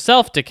is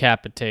herself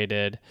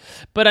decapitated.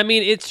 But I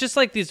mean, it's just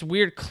like these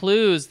weird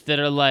clues that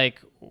are like,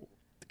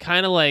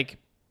 kind of like,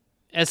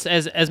 as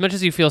much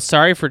as you feel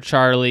sorry for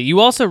Charlie,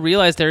 you also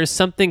realize there is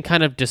something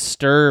kind of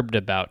disturbed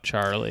about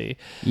Charlie.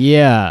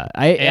 Yeah,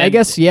 I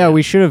guess,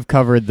 we should have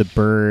covered the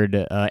bird.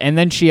 And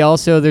then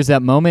there's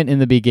that moment in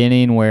the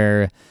beginning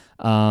where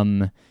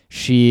a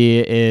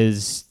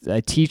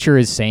teacher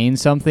is saying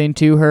something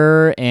to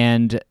her,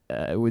 and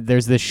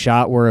there's this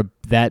shot where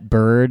that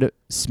bird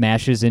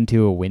smashes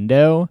into a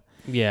window.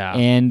 Yeah.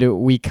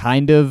 And we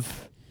kind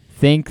of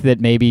think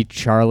that maybe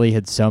Charlie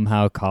had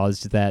somehow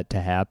caused that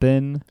to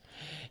happen.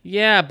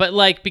 Yeah, but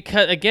like,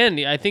 because again,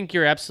 I think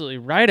you're absolutely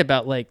right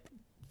about like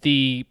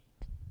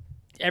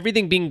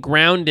everything being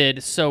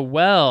grounded so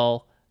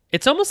well.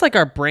 It's almost like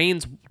our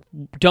brains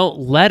don't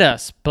let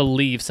us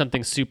believe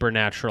something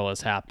supernatural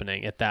is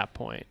happening at that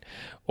point.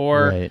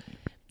 Or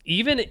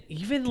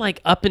even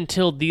like up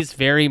until these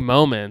very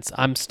moments,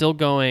 I'm still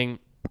going,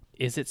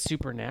 is it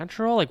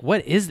supernatural? Like,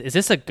 what is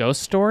this a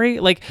ghost story?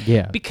 Like,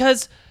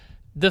 because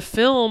the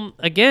film,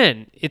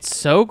 again, it's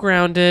so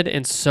grounded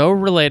and so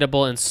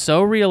relatable and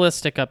so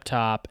realistic up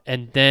top,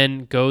 and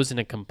then goes in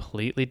a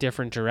completely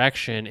different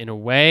direction in a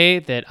way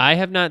that I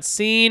have not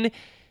seen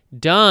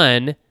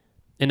done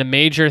in a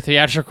major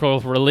theatrical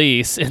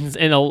release in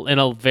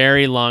a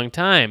very long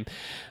time.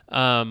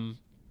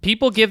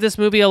 People give this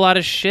movie a lot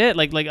of shit,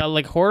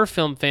 like horror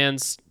film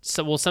fans.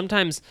 So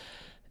sometimes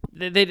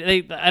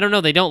they I don't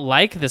know, they don't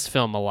like this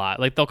film a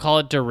lot. Like they'll call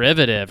it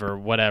derivative or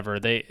whatever.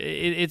 But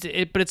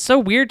it's so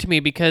weird to me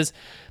because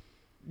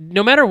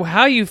no matter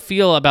how you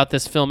feel about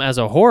this film as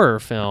a horror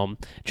film,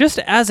 just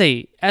as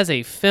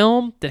a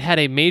film that had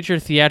a major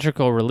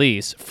theatrical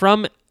release,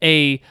 from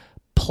a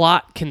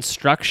plot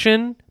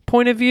construction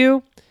point of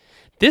view,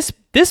 this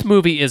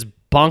movie is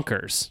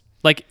bonkers.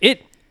 Like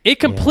it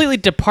completely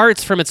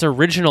departs from its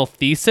original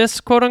thesis,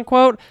 quote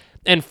unquote,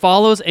 and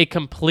follows a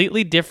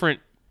completely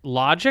different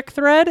logic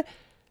thread.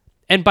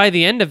 And by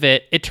the end of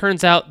it, it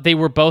turns out they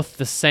were both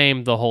the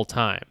same the whole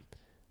time.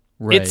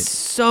 Right. It's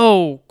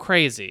so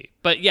crazy.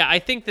 But yeah, I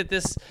think that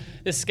this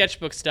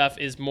sketchbook stuff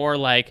is more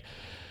like,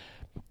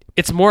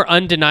 it's more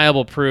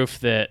undeniable proof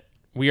that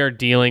we are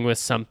dealing with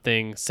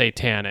something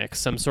satanic,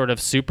 some sort of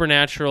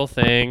supernatural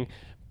thing.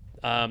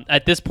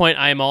 At this point,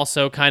 I am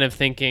also kind of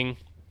thinking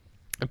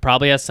it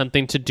probably has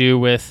something to do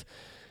with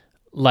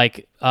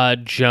like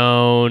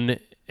Joan,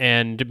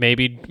 and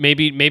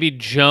maybe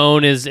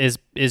Joan is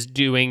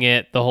doing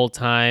it the whole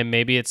time.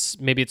 Maybe it's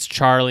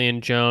Charlie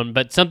and Joan,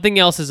 but something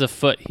else is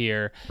afoot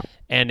here,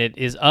 and it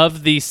is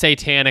of the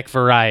satanic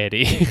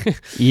variety.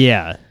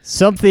 Yeah,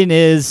 something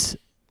is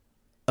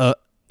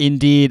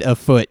indeed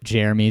afoot,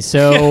 Jeremy.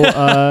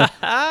 So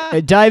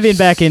diving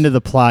back into the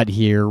plot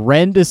here,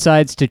 Ren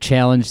decides to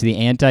challenge the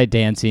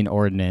anti-dancing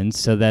ordinance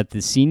so that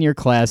the senior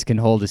class can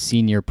hold a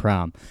senior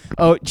prom.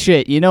 Oh,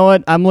 shit. You know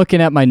what? I'm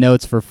looking at my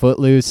notes for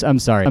Footloose. I'm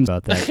sorry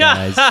about that,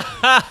 guys.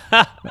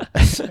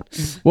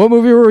 What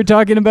movie were we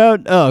talking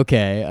about? Oh,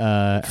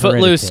 okay.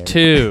 Footloose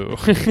 2.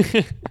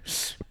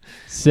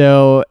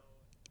 So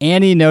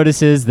Annie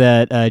notices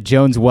that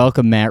Joan's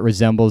welcome mat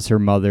resembles her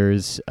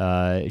mother's.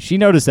 She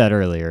noticed that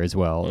earlier as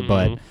well,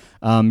 but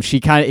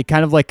it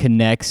kind of like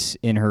connects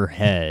in her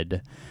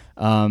head.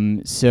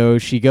 So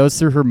she goes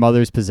through her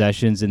mother's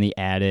possessions in the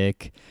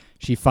attic.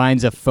 She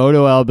finds a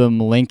photo album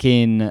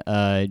linking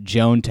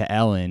Joan to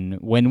Ellen.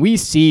 When we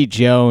see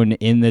Joan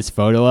in this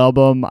photo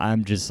album,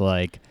 I'm just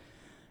like,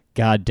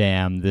 God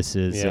damn, this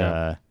is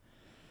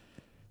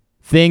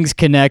things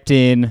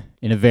connecting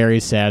in a very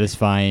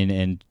satisfying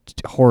and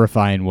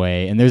horrifying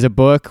way. And there's a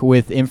book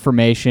with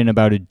information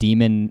about a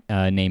demon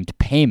named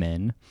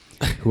Payman,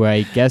 who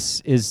I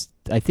guess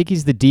I think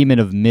he's the demon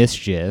of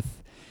mischief.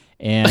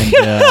 And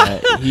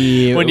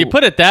when you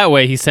put it that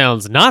way, he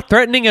sounds not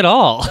threatening at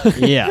all.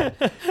 Yeah.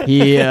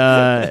 He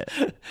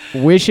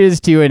wishes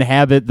to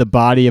inhabit the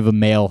body of a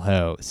male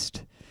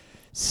host.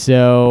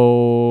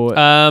 So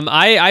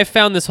I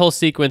found this whole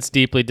sequence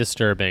deeply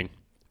disturbing.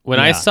 When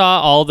I Yeah.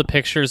 saw all the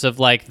pictures of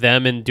like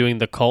them and doing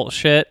the cult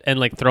shit and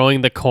like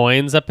throwing the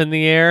coins up in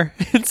the air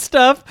and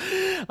stuff,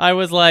 I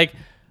was like,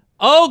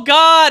 oh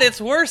God,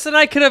 it's worse than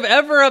I could have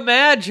ever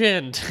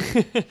imagined.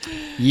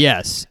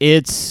 yes,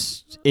 it's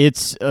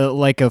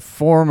like a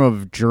form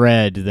of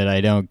dread that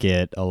I don't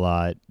get a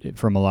lot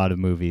from a lot of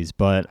movies,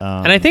 but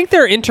And I think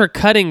they're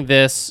intercutting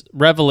this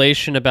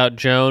revelation about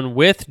Joan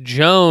with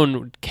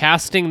Joan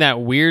casting that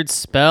weird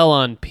spell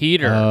on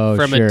Peter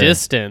from sure. a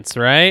distance,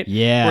 right?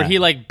 Yeah. Where he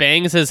like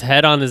bangs his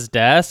head on his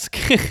desk.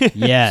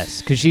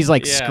 yes, because she's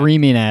like Yeah.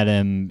 screaming at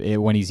him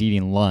when he's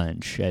eating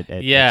lunch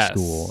at Yes.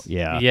 school.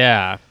 Yeah,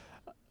 Yeah.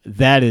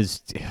 that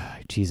is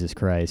Jesus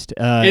Christ.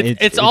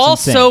 It's all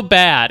insane. so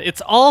bad.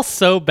 It's all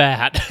so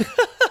bad.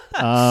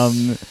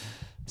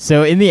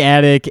 So in the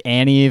attic,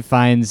 Annie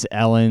finds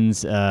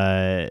Ellen's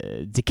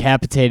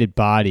decapitated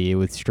body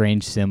with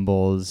strange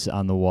symbols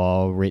on the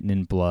wall written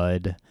in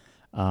blood.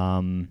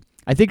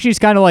 I think she's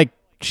kind of like,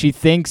 she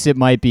thinks it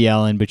might be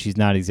Ellen, but she's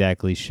not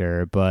exactly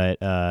sure. But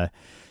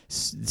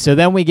so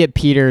then we get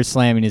Peter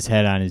slamming his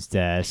head on his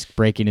desk,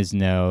 breaking his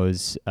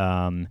nose.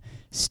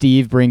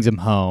 Steve brings him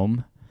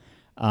home.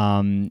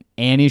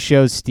 Annie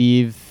shows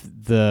Steve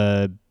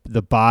the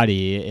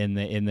body in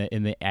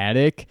the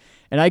attic,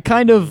 and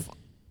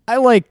I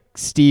like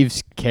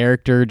Steve's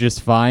character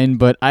just fine,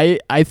 but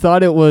I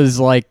thought it was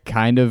like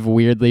kind of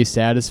weirdly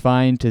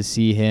satisfying to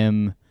see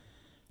him.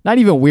 Not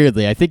even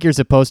weirdly, I think you're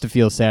supposed to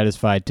feel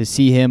satisfied to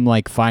see him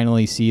like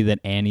finally see that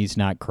Annie's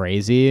not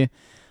crazy.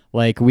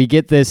 Like we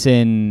get this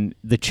in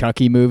the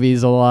Chucky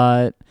movies a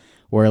lot,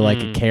 where like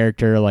a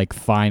character like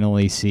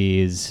finally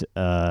sees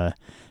that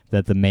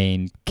the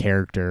main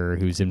character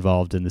who's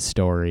involved in the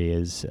story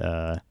is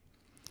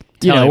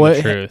Telling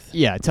the truth.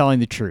 Yeah, telling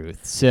the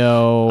truth.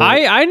 So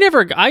I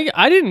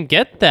didn't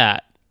get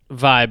that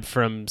vibe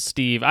from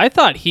Steve. I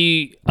thought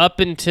he up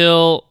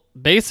until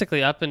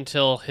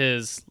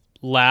his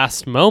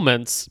last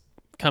moments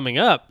coming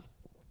up,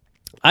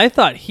 I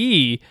thought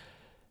he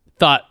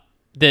thought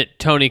that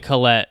Toni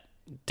Collette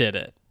did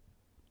it.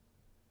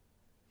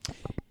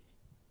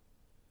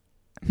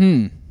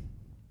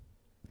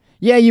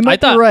 Yeah, you might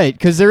be right,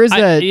 because there is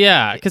that.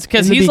 Because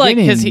in the he's like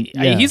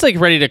beginning, he's like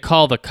ready to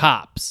call the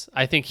cops.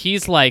 I think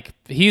he's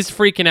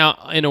freaking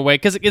out in a way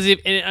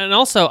and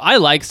also I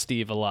like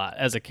Steve a lot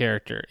as a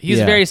character. He's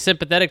Yeah. very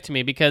sympathetic to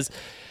me because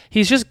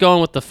he's just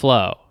going with the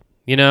flow,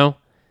 you know?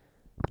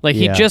 Like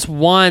he Yeah. just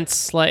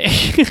wants like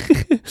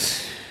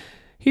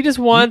he just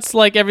wants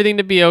like everything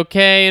to be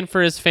okay and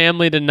for his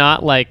family to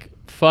not like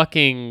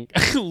fucking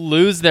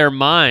lose their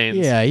minds.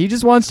 Yeah, he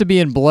just wants to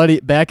be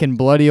back in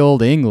bloody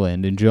old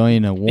England,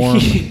 enjoying a warm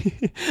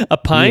A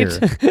pint?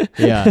 beer.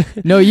 Yeah.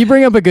 No, you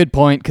bring up a good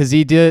point, because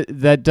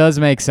that does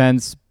make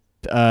sense.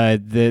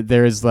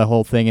 There's the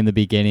whole thing in the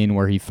beginning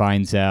where he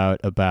finds out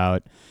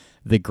about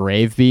the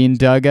grave being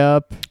dug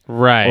up,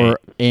 Right.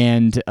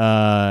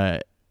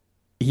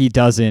 he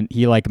doesn't.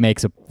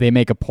 They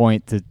make a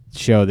point to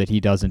show that he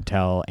doesn't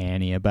tell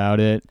Annie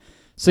about it.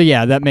 So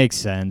yeah, that makes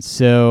sense.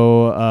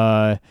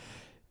 So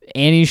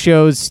Annie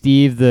shows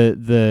Steve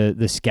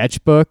the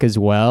sketchbook as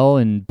well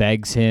and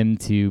begs him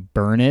to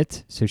burn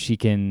it so she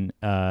can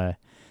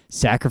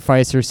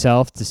sacrifice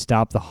herself to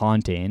stop the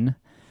haunting.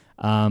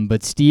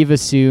 But Steve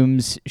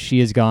assumes she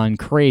has gone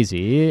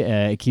crazy,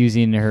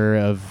 accusing her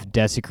of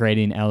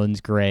desecrating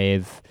Ellen's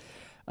grave.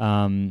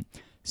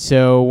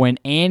 So when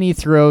Annie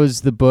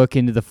throws the book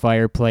into the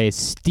fireplace,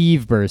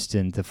 Steve bursts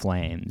into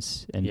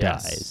flames and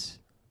dies.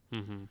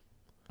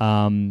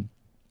 Mm-hmm.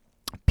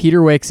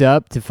 Peter wakes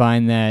up to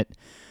find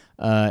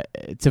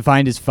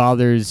his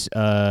father's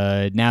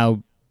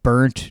now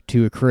burnt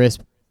to a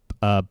crisp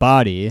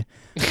body,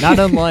 not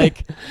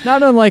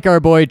unlike our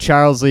boy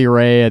Charles Lee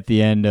Ray at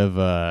the end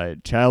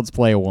of Child's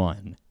Play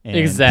 1. And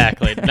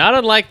Exactly. Not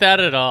unlike that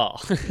at all.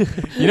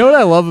 you know what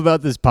I love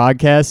about this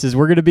podcast is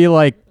we're going to be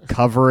like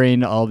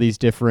covering all these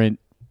different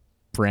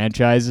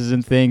franchises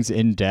and things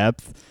in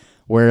depth,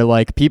 where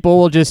like people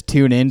will just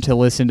tune in to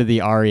listen to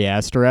the Ari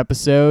Aster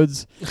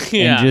episodes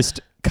Yeah. and just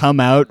come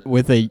out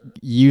with a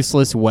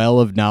useless well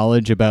of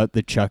knowledge about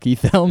the Chucky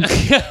films.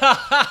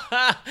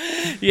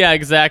 Yeah,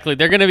 exactly.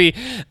 They're gonna be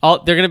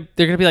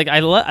like, I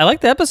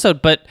like the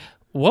episode, but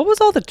what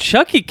was all the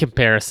Chucky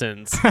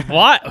comparisons?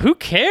 What? Who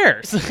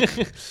cares?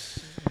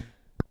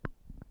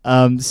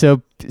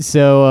 So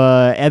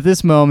at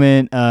this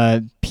moment,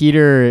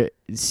 Peter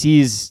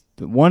sees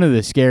one of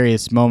the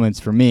scariest moments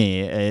for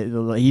me.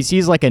 He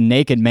sees like a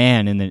naked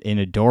man in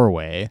a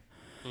doorway,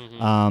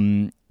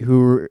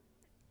 who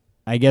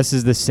I guess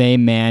is the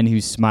same man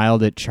who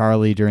smiled at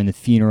Charlie during the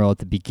funeral at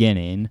the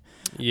beginning.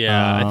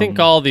 Yeah, I think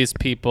all these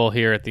people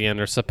here at the end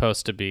are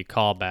supposed to be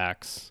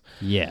callbacks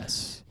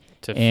Yes.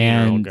 to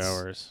funeral And-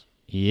 goers.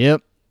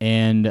 Yep.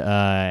 And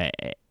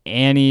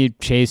Annie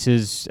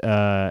chases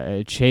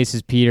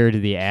Peter to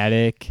the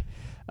attic,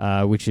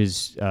 which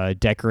is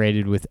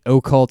decorated with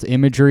occult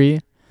imagery.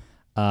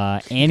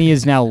 Annie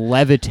is now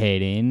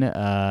levitating,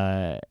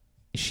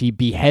 she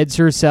beheads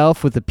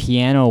herself with a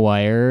piano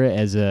wire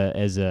as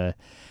a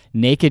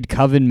naked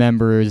coven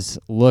members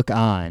look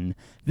on.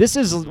 This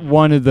is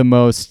one of the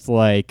most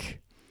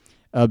like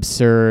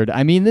absurd.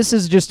 I mean, this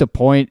is just a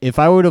point. If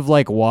I would have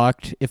like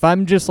walked, if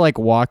I'm just like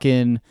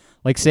walking,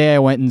 like say I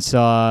went and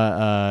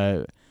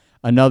saw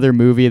another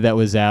movie that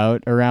was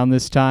out around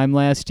this time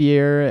last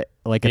year,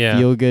 like a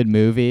feel good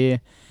movie,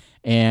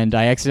 and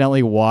I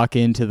accidentally walk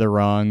into the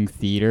wrong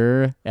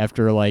theater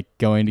after like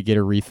going to get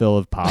a refill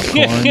of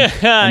popcorn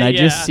and I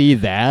just see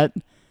that,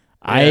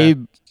 I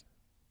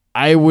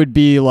would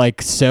be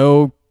like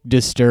so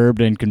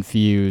disturbed and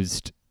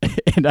confused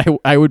and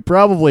I would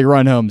probably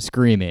run home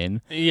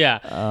screaming.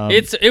 Yeah.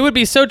 It would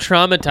be so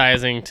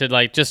traumatizing to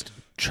like just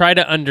try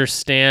to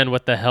understand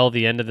what the hell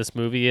the end of this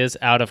movie is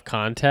out of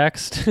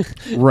context.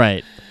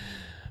 Right.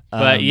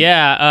 But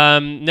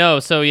no,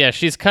 so yeah,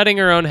 she's cutting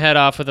her own head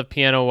off with a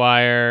piano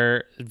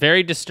wire,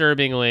 very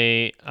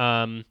disturbingly.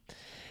 And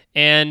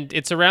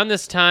it's around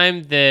this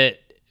time that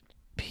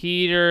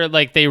Peter,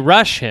 like they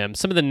rush him.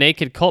 Some of the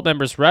naked cult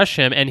members rush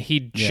him, and he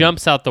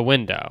jumps out the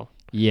window.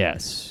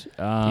 Yes.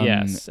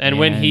 Yes. And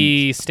when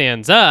he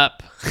stands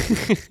up,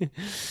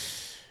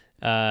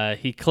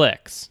 he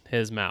clicks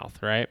his mouth,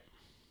 right?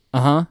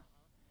 Uh-huh.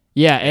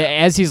 Yeah,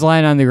 as he's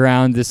lying on the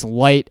ground, this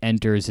light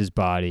enters his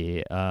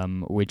body,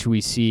 which we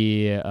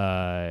see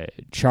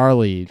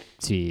Charlie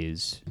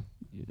sees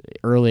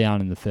early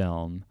on in the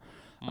film.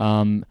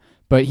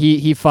 But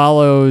he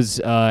follows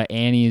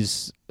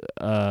Annie's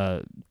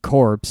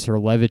corpse, her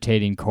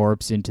levitating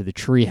corpse, into the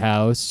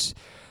treehouse.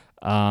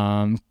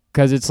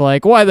 Because it's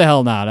like, why the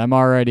hell not? I'm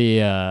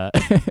already,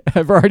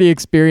 I've already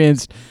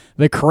experienced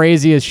the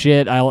craziest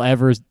shit I'll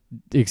ever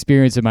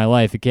experience in my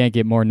life. It can't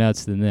get more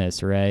nuts than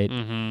this, right?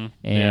 Mm-hmm.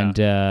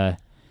 And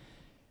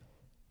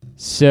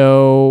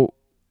so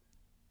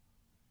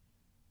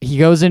he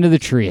goes into the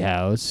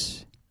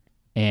treehouse,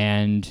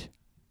 and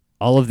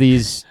all of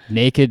these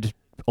naked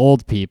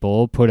old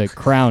people put a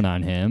crown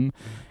on him,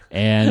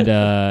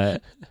 and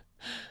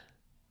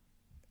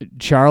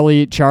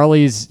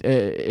Charlie's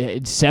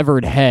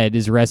severed head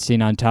is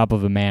resting on top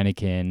of a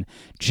mannequin.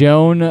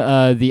 Joan,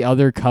 the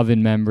other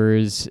coven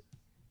members,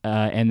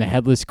 and the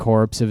headless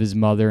corpse of his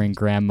mother and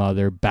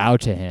grandmother bow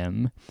to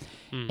him,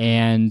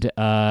 and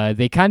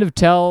they kind of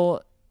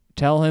tell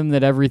him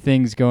that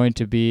everything's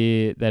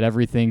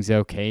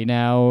okay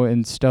now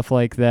and stuff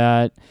like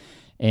that,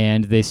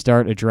 and they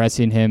start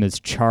addressing him as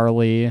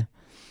Charlie.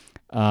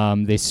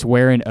 They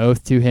swear an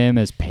oath to him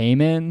as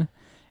Payman,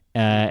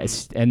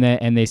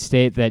 and they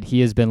state that he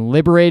has been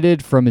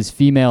liberated from his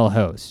female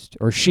host,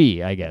 or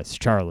she, I guess,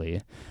 Charlie,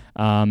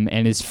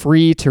 and is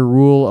free to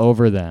rule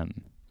over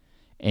them.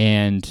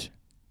 And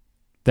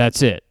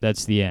that's it.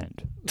 That's the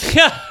end.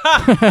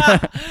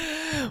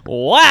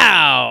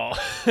 Wow.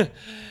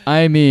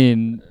 I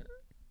mean,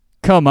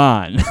 come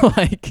on.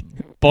 Like,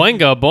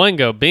 boingo,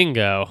 boingo,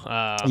 bingo.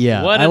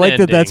 yeah, what I an like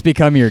ending. that's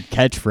become your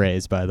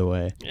catchphrase, by the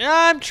way. Yeah,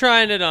 I'm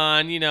trying it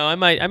on. You know, I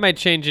might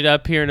change it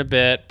up here in a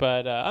bit,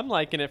 but I'm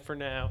liking it for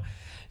now.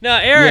 Now,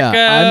 Eric,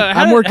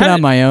 I'm working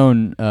on my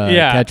own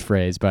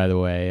catchphrase, by the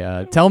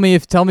way. Tell me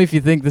if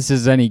you think this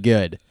is any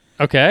good.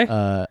 Okay.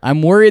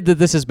 I'm worried that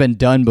this has been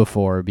done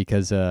before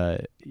because,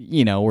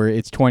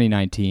 it's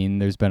 2019.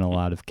 There's been a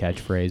lot of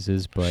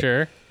catchphrases, but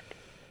sure.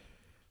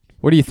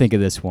 What do you think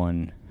of this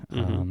one?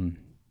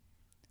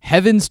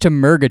 Heavens to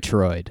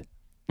Murgatroyd.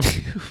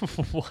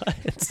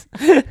 What?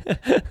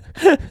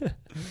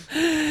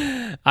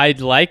 I'd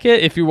like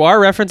it. If you are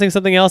referencing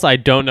something else, I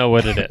don't know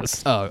what it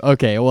is. Oh,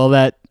 okay. Well,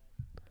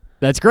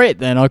 that's great.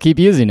 Then I'll keep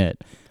using it.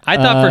 I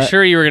thought for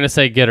sure you were going to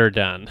say get her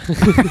done.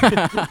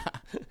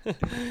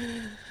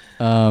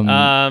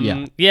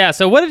 Yeah.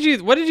 So what did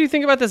you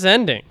think about this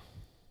ending?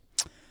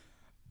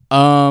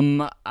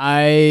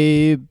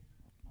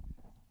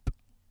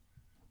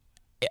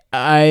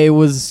 I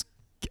was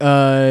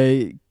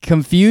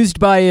confused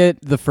by it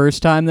the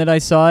first time that I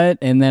saw it,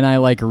 and then I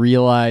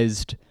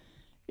realized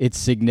its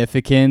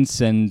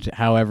significance and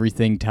how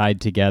everything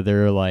tied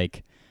together,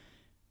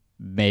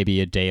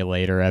 maybe a day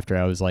later after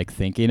I was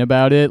thinking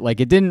about it.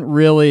 It didn't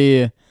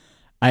really.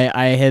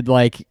 I had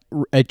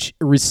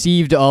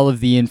received all of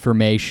the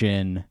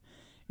information,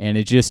 and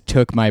it just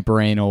took my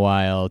brain a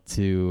while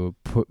to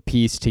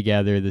piece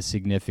together the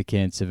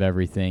significance of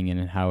everything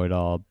and how it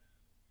all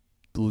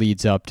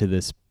leads up to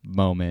this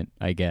moment,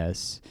 I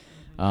guess.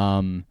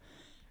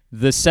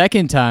 The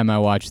second time I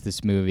watched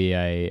this movie,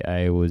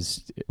 I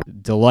was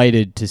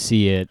delighted to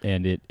see it,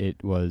 and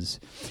it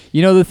was,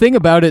 the thing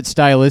about it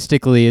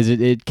stylistically is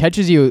it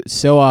catches you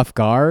so off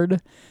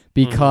guard,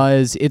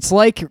 because it's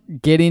like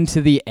getting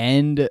to the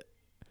end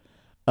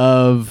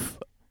of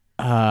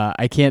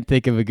I can't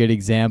think of a good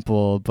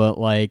example, but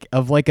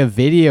of a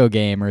video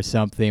game or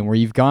something where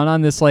you've gone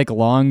on this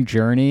long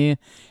journey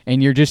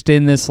and you're just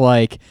in this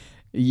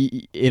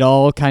it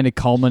all kind of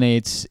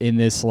culminates in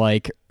this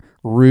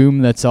room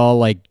that's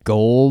all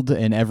gold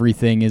and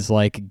everything is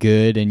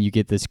good, and you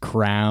get this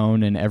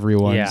crown and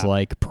everyone's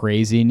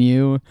praising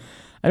you.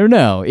 I don't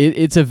know.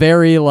 It's a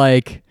very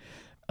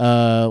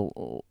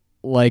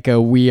like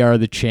a "We Are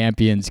the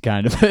Champions"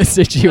 kind of a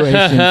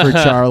situation for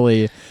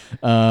Charlie.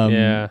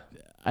 Yeah.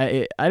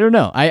 I don't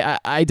know.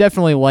 I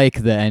definitely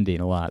like the ending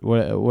a lot.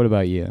 What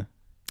about you?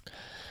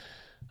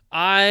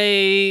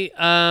 I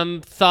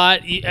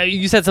thought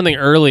you said something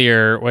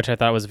earlier, which I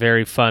thought was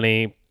very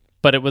funny,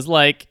 but it was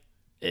like,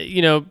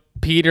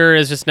 Peter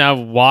is just now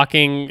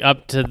walking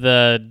up to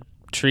the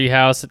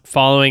treehouse,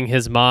 following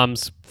his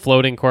mom's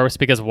floating corpse,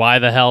 because why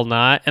the hell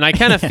not? And I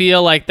kind of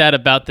feel like that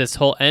about this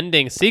whole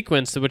ending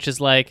sequence, which is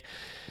like,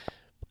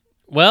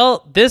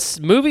 well, this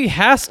movie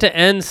has to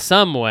end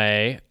some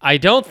way. I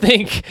don't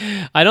think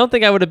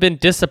I would have been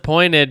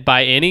disappointed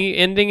by any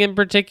ending in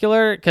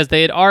particular, because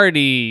they had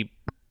already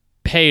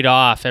paid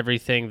off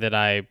everything that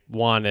I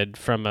wanted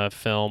from a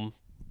film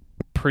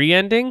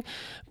pre-ending.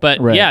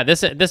 But Right. yeah,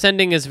 this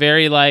ending is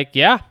very like,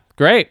 yeah,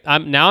 great.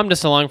 I'm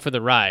just along for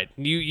the ride.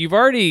 You've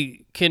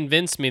already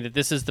convinced me that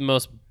this is the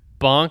most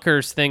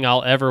bonkers thing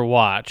I'll ever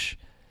watch.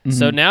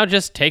 So now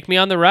just take me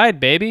on the ride,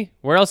 baby.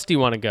 Where else do you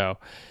want to go?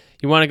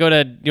 You want to go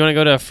to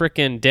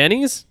frickin'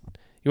 Denny's?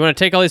 You want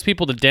to take all these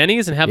people to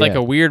Denny's and have like Yeah.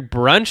 a weird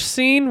brunch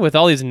scene with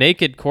all these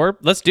naked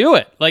Let's do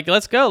it. Like,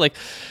 let's go. Like,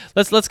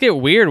 let's get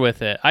weird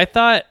with it. I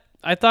thought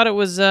it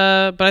was,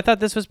 but I thought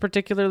this was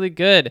particularly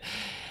good.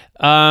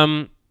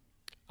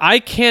 I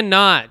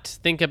cannot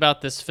think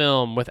about this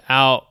film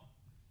without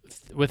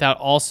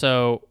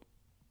also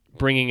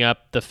bringing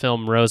up the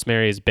film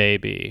Rosemary's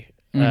Baby.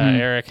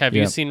 Eric, have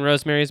you seen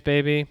Rosemary's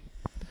Baby?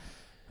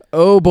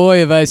 Oh boy,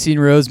 have I seen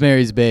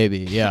Rosemary's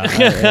Baby.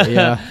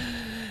 Yeah.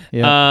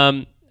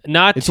 Yeah.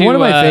 It's one of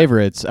my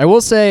favorites. I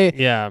will say,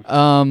 Yeah.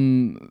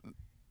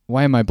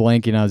 why am I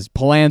blanking on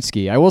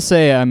Polanski? I will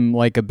say I'm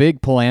like a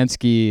big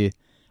Polanski.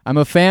 I'm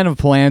a fan of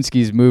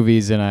Polanski's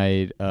movies,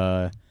 and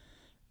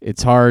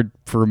it's hard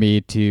for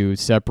me to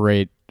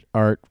separate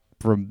art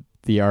from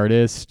the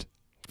artist.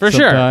 For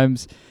sure.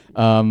 Sometimes.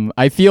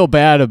 I feel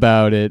bad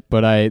about it,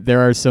 but there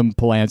are some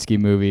Polanski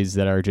movies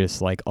that are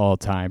just like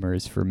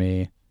all-timers for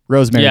me.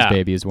 Rosemary's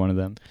Baby is one of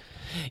them.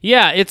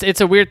 Yeah, it's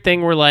a weird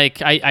thing where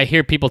like I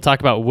hear people talk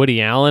about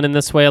Woody Allen in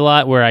this way a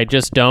lot, where I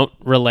just don't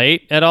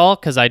relate at all,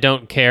 because I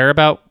don't care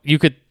about. You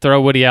could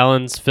throw Woody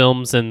Allen's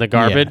films in the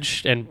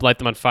garbage and light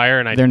them on fire,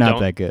 and They're not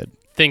don't that good.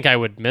 think I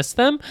would miss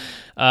them.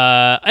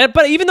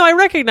 But even though I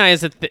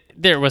recognize that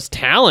there was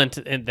talent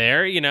in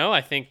there,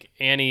 I think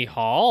Annie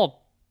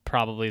Hall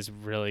probably is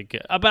really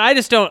good. But I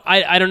just don't.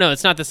 I don't know.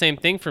 It's not the same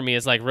thing for me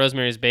as like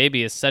Rosemary's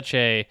Baby is such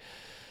a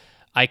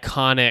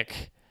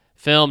iconic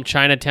film.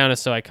 Chinatown is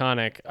so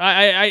iconic.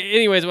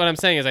 Anyways, what I'm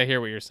saying is I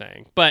hear what you're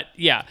saying. But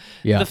yeah.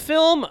 The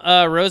film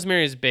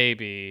Rosemary's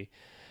Baby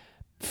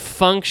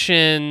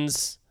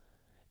functions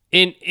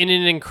in an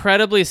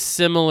incredibly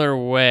similar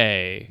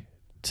way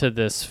to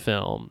this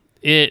film.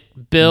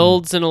 It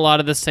builds in a lot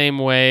of the same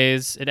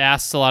ways. It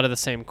asks a lot of the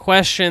same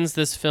questions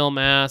this film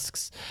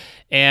asks.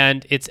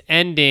 And its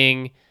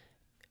ending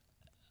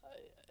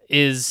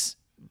is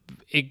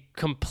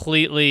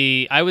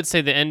completely... I would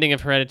say the ending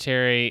of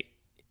Hereditary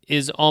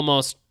is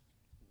almost...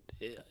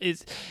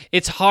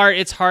 It's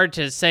hard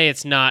to say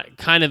it's not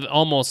kind of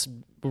almost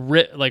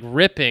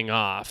ripping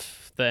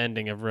off the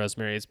ending of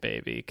Rosemary's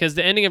Baby. Because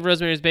the ending of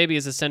Rosemary's Baby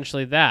is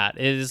essentially that.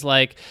 It is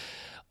like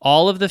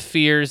all of the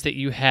fears that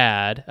you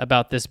had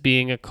about this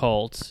being a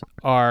cult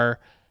are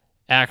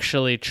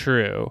actually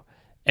true.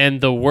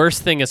 And the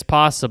worst thing is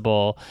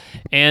possible.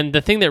 And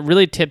the thing that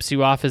really tips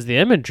you off is the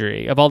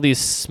imagery of all these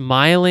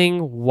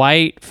smiling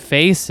white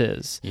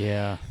faces.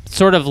 Yeah.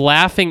 Sort of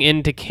laughing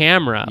into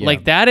camera. Yeah.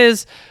 Like that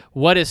is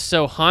what is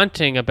so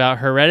haunting about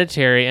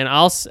Hereditary. And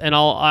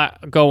I'll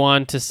go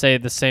on to say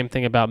the same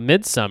thing about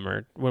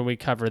Midsommar when we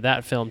cover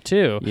that film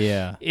too.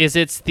 Yeah. Is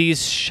it's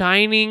these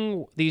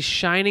shining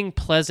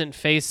pleasant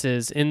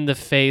faces in the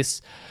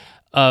face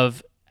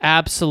of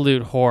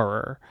absolute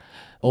horror.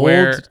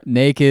 Old,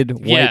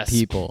 naked, white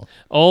people.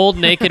 Old,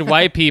 naked,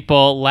 white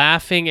people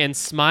laughing and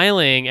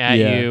smiling at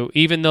you,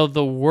 even though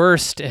the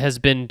worst has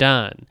been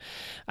done.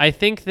 I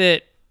think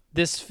that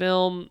this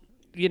film,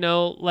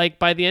 like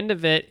by the end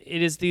of it,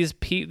 it is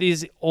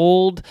these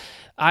old,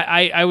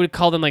 I would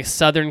call them like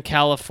Southern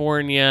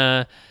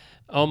California,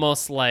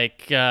 almost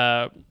like,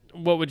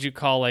 what would you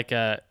call like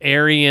a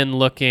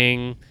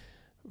Aryan-looking,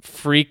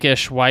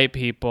 freakish white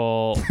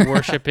people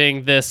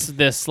worshiping this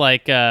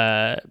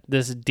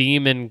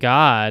demon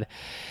god,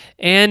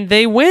 and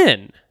they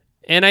win.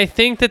 And I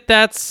think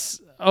that's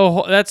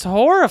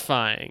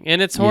horrifying,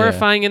 and it's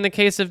horrifying in the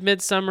case of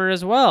Midsommar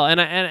as well. And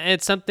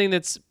it's something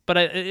but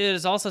it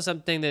is also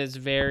something that is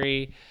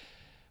very,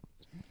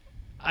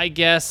 I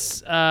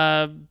guess,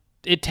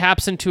 it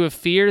taps into a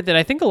fear that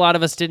I think a lot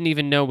of us didn't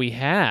even know we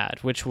had,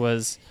 which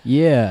was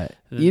you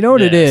know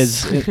what it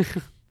is.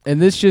 And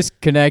this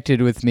just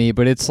connected with me,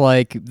 but it's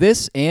like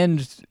this and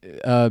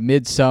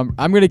Midsommar.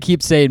 I'm going to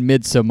keep saying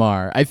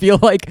Midsommar. I feel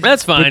like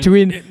that's fine.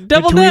 Between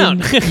down.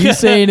 You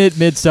saying it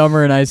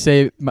Midsommar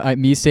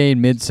and me saying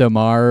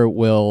Midsommar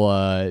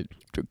will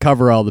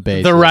cover all the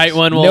bases. The right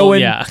one will. No one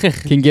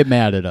can get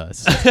mad at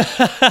us.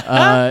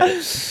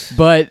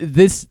 But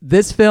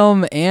this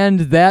film and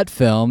that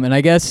film, and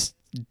I guess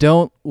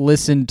don't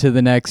listen to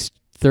the next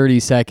 30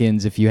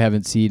 seconds if you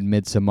haven't seen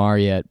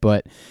Midsommar yet,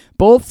 but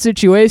both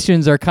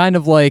situations are kind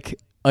of like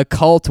a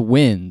cult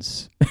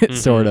wins,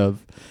 sort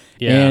of.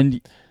 Yeah.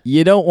 And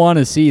you don't want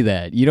to see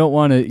that. You don't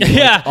want to.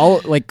 Yeah.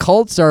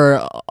 Cults are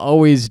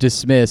always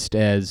dismissed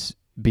as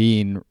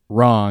being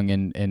wrong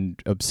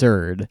and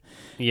absurd.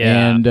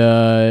 Yeah. And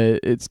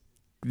it's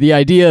the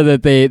idea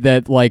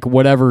that like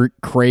whatever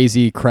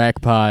crazy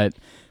crackpot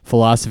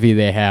philosophy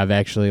they have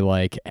actually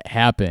like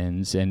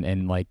happens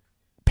and like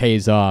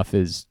pays off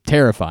is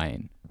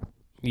terrifying.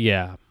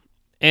 Yeah.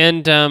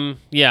 And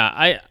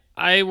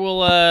I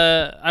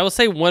will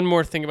say one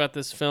more thing about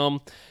this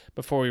film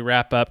before we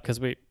wrap up because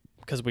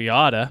we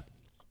oughta.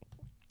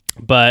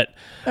 But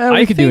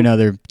We could do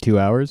another 2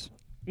 hours.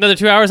 Another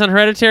 2 hours on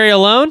Hereditary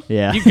alone?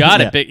 Yeah. You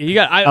got Yeah. it. You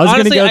got. I was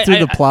going to honestly, go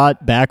through the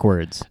plot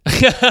backwards.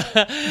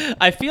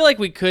 I feel like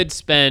we could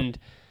spend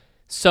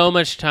so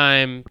much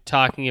time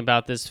talking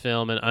about this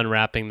film and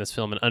unwrapping this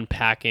film and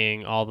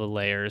unpacking all the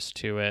layers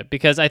to it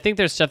because I think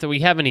there's stuff that we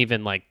haven't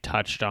even like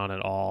touched on at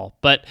all.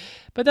 But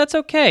that's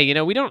okay. You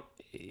know, we don't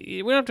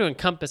have to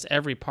encompass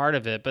every part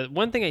of it. But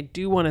one thing I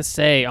do want to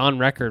say on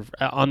record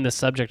on the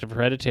subject of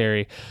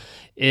Hereditary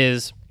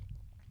is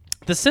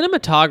the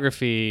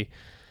cinematography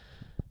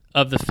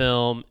of the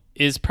film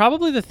is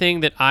probably the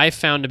thing that I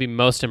found to be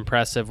most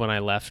impressive when I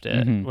left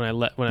it, when I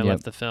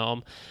left the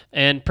film.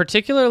 And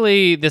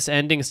particularly this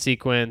ending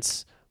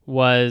sequence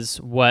was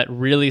what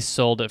really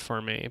sold it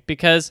for me.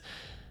 Because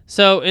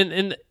so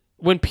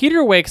when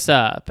Peter wakes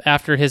up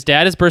after his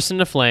dad has burst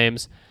into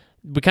flames,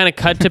 we kind of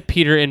cut to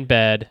Peter in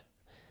bed.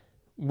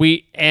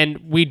 We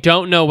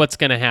don't know what's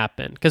going to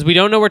happen because we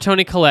don't know where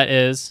Toni Collette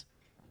is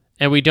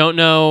and we don't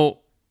know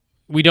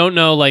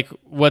like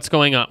what's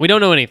going on. We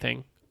don't know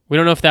anything. We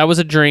don't know if that was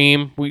a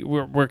dream.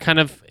 We're kind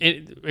of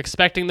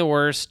expecting the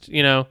worst,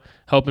 you know,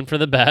 hoping for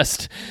the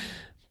best.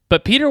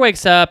 But Peter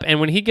wakes up, and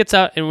when he gets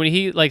out and when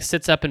he like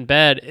sits up in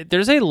bed,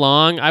 there's a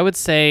long, I would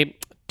say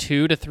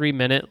 2 to 3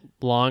 minute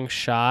long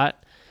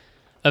shot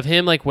of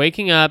him like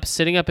waking up,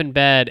 sitting up in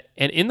bed,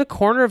 and in the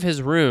corner of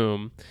his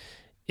room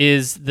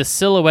is the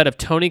silhouette of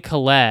Toni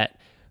Collette,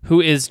 who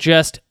is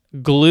just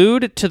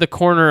glued to the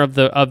corner of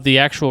the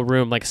actual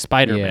room like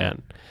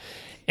Spider-Man.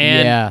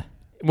 And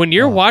when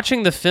you're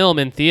watching the film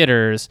in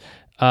theaters,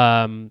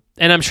 and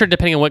I'm sure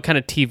depending on what kind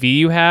of TV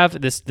you have,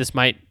 this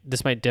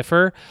might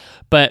differ,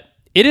 but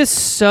it is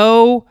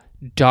so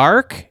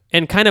dark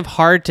and kind of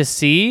hard to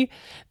see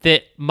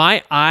that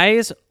my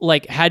eyes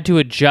like had to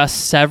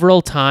adjust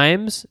several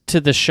times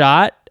to the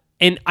shot,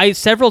 and I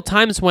several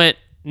times went,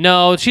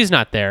 "No, she's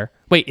not there.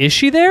 Wait, is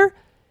she there?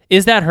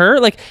 Is that her?"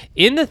 Like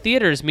in the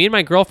theaters, me and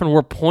my girlfriend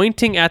were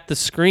pointing at the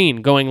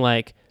screen, going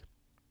like,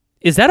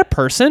 "Is that a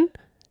person?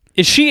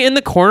 Is she in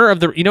the corner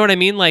of the," you know what I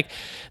mean? Like,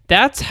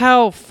 that's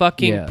how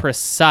fucking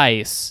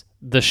precise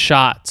the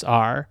shots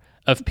are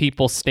of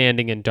people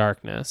standing in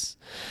darkness.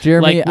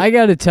 Jeremy, Like, I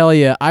got to tell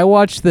you, I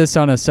watched this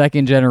on a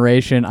second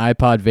generation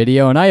iPod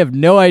video, and I have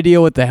no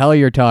idea what the hell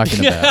you're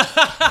talking about.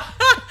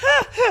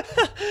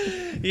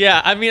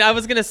 yeah, I mean, I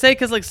was going to say,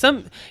 because like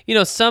some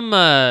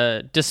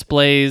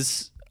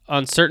displays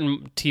on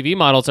certain TV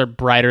models are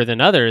brighter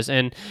than others.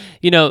 And,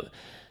 you know,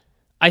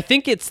 I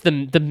think it's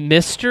the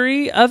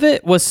mystery of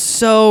it was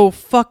so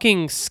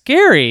fucking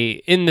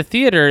scary in the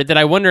theater that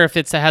I wonder if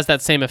it has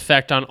that same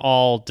effect on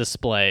all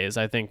displays,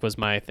 I think was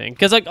my thing.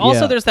 Because like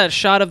also there's that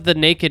shot of the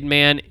naked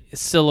man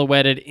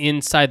silhouetted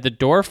inside the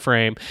door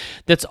frame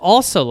that's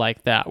also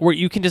like that, where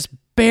you can just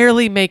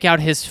barely make out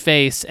his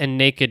face and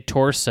naked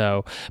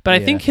torso. But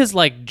I think his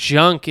like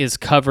junk is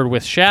covered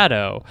with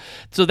shadow.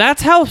 So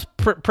that's how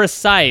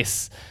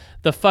precise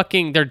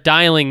they're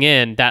dialing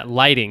in that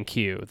lighting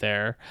cue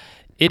there.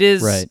 It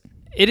is. Right.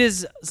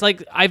 It's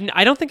like I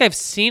don't think I've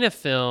seen a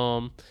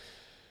film,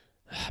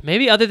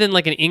 maybe other than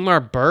like an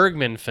Ingmar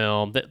Bergman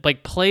film, that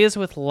like plays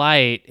with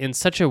light in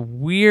such a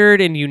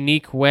weird and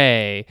unique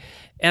way.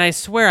 And I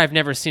swear I've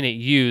never seen it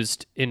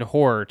used in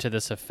horror to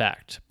this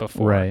effect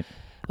before. Right.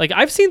 Like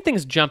I've seen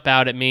things jump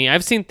out at me.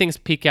 I've seen things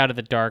peek out of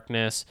the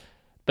darkness,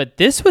 but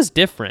this was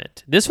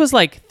different. This was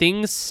like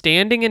things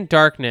standing in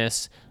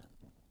darkness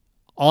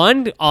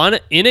in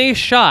a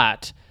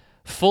shot,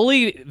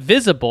 fully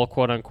visible,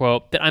 quote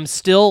unquote, that I'm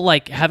still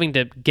like having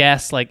to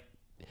guess like,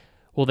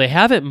 well, they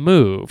haven't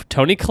moved.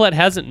 Toni Collette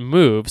hasn't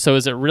moved. So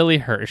is it really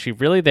her? Is she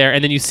really there?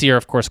 And then you see her,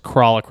 of course,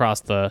 crawl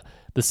across the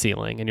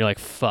ceiling and you're like,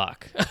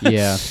 fuck.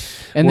 Yeah.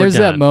 And We're there's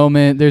done.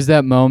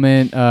 that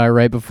moment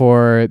right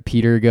before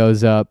Peter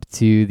goes up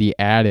to the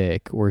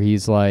attic where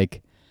he's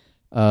like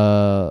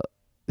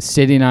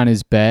sitting on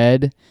his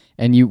bed,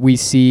 and we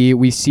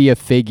see a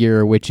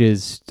figure, which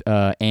is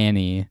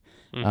Annie.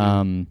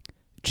 Mm-hmm.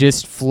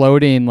 Just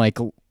floating like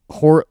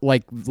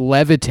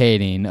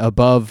levitating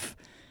above.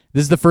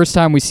 This is the first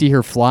time we see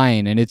her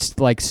flying, and it's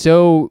like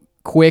so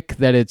quick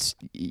that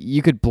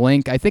you could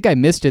blink. I think I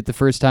missed it the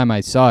first time I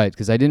saw it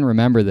because I didn't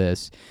remember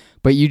this,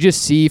 but you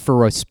just see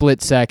for a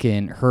split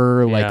second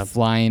her like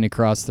flying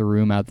across the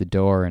room out the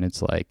door, and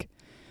it's like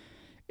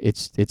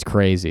it's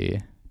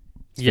crazy.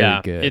 It's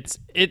very good.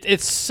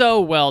 It's so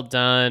well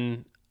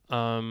done.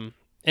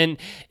 And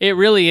it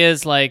really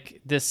is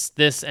like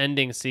this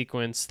ending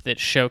sequence that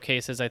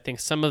showcases, I think,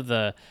 some of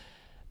the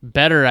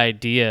better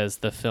ideas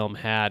the film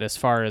had as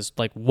far as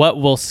like what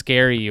will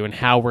scare you and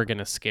how we're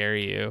gonna scare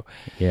you.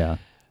 Yeah.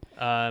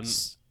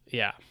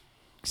 Yeah.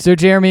 So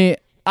Jeremy,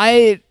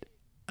 I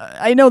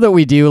know that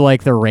we do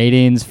like the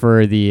ratings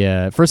for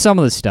the for some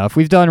of the stuff.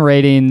 We've done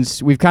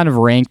ratings. We've kind of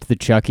ranked the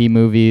Chucky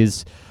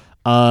movies.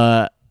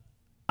 I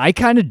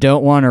kind of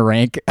don't want to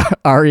rank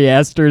Ari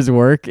Aster's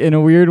work in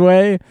a weird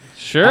way.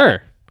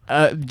 Sure.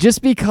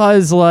 Just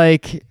because,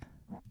 like,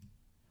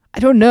 I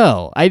don't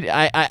know.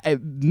 I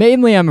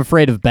mainly I'm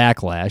afraid of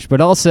backlash, but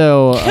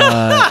also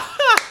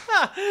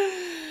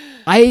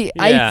I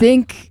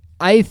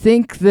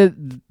think that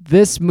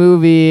this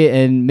movie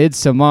and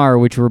Midsommar,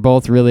 which we're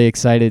both really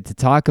excited to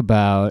talk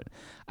about,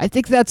 I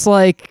think that's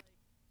like,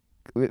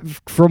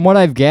 from what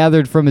I've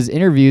gathered from his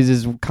interviews,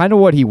 is kind of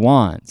what he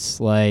wants.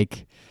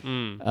 Like,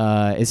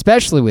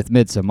 especially with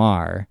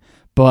Midsommar.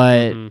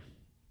 But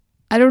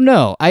I don't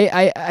know.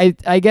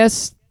 I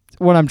guess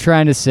what I'm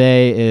trying to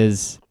say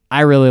is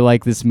I really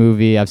like this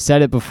movie. I've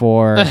said it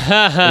before.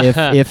 If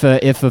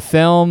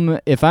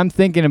I'm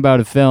thinking about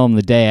a film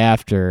the day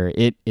after,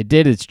 it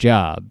did its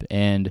job.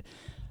 And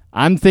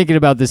I'm thinking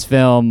about this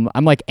film.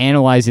 I'm like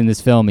analyzing this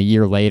film a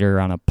year later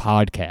on a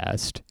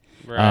podcast.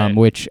 Right.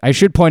 Which I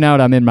should point out,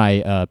 I'm in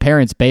my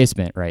parents'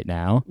 basement right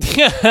now.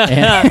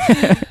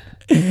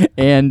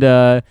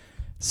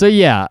 So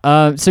yeah.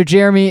 So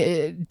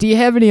Jeremy, do you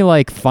have any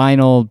like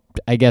final,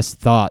 I guess,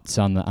 thoughts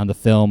on the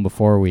film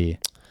before we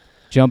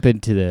jump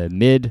into the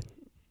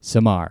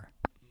Midsommar?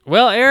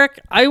 Well, Eric,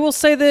 I will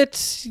say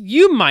that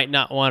you might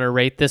not want to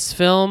rate this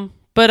film,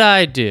 but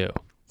I do.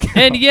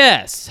 And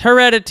yes,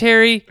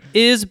 Hereditary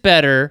is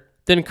better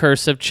than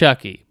Curse of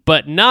Chucky,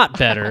 but not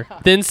better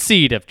than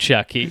Seed of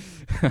Chucky.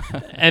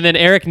 And then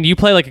Eric, you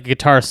play like a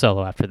guitar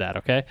solo after that,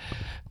 okay?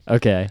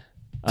 Okay.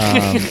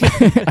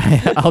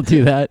 I'll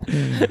do that.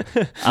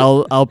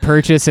 I'll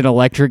purchase an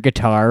electric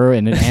guitar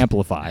and an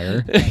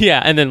amplifier.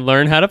 Yeah, and then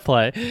learn how to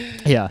play.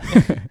 Yeah.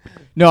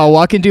 No, I'll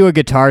walk into a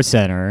Guitar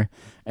Center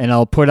and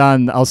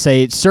I'll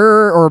say,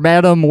 "Sir or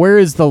madam, where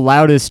is the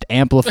loudest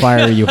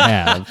amplifier you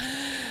have?"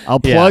 I'll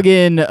plug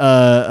in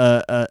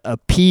a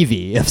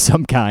PV of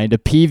some kind, a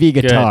PV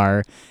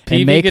guitar,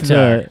 and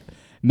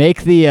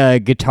make the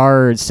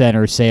Guitar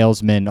Center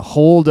salesman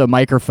hold a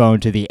microphone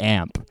to the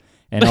amp,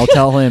 and I'll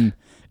tell him,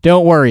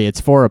 "Don't worry,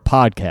 it's for a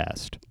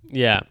podcast."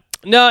 Yeah.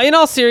 No, in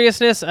all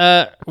seriousness,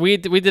 we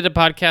did a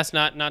podcast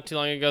not too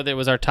long ago that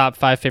was our top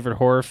 5 favorite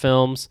horror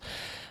films,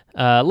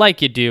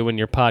 like you do when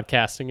you're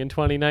podcasting in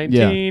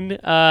 2019.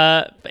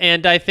 Yeah.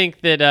 And I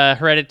think that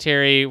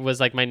Hereditary was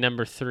like my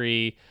number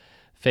 3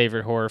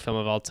 favorite horror film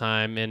of all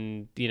time,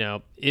 and you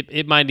know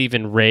it might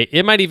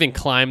even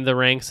climb the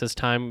ranks as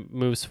time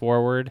moves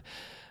forward.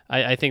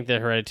 I think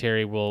that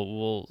Hereditary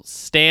will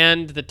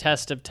stand the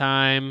test of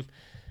time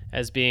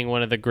as being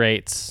one of the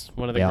greats,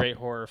 one of the great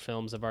horror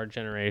films of our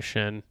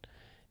generation.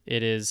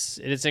 It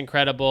is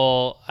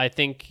incredible. I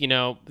think,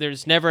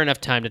 there's never enough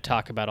time to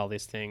talk about all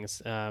these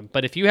things.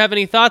 But if you have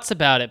any thoughts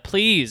about it,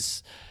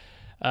 please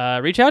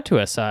reach out to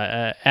us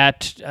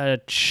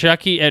at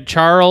Chucky, at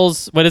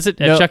Charles, what is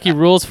it? At Chucky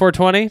Rules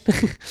 420?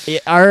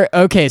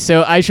 Okay,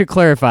 so I should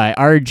clarify.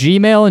 Our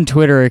Gmail and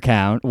Twitter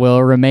account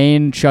will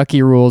remain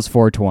Chucky Rules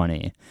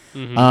 420.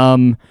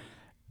 Mm-hmm.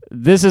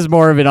 This is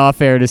more of an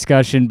off-air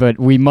discussion, but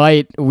we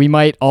might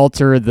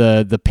alter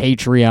the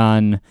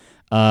Patreon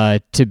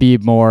to be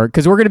more,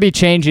 because we're going to be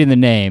changing the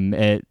name,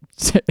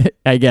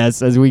 I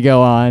guess, as we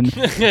go on.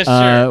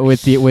 Sure.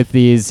 with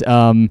these.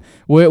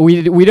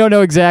 We don't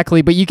know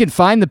exactly, but you can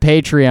find the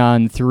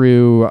Patreon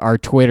through our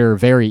Twitter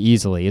very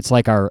easily. It's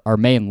like our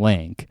main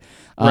link.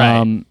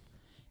 Right.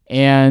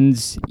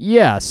 And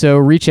yeah, so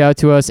reach out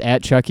to us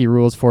at Chucky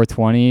Rules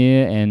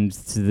 420, and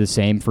it's the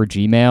same for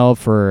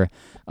Gmail.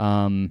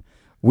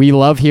 We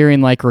love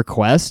hearing like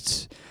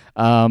requests.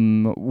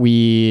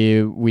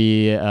 We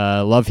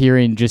love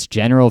hearing just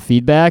general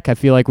feedback. I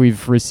feel like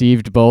we've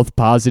received both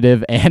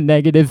positive and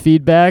negative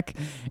feedback.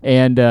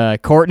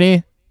 And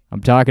Courtney,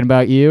 I'm talking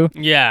about you.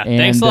 Yeah,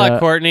 thanks a lot,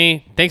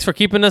 Courtney. Thanks for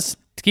keeping us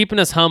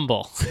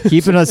humble.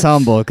 Keeping us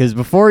humble, because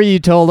before you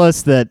told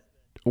us that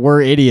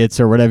we're idiots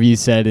or whatever you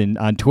said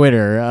on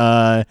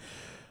Twitter,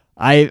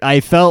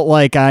 I felt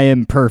like I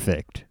am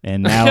perfect,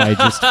 and now I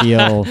just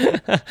feel,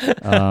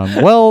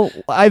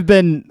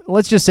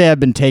 let's just say I've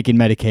been taking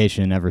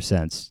medication ever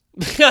since,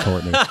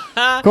 Courtney.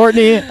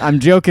 Courtney, I'm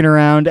joking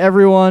around.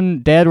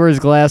 Everyone, Dad Wears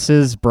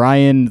Glasses,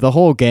 Brian, the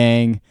whole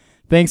gang,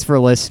 thanks for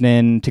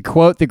listening. To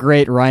quote the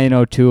great Ryan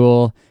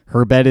O'Toole,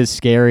 her bed is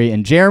scary.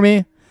 And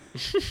Jeremy,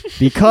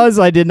 because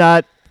I did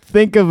not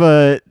think of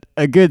a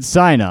good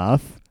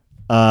sign-off,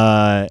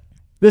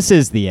 this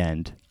is the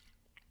end,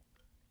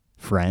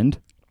 friend.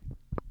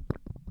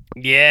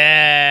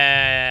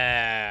 Yeah.